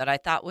ago that I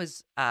thought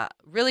was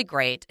really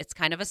great. It's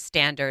kind of a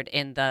standard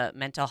in the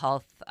mental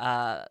health,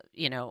 uh,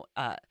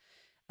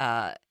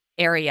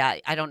 area.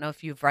 I don't know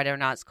if you've read it or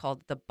not. It's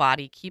called "The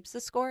Body Keeps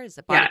the Score." Is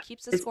it "Body Yeah.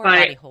 Keeps the It's Score"? by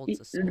 "Body Holds the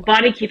the Score"?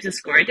 body keeps a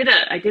score. I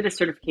did a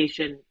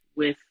certification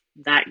with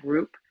that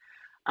group.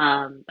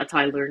 That's how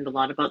I learned a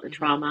lot about the Mm-hmm.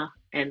 trauma,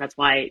 and that's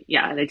why,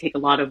 yeah, and I take a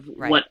lot of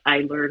Right. what I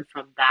learned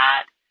from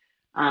that,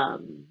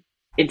 um,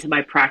 into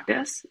my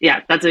practice.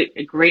 Yeah, that's a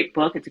great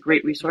book. It's a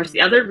great resource. Hmm.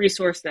 The other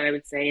resource that I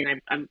would say,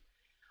 and I'm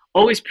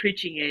always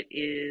preaching it,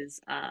 is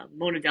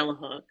Mona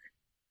Delahook,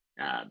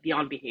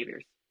 Beyond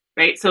Behaviors.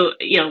 Right. So,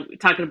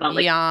 talking about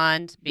like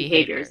Beyond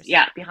behaviors. behaviors.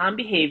 Yeah, Beyond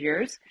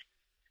Behaviors.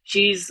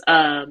 She's,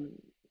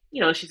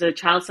 she's a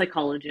child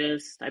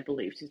psychologist, I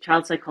believe. She's a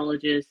child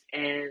psychologist,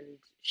 and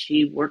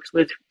she works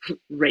with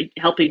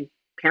helping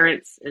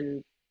parents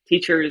and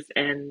teachers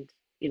and,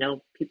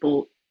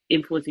 people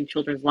influencing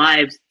children's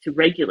lives to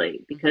regulate,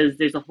 Hmm. because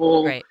there's a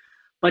whole Right.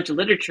 bunch of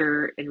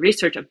literature and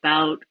research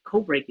about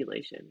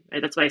co-regulation.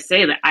 Right? That's why I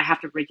say that I have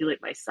to regulate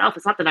myself.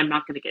 It's not that I'm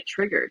not going to get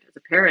triggered as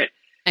a parent.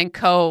 And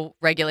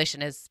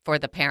co-regulation is for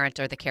the parent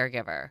or the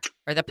caregiver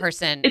or the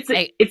person, It's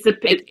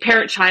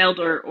parent child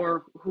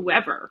or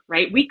whoever,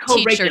 right? We teacher,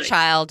 co-regulate,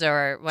 child,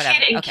 or kid whatever.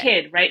 and Okay.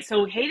 kid, right?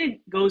 So Hayden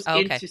goes Oh,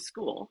 okay. into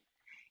school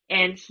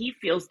and he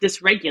feels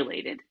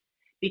dysregulated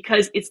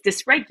because it's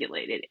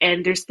dysregulated,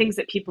 and there's things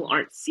that people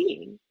aren't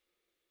seeing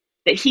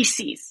that he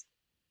sees.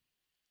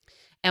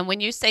 And when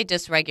you say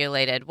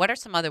dysregulated, what are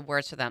some other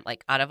words for them?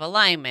 Like out of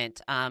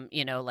alignment,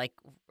 like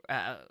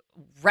uh,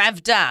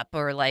 revved up,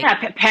 or like, Yeah,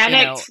 you know,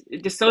 panicked,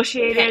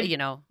 dissociated.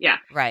 Yeah,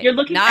 right. you're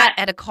looking Not at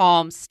at a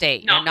calm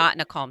state. no, You're not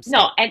in a calm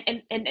no, state.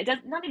 and it does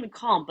not even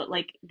calm, but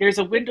like there's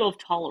a window of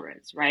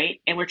tolerance,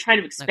 right? And we're trying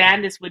to Okay.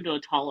 expand this window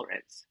of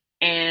tolerance.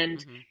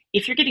 And Hmm.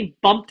 if you're getting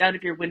bumped out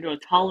of your window of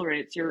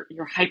tolerance, you're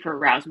hyper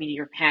aroused, meaning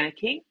you're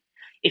panicking.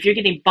 If you're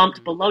getting bumped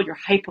Hmm. below, you're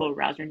hypo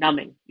aroused, you're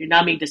numbing. You're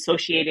numbing,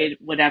 dissociated,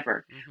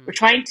 whatever. Hmm. We're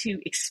trying to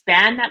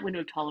expand that window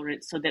of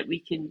tolerance so that we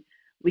can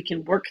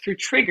work through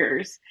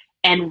triggers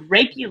and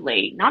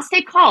regulate, not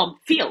stay calm,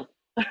 feel,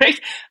 right?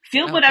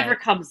 Feel whatever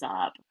Okay. comes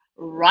up,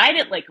 ride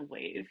it like a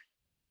wave,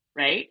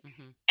 right?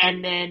 Hmm.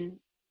 And then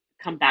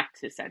come back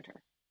to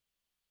center,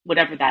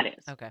 whatever that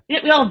is. Okay. Yeah,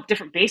 we all have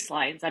different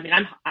baselines. I mean,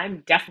 I'm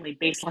definitely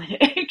baseline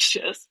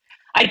anxious.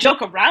 I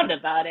joke around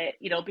about it,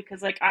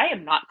 because like I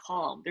am not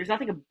calm. There's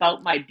nothing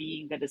about my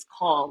being that is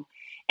calm,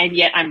 and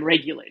yet I'm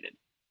regulated.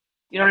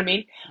 You know what I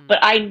mean? Mm-hmm. But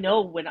I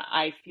know when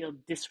I feel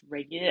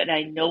dysregulated, and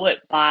I know it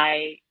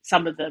by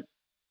some of the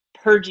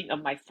purging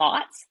of my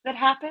thoughts that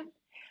happen.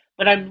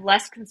 But I'm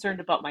less concerned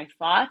about my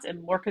thoughts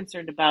and more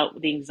concerned about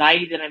the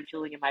anxiety that I'm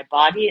feeling in my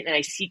body, and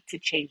I seek to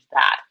change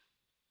that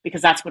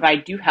because that's what I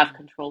do have Hmm.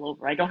 control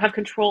over. I don't have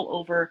control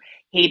over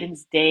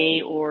Hayden's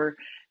day or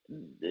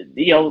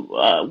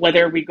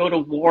whether we go to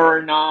war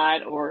or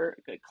not or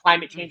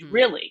climate change. Hmm.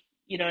 Really,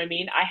 you know what I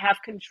mean? I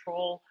have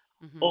control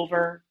Hmm.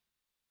 over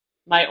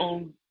my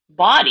own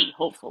body,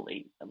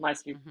 hopefully,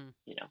 unless Hmm.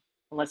 you know,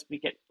 unless we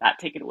get that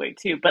taken away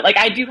too. But like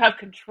I do have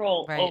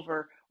control Right.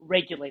 over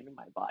regulating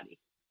my body,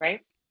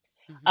 right?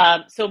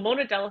 Hmm. So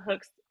Mona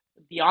Delahook's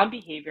Beyond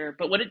Behavior,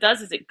 but what it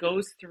does is it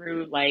goes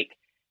through like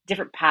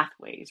different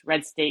pathways,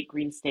 red state,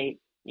 green state,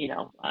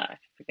 I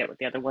forget what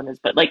the other one is,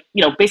 but like,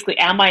 basically,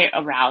 am I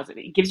aroused?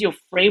 It gives you a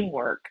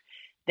framework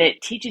that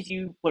teaches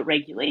you what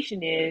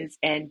regulation is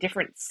and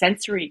different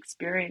sensory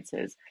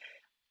experiences.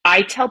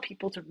 I tell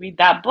people to read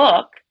that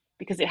book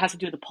because it has to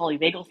do with the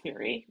polyvagal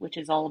theory, which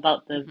is all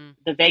about the Hmm.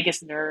 the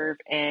vagus nerve,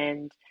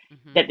 and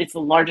Hmm. that it's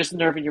the largest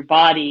nerve in your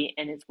body,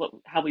 and it's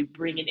how we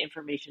bring Hmm. in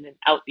information and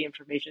out the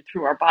information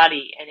through our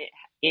body, and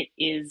it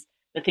is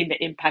the thing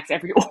that impacts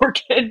every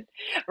organ,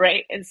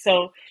 right? And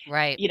so,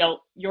 Right.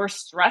 your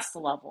stress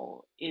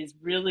level is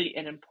really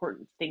an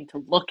important thing to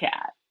look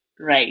at,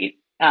 right?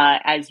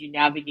 As you Hmm.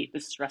 navigate the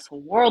stressful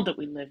world that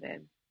we live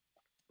in,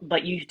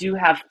 but you do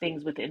have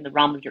things within the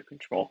realm of your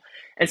control.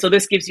 And so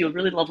this gives you a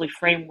really lovely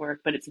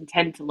framework, but it's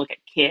intended to look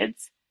at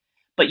kids,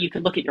 but you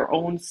can look at your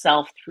own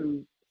self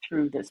through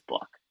this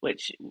book,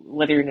 which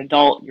whether you're an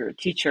adult, you're a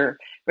teacher,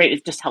 right,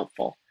 is just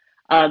helpful.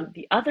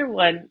 The other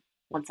one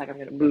second, I'm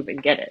going to move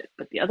and get it.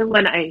 But the other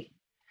one I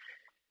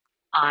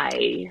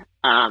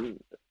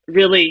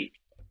really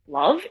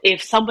love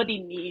if somebody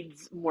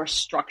needs more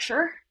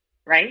structure,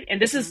 right?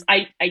 And this Hmm. is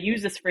I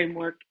use this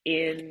framework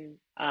in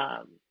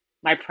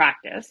my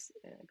practice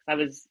because I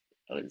was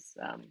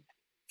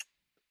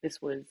this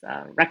was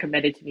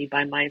recommended to me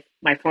by my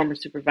former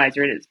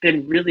supervisor, and it's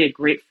been really a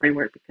great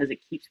framework because it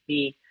gives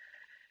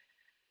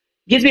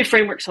me a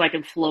framework so I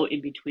can flow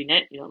in between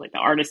it. Like the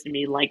artist in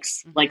me Hmm.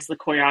 likes the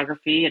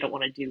choreography. I don't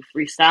want to do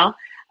freestyle.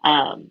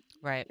 Um,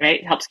 Right. right?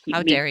 It helps keep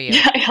How me. dare you?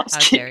 Yeah, it helps How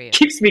dare you?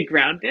 keeps me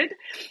grounded.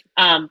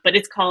 But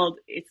it's called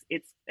it's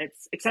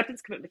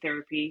acceptance commitment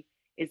therapy.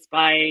 It's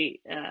by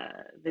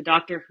the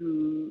doctor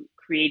who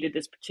created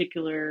this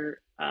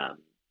particular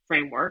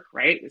framework,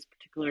 right? This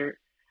particular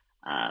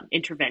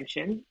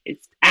intervention.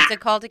 It's What's it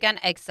called again?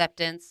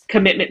 Acceptance.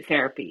 commitment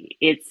therapy.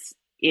 It's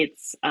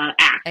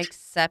act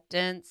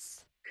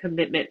Acceptance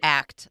commitment,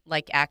 act.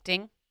 Like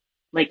acting.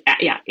 like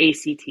yeah,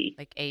 ACT.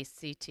 Like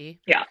ACT.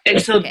 Yeah,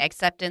 and so Okay.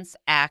 Acceptance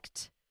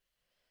act.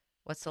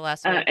 What's the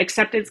last word?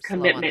 acceptance I'm slow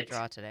on the commitment.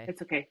 draw today.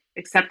 It's okay.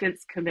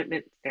 Acceptance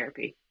commitment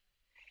therapy.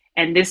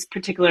 And this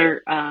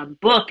particular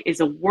book is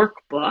a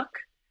workbook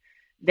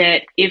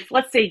that if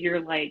let's say you're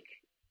like,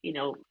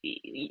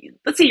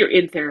 let's say you're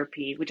in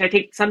therapy, which I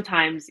think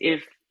sometimes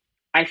if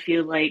I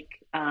feel like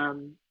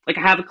Like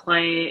I have a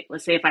client,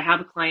 let's say if I have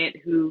a client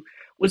who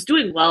was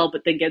doing well,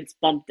 but then gets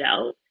bumped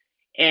out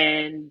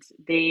and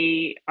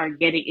they are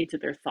getting into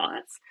their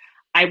thoughts,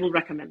 I will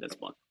recommend this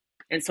book.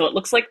 And so it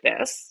looks like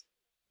this.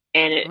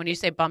 And When you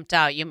say bumped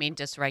out, you mean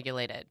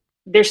dysregulated.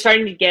 they're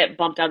starting to get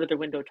bumped out of their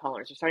window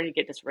tolerance. They're starting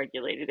to get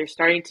dysregulated. They're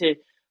starting to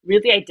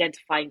really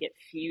identify and get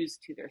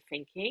fused to their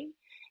thinking,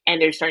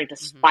 and they're starting to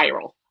Mm-hmm.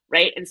 spiral,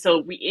 right? And so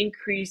we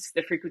increase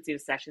the frequency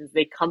of sessions.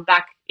 They come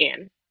back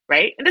in,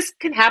 right? And this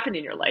can happen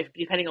in your life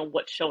depending on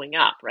what's showing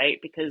up, right?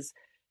 Because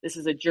this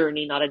is a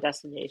journey, not a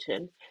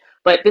destination.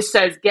 But this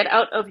says, get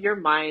out of your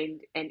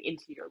mind and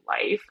into your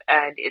life.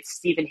 And it's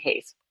Stephen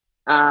Hayes.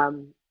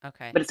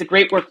 Okay. But it's a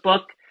great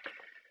workbook,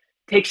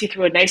 takes you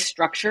through a nice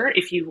structure.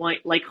 If you want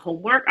like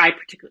homework, I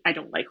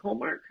don't like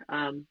homework,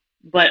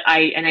 but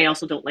I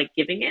also don't like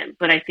giving it.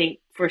 But I think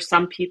for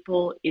some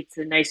people, it's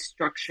a nice Some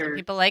structure.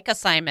 people like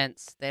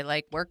assignments. They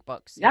like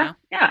workbooks, you Yeah, know?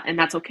 yeah, and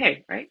that's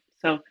okay, right?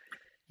 So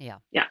Yeah.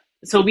 yeah,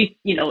 so we,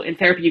 in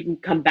therapy, you can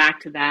come back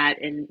to that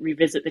and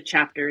revisit the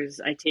chapters.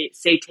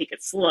 Say take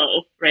it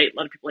slow, right? A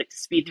lot of people like to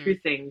speed Mm-hmm. through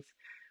things,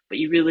 but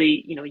you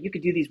really, you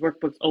could do these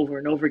workbooks over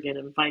and over again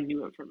and find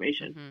new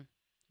information.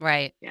 Mm-hmm.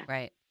 Right. Yeah.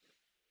 Right.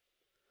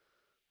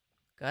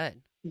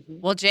 Good. Mm-hmm.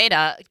 Well,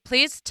 Jaayda,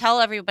 please tell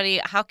everybody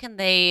how can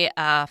they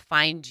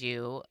find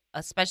you,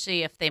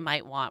 especially if they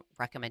might want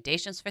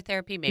recommendations for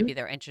therapy. Maybe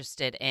they're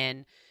interested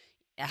in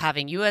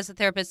having you as a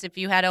therapist if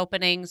you had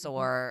openings, Mm-hmm.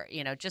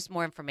 or just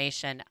more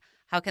information.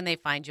 How can they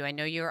find you? I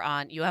know you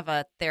have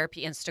a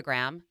therapy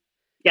Instagram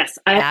Yes,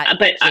 at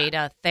but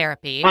Jaayda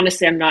Therapy.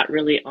 honestly, I'm not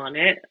really on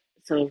it.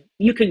 So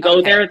you can go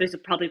Okay. there. There's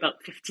probably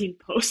about 15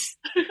 posts.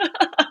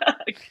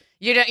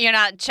 You're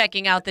not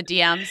checking out the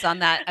DMs on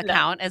that No,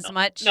 account as no,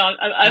 much? no.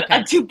 I'm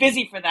Okay. too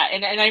busy for that,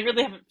 and I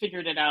really haven't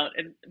figured it out,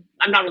 and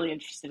I'm not really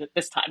interested at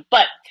this time.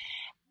 But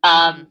Mm-hmm.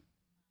 um,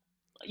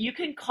 you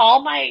can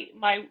call my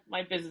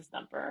business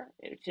number,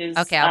 which is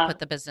Okay, I'll put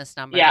the business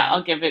number yeah, I'll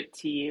down. give it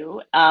to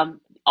you. It'll be in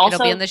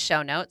Also, the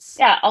show notes.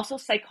 yeah, also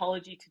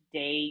Psychology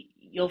Today.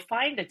 You'll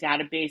find a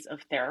database of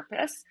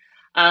therapists.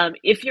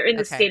 If you're in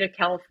the Okay. state of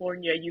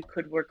California, you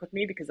could work with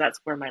me because that's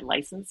where my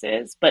license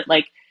is. But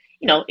like,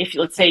 if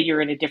let's say Okay.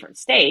 you're in a different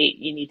state,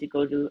 you need to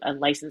go to a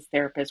licensed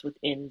therapist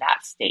within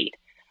that state.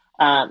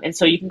 And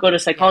so you can go to Yeah.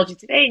 Psychology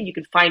Today and you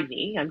can find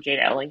me. I'm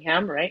Jaayda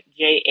Ellingham, right?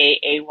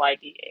 Jaayda,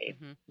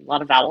 Mm-hmm. a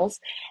lot of vowels.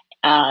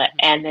 Mm-hmm.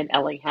 And then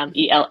Ellingham,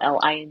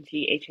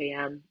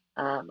 Ellingham.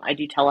 I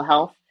do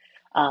telehealth.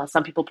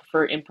 Some people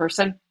prefer in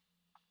person.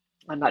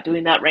 I'm not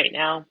doing that right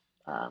now,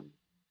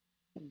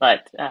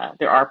 but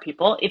there are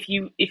people. If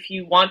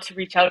you want to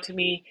reach out to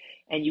me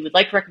and you would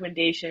like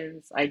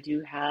recommendations, I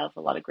do have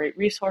a lot of great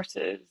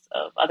resources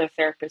of other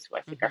therapists who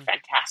I think are Mm-hmm.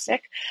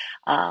 fantastic,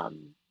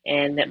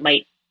 and that Mm-hmm.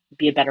 might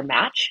be a better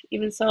match.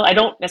 Even so, I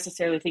don't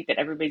necessarily think that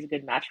everybody's a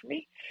good match for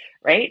me,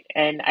 right?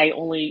 And I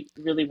only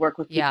really work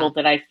with people Yeah.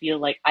 that I feel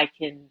like I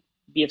can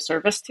be of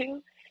service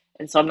to,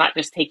 and so I'm not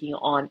just taking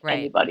on Right.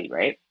 anybody,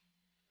 right?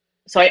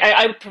 So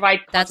I would provide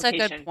That's a good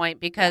consultation. point Yeah.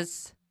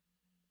 because,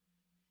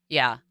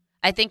 yeah,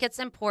 I think it's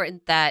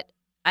important that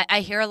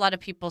I hear a lot of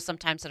people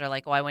sometimes that are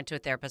like, "Oh, I went to a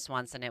therapist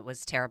once and it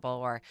was terrible,"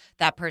 or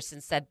that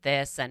person said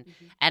this,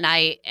 Mm-hmm. and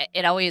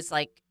it always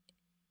like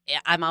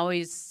I'm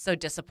always so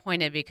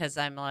disappointed because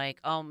I'm like,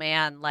 oh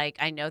man, like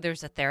I know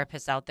there's a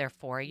therapist out there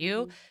for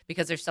you Mm-hmm.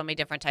 because there's so many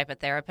different type of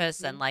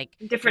therapists and like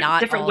Different not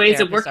different all ways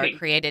of therapists are working.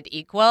 created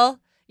equal.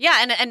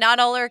 Yeah, and not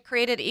all are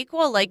created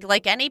equal.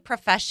 Like any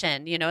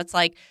profession, it's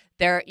like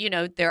there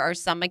are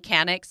some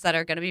mechanics that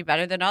are going to be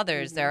better than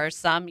others. Mm-hmm. There are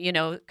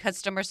some,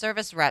 customer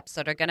service reps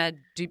that are going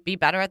to be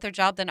better at their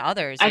job than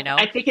others,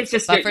 I think it's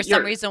just But for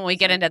some reason when we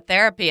get sorry. into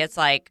therapy, it's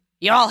like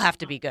you all have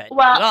to be good.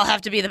 Well, You all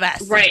have to be the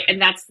best. right,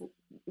 and that's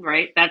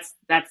right. That's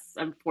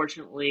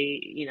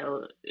unfortunately,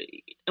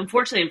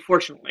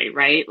 unfortunately,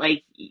 right?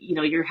 Like,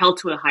 you're held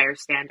to a higher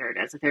standard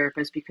as a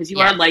therapist because you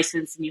are Yes.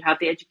 licensed and you have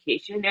the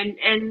education,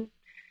 and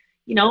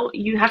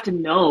you have to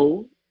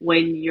know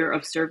when you're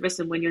of service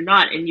and when you're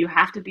not, and you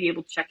have to be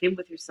able to check in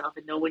with yourself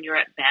and know when you're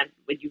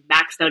when you've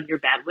maxed out your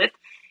bandwidth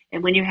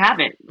and when you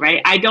haven't, right?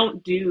 Mhm. I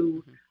don't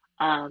do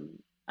Mhm.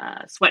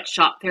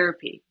 sweatshop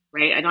therapy,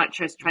 right? I'm not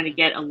just trying to Mhm.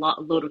 get a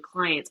load of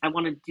clients. I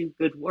want to do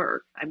good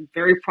work. I'm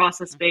very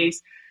process Mhm.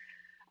 based.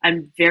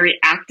 I'm very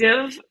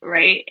active,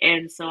 right?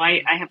 And so I,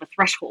 Mhm. I have a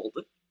threshold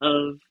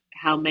of Mhm.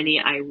 how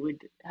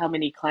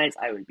many clients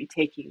I would be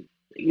taking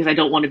because I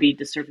don't want to be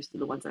disservice to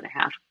the Mhm. ones that I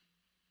have.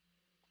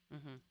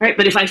 Mhm. Right.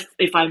 But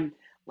if I'm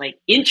like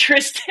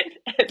interested,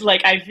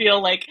 like I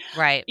feel like,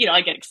 Right.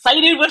 I get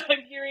excited when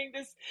I'm hearing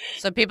this.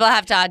 So people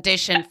have to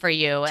audition for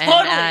you, and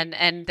Totally. and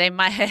and they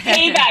might.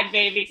 Payback,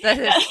 baby. So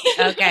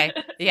okay,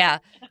 yeah,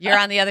 you're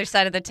on the other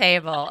side of the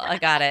table. I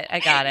got it. I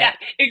got Yeah, it.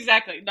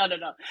 exactly. No, no,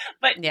 no.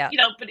 But Yeah.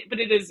 but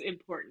it is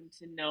important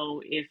to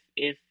know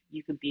if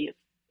you could be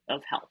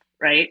of help,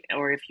 right?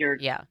 Or if you're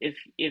Yeah. if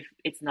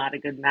it's not a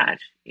good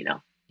match. Yeah.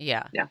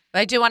 Yeah. But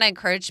I do want to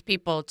encourage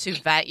people to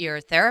vet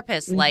your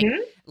therapist, Hmm.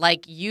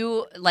 like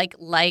you, like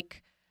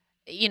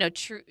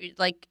true,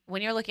 like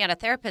when you're looking at a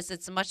therapist,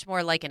 it's much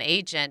more like an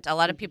agent. A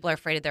lot of Mm-hmm. people are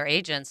afraid of their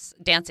agents,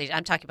 dance agent.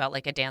 I'm talking about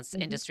like a dance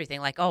Mm-hmm. industry thing,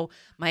 like, oh,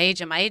 my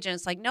agent, my agent.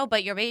 It's like, no,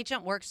 but your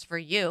agent works for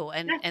you.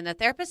 Yeah. And the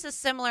therapist is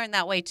similar in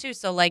that way too.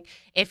 So like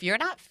if you're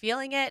not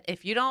feeling it,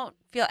 if you don't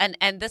feel,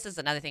 and this is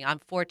another thing,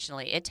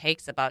 unfortunately, it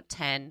takes about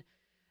 10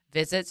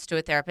 visits to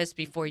a therapist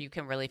before you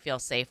can really feel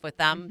safe with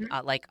them,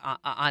 Mm-hmm. like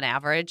on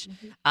average.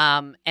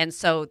 Mm-hmm. And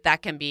so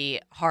that can be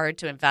hard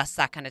to invest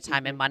that kind of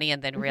time Mm-hmm. and money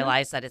and then Mm-hmm.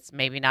 realize that it's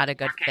maybe not a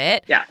good Okay.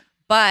 fit. Yeah.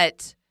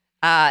 But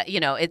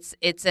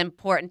it's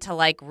important to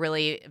like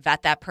really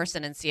vet that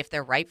person and see if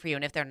they're right for you.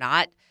 And if they're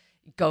not,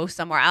 go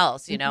somewhere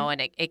else, Mm-hmm.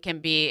 and it can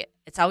be,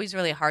 it's always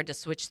really hard to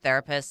switch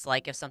therapists.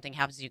 Like if something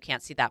happens, you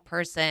can't see that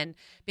person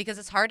because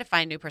it's hard to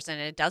find a new person.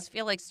 And it does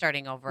feel like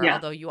starting over, Yeah.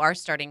 although you are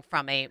starting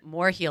from a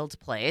more healed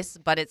place,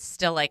 but it's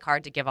still like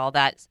hard to give all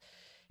that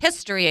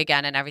history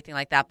again and everything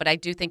like that. But I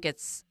do think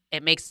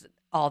it makes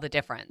all the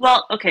difference.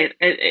 Well, okay.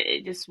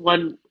 Just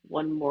one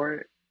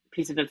more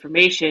piece of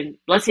information.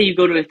 Let's say you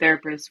go to a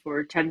therapist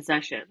for 10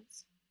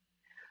 sessions.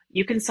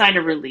 You can sign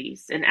a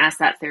release and ask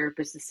that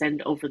therapist to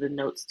send over the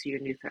notes to your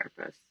new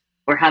therapist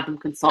or have them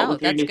consult Oh,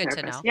 with your that's new good to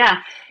therapist. know.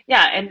 Yeah.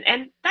 Yeah.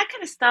 And that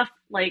kind of stuff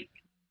like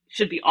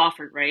should be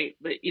offered, right?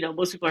 But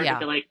most people are going to Yeah,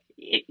 be like,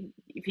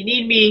 if you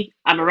need me,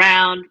 I'm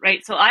around,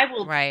 right? So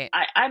right.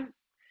 I'm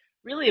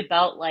really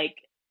about like,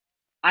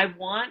 I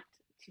want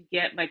to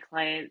get my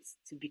clients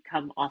to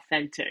become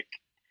authentic.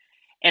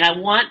 And I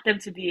want them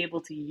to be able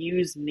to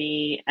use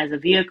me as a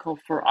vehicle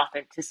for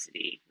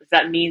authenticity. What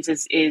that means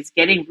is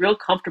getting real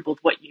comfortable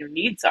with what your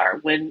needs are.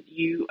 When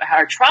you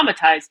are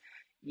traumatized,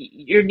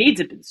 your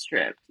needs have been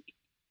stripped.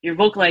 Your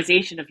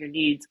vocalization of your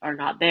needs are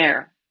not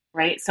there,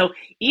 right? So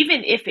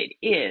even if it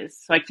is,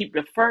 so I keep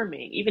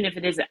affirming, even if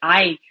it is that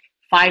I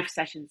 5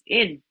 sessions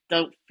in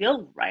don't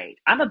feel right,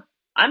 I'm a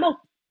I'm gonna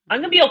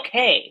Mm-hmm. be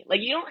okay.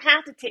 Like you don't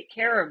have to take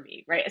care of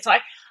me, right? So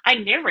I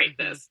narrate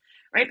Mm-hmm. this,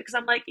 right? Because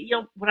I'm like,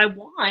 what I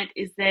want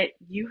is that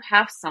you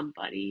have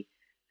somebody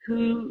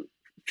who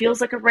feels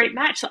like a right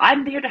match. So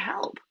I'm there to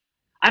help.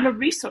 I'm a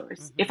resource.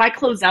 Mm-hmm. If I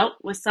close out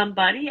with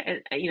somebody,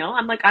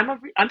 I'm like,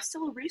 I'm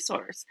still a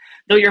resource,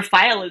 though your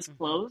file is Mm-hmm.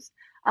 closed.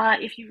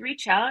 If you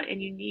reach out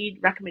and you need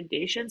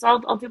recommendations,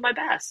 I'll do my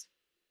best,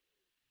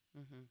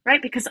 Mm-hmm.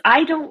 right? Because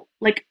I don't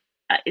like.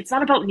 It's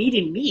not about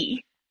needing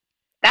me.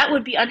 That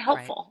would be Right.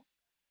 unhelpful,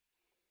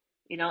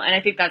 And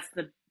I think Mm-hmm. that's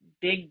the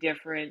big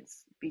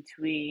difference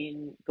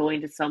between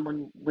going to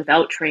someone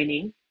without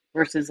training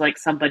versus like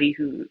somebody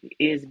who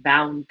is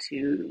bound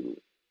to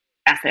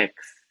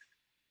ethics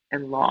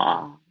and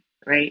law,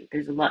 right?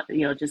 There's a lot,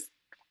 just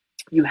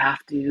you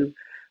have to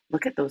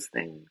look at those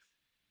things.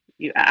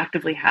 You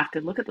actively Mm-hmm. have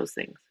to look at those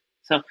things.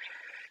 So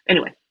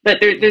anyway,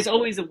 but Yeah. there's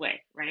always a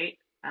way, right?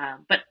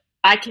 But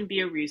I can be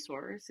a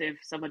resource if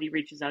somebody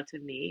reaches out to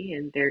me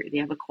and they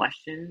have a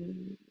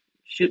question.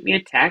 Shoot me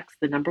a text.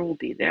 The number will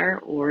be there.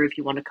 Or if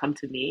you want to come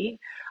to me,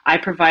 I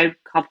provide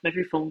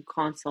complimentary phone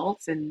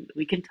consults and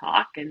we can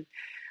talk. And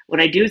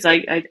what I do is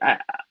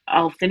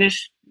I'll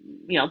finish.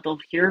 They'll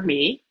hear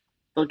me,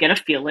 they'll get a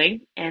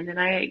feeling, and then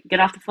I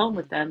get off the phone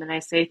with Mm-hmm. them and I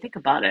say, think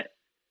about it.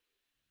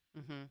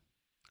 Mm-hmm.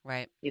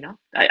 Right.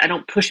 I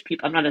don't push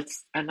people. I'm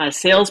not a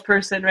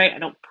salesperson, right? I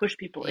don't push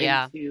people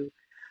Yeah. into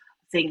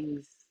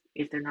things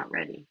if they're not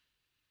ready.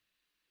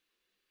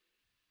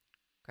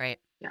 Great.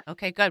 Yeah.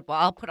 Okay, good. Well,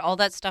 I'll put all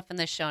that stuff in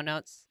the show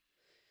notes.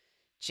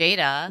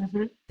 Jada,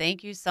 Hmm.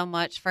 thank you so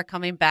much for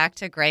coming back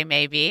to Gray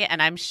Maybe.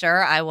 And I'm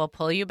sure I will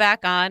pull you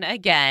back on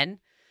again.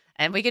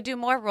 And we could do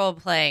more role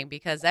playing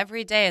because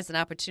every day is an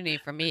opportunity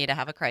for me to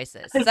have a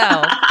crisis. So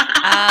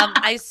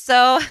I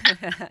so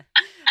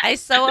I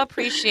so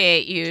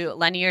appreciate you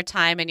lending your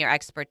time and your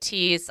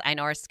expertise. I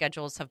know our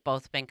schedules have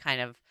both been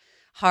kind of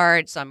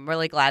hard, so I'm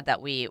really glad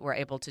that we were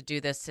able to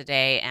do this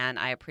today. And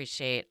I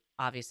appreciate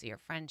obviously your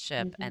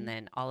friendship and Hmm.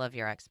 then all of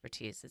your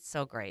expertise. It's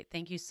so great.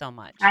 Thank you so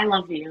much. I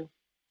love you.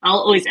 I'll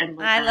always end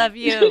like I that. love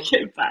you.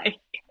 Okay, bye.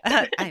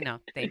 I know.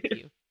 Thank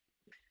you.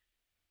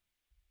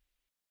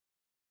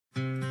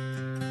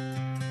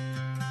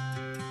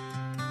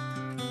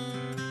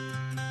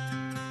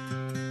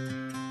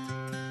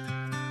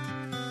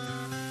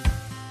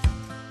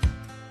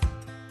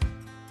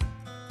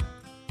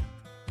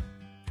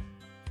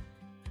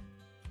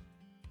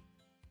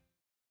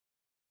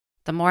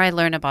 The more I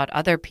learn about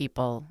other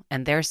people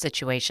and their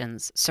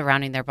situations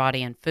surrounding their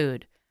body and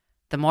food,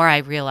 the more I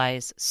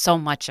realize so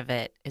much of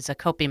it is a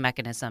coping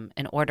mechanism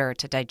in order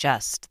to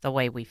digest the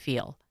way we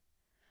feel.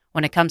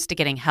 When it comes to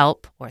getting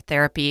help or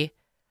therapy,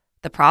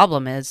 the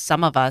problem is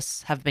some of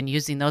us have been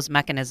using those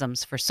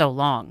mechanisms for so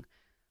long,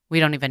 we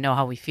don't even know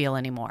how we feel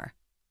anymore.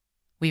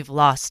 We've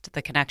lost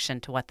the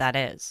connection to what that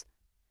is.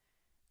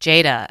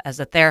 Jaayda, as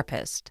a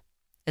therapist,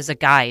 is a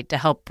guide to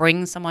help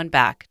bring someone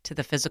back to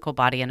the physical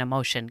body and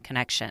emotion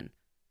connection.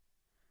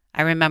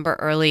 I remember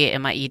early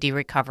in my ED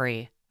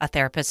recovery, a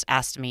therapist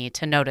asked me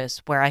to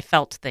notice where I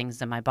felt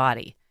things in my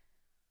body.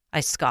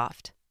 I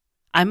scoffed.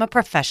 I'm a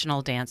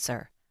professional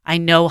dancer. I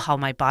know how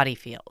my body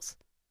feels.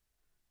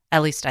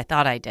 At least I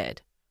thought I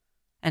did,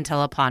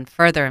 until upon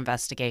further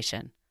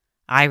investigation,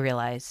 I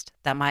realized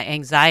that my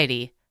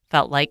anxiety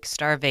felt like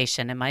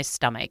starvation in my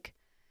stomach,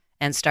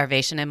 and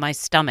starvation in my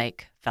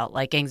stomach felt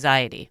like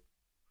anxiety.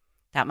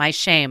 That my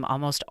shame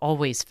almost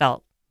always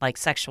felt like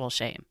sexual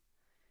shame,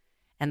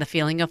 and the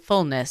feeling of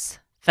fullness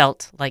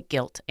felt like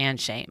guilt and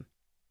shame.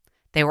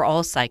 They were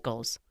all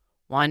cycles.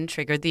 One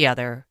triggered the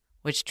other,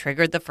 which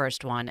triggered the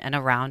first one, and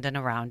around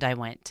I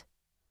went.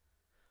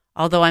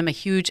 Although I'm a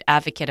huge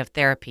advocate of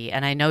therapy,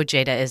 and I know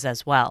Jaayda is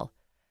as well,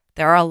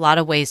 there are a lot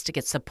of ways to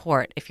get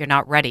support if you're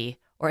not ready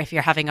or if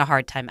you're having a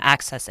hard time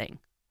accessing.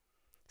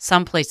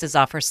 Some places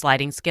offer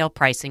sliding scale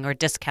pricing or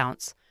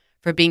discounts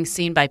for being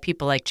seen by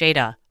people like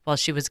Jaayda while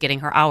she was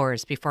getting her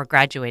hours before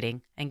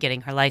graduating and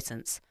getting her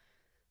license.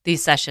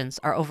 These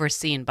sessions are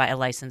overseen by a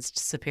licensed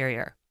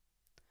superior.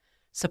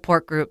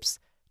 Support groups,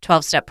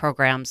 12-step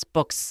programs,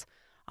 books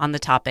on the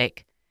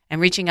topic, and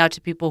reaching out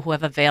to people who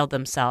have availed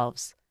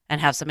themselves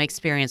and have some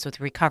experience with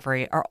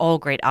recovery are all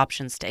great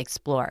options to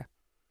explore.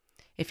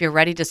 If you're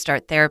ready to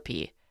start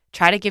therapy,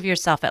 try to give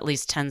yourself at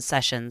least 10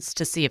 sessions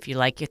to see if you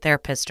like your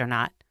therapist or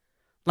not.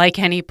 Like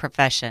any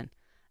profession,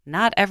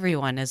 not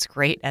everyone is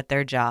great at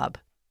their job.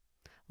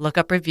 Look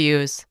up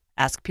reviews,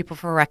 ask people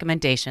for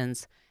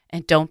recommendations,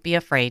 and don't be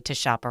afraid to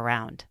shop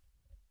around.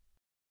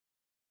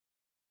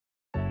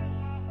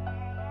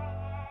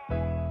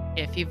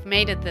 If you've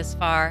made it this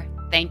far,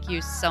 thank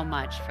you so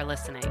much for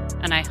listening,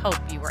 and I hope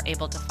you were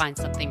able to find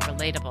something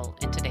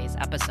relatable in today's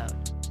episode.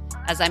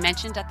 As I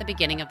mentioned at the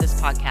beginning of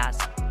this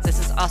podcast, this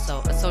is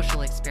also a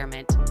social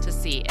experiment to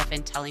see if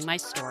in telling my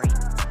story,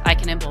 I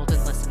can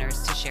embolden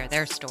listeners to share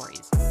their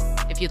stories.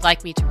 If you'd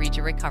like me to read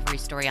your recovery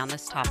story on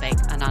this topic,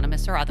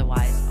 anonymous or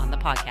otherwise, on the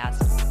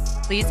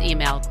podcast, please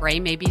email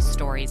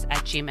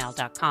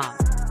graymaybestories@gmail.com,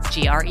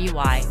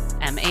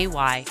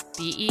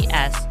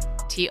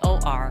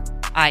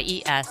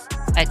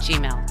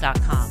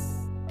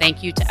 graymaybestories@gmail.com.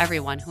 Thank you to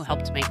everyone who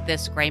helped make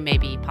this Gray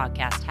Maybe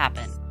podcast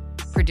happen.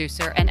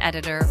 Producer and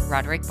editor,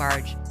 Roderick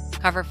Barge.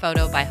 Cover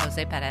photo by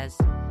Jose Perez.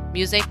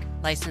 Music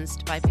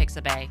licensed by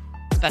Pixabay.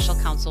 Special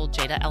counsel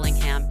Jaayda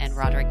Ellingham and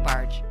Roderick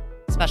Barge.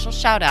 Special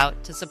shout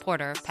out to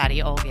supporter Patty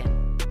Olgan.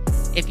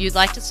 If you'd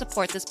like to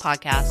support this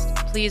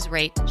podcast, please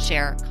rate,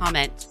 share,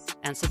 comment,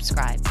 and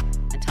subscribe.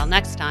 Until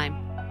next time,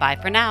 bye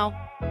for now.